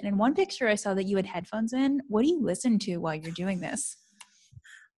through these. And in one picture, I saw that you had headphones in. What do you listen to while you're doing this?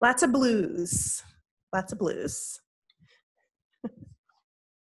 Lots of blues. Lots of blues.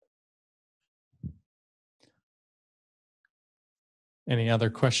 Any other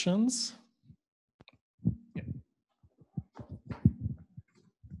questions?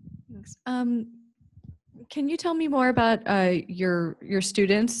 Thanks. Can you tell me more about your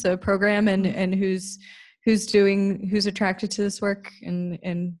students program and who's attracted to this work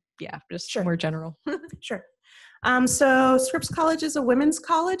and yeah, just more general. Sure. So Scripps College is a women's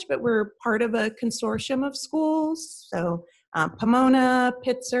college, but we're part of a consortium of schools. So Pomona,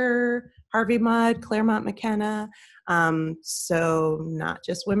 Pitzer, Harvey Mudd, Claremont McKenna. So not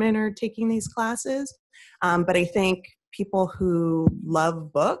just women are taking these classes, but I think people who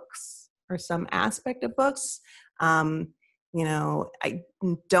love books or some aspect of books, you know, I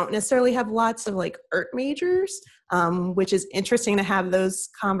don't necessarily have lots of like art majors, which is interesting to have those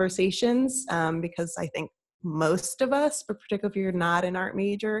conversations because I think most of us, but particularly if you're not an art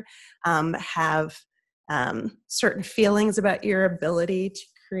major, have certain feelings about your ability to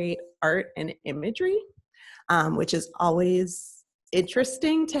create art and imagery, which is always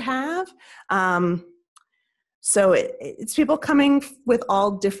interesting to have. So it's people coming with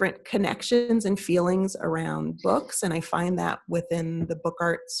all different connections and feelings around books, and I find that within the book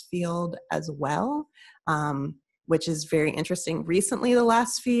arts field as well, which is very interesting. Recently, the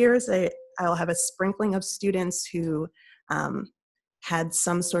last few years, I'll have a sprinkling of students who had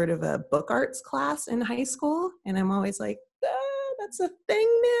some sort of a book arts class in high school, and I'm always like, that's a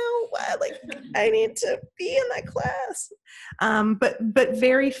thing now? What? Like, I need to be in that class. But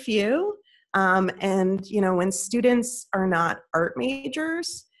very few. And, you know, when students are not art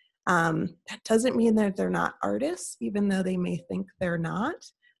majors, that doesn't mean that they're not artists, even though they may think they're not.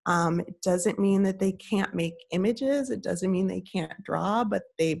 It doesn't mean that they can't make images. It doesn't mean they can't draw, but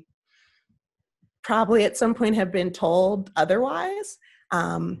they probably at some point have been told otherwise.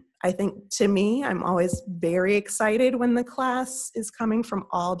 I think to me, I'm always very excited when the class is coming from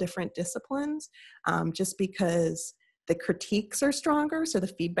all different disciplines, just because the critiques are stronger, so the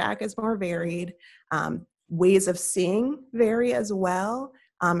feedback is more varied. Ways of seeing vary as well,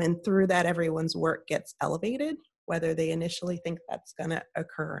 and through that, everyone's work gets elevated, whether they initially think that's going to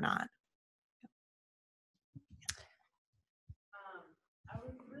occur or not. I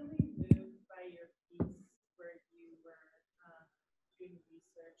was really moved by your piece where you were doing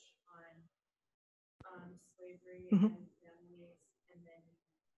research on slavery and families, and then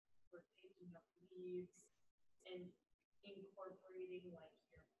were taking up leaves and incorporating like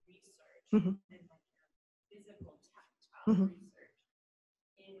your research and like your physical tactile research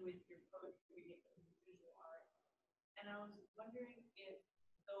in with your poetry and visual art. And I was wondering if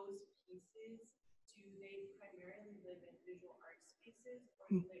those pieces, do they primarily live in visual art spaces, or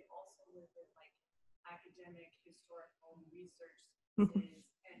do they also live in like academic historical research spaces,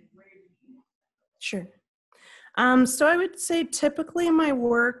 and where do you? Sure. So I would say typically my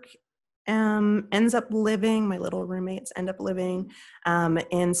work ends up living, my little roommates end up living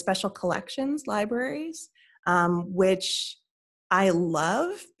in special collections libraries, which I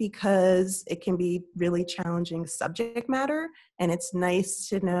love because it can be really challenging subject matter, and it's nice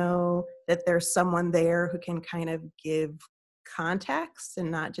to know that there's someone there who can kind of give context and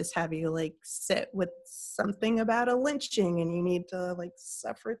not just have you like sit with something about a lynching and you need to like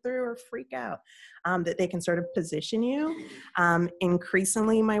suffer through or freak out, that they can sort of position you.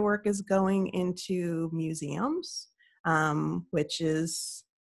 Increasingly, my work is going into museums, which has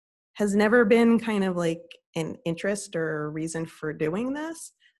never been kind of like an interest or reason for doing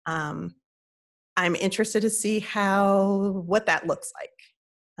this. I'm interested to see what that looks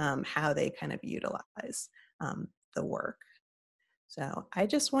like, how they kind of utilize the work. So I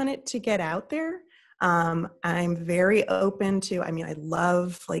just want it to get out there. I'm very open to, I mean, I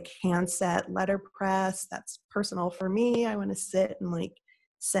love like hand set letterpress. That's personal for me. I want to sit and like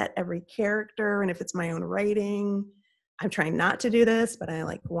set every character. And if it's my own writing, I'm trying not to do this, but I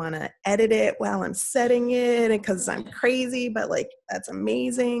like want to edit it while I'm setting it because I'm crazy, but like that's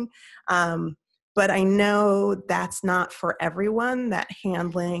amazing. But I know that's not for everyone, that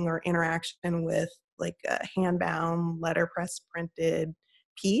handling or interaction with like a handbound, letterpress printed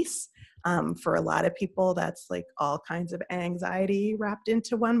piece. For a lot of people, that's like all kinds of anxiety wrapped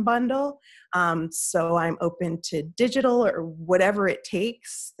into one bundle. So I'm open to digital or whatever it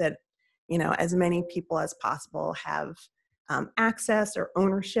takes that, you know, as many people as possible have access or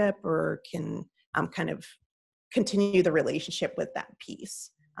ownership or can kind of continue the relationship with that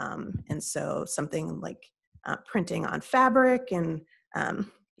piece. And so something like printing on fabric and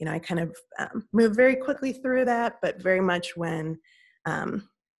I kind of moved very quickly through that, but very much when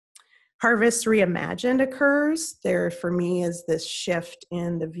Harvest Reimagined occurs, there for me is this shift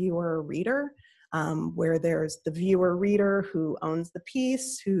in the viewer-reader, where there's the viewer-reader who owns the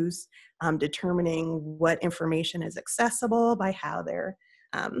piece, who's determining what information is accessible by how they're,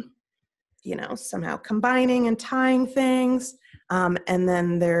 somehow combining and tying things. And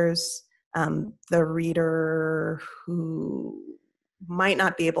then there's the reader who might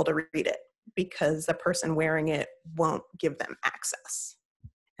not be able to read it because the person wearing it won't give them access.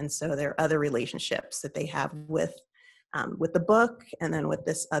 And so there are other relationships that they have with the book and then with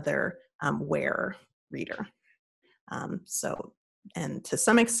this other wearer reader. And to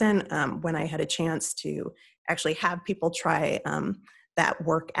some extent, when I had a chance to actually have people try that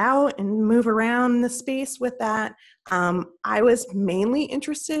work out and move around the space with that, I was mainly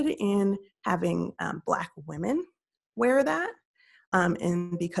interested in having Black women wear that,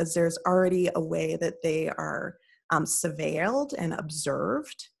 and because there's already a way that they are surveilled and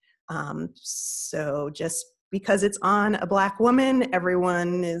observed. So just because it's on a Black woman,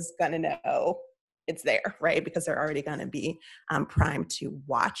 everyone is gonna know it's there, right? Because they're already gonna be primed to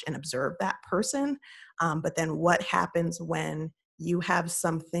watch and observe that person. But then what happens when you have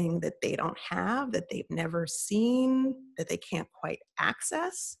something that they don't have, that they've never seen, that they can't quite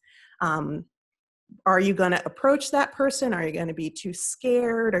access? Are you going to approach that person? Are you going to be too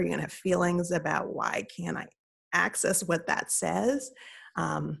scared? Are you going to have feelings about why can't I access what that says?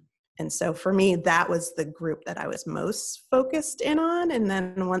 And so for me, that was the group that I was most focused in on. And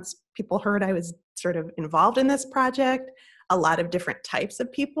then once people heard I was sort of involved in this project, a lot of different types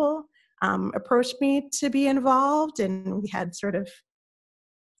of people approached me to be involved. And we had sort of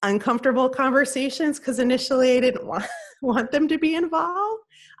uncomfortable conversations because initially I didn't want them to be involved.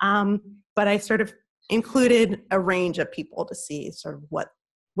 But I sort of included a range of people to see sort of what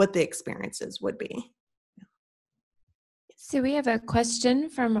the experiences would be. So we have a question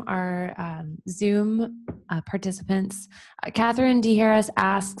from our Zoom participants. Catherine D. Harris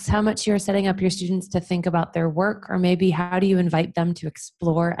asks how much you're setting up your students to think about their work, or maybe how do you invite them to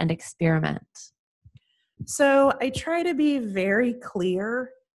explore and experiment? So I try to be very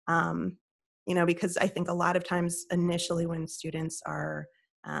clear, because I think a lot of times initially when students are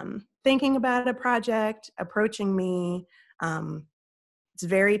thinking about a project, approaching me, it's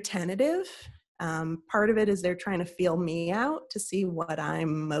very tentative. Part of it is they're trying to feel me out to see what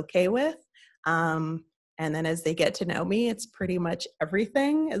I'm okay with. And then as they get to know me, it's pretty much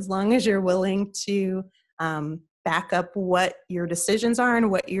everything, as long as you're willing to back up what your decisions are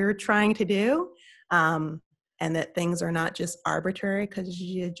and what you're trying to do. And that things are not just arbitrary because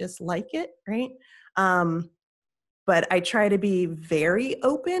you just like it, right? But I try to be very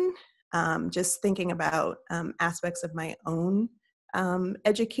open, just thinking about aspects of my own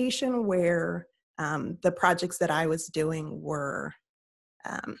education where the projects that I was doing were,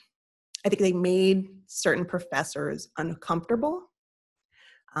 I think they made certain professors uncomfortable.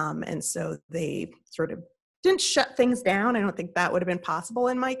 And so they sort of didn't shut things down. I don't think that would have been possible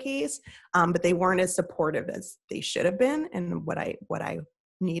in my case, but they weren't as supportive as they should have been and what I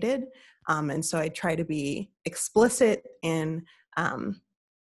needed. And so I try to be explicit in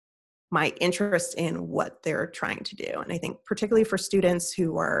my interest in what they're trying to do. And I think particularly for students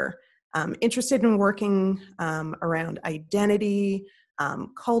who are interested in working around identity,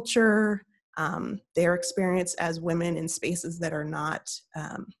 culture, their experience as women in spaces that are not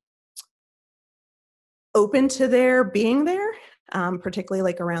open to their being there, particularly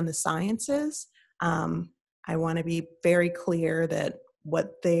like around the sciences. I want to be very clear that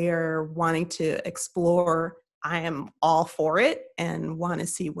what they're wanting to explore, I am all for it and want to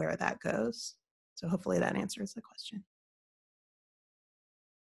see where that goes. So hopefully that answers the question.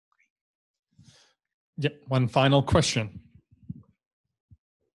 Yep, one final question.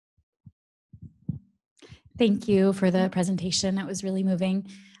 Thank you for the presentation. It was really moving.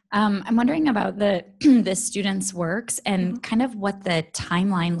 I'm wondering about the students' works and kind of what the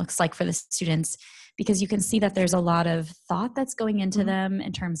timeline looks like for the students, because you can see that there's a lot of thought that's going into them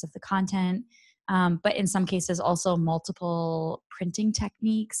in terms of the content, but in some cases also multiple printing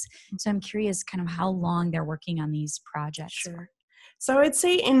techniques. So I'm curious kind of how long they're working on these projects. Sure. So I'd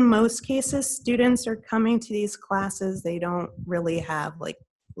say in most cases, students are coming to these classes, they don't really have like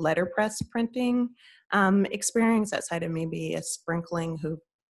letterpress printing experience outside of maybe a sprinkling who've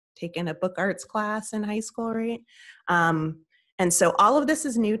taken a book arts class in high school, right? And so all of this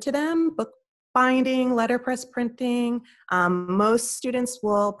is new to them, book binding, letterpress printing. Most students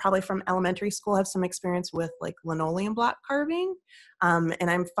will probably from elementary school have some experience with like linoleum block carving. And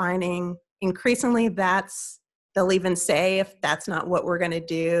I'm finding increasingly that's they'll even say, if that's not what we're going to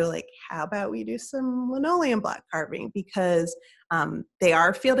do, like, how about we do some linoleum block carving? Because they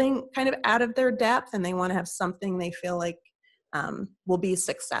are feeling kind of out of their depth, and they want to have something they feel like will be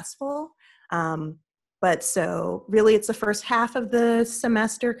successful. But so really it's the first half of the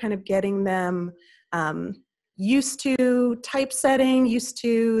semester, kind of getting them used to typesetting, used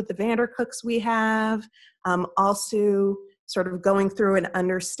to the Vandercooks we have, also sort of going through and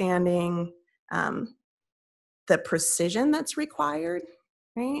understanding the precision that's required,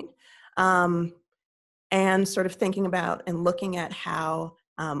 right? And sort of thinking about and looking at how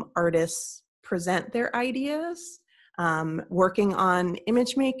artists present their ideas, working on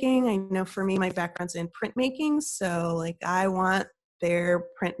image making. I know for me, my background's in printmaking, so like I want their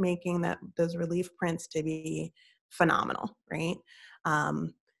printmaking, those relief prints to be phenomenal, right?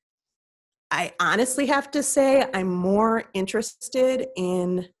 I honestly have to say I'm more interested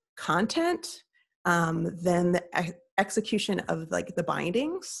in content than the execution of like the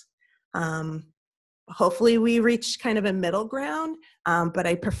bindings. Hopefully we reach kind of a middle ground, but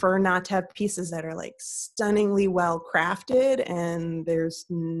I prefer not to have pieces that are like stunningly well crafted and there's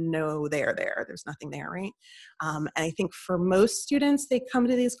no there's nothing there, right? And I think for most students, they come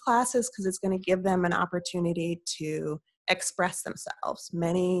to these classes because it's going to give them an opportunity to express themselves.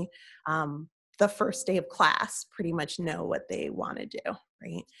 Many, the first day of class pretty much know what they want to do,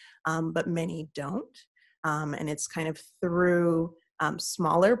 right? But many don't. And it's kind of through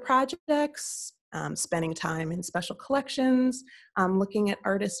smaller projects, spending time in special collections, looking at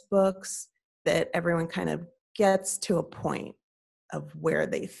artist books, that everyone kind of gets to a point of where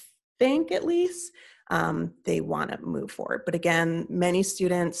they think, at least, they want to move forward. But again, many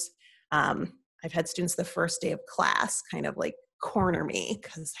students, I've had students the first day of class kind of like corner me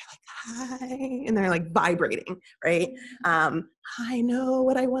because they're like, hi, and they're like vibrating, right? I know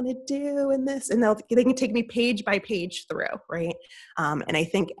what I want to do in this, and they can take me page by page through, right? And I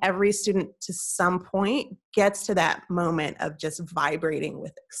think every student to some point gets to that moment of just vibrating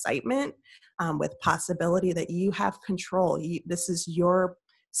with excitement, with possibility that you have control. This is your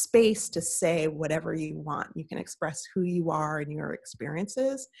space to say whatever you want. You can express who you are and your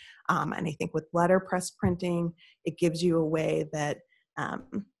experiences. And I think with letterpress printing, it gives you a way that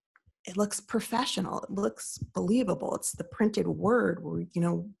it looks professional, it looks believable. It's the printed word where, you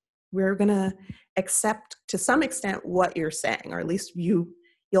know, we're gonna accept to some extent what you're saying, or at least you'll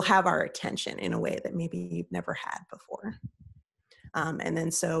have our attention in a way that maybe you've never had before. And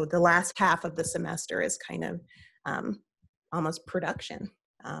then so the last half of the semester is kind of almost production.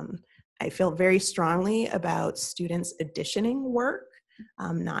 I feel very strongly about students editioning work,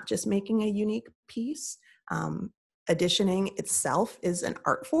 not just making a unique piece. Editioning itself is an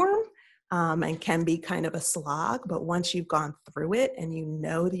art form and can be kind of a slog, but once you've gone through it and you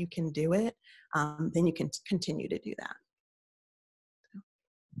know that you can do it, then you can continue to do that.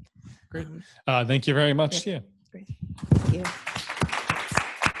 Great. Thank you very much. Yeah. Great. Thank you.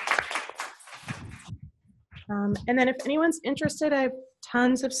 And then if anyone's interested, I have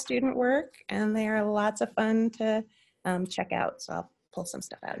tons of student work and they are lots of fun to check out. So I'll pull some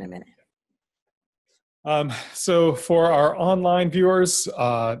stuff out in a minute. So for our online viewers,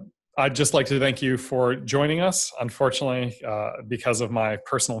 I'd just like to thank you for joining us. Unfortunately, because of my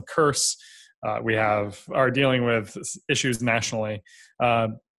personal curse, we are dealing with issues nationally.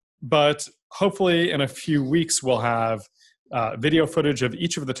 But hopefully in a few weeks, we'll have video footage of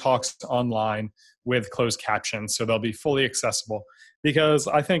each of the talks online with closed captions, so they'll be fully accessible. Because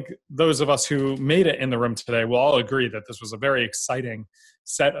I think those of us who made it in the room today will all agree that this was a very exciting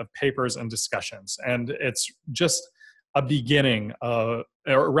set of papers and discussions. And it's just a beginning, or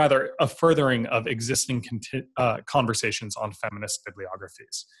rather a furthering of existing conversations on feminist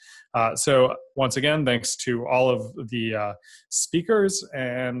bibliographies. So once again, thanks to all of the speakers,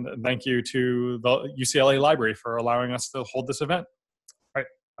 and thank you to the UCLA Library for allowing us to hold this event. All right,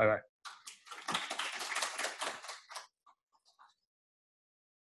 bye-bye.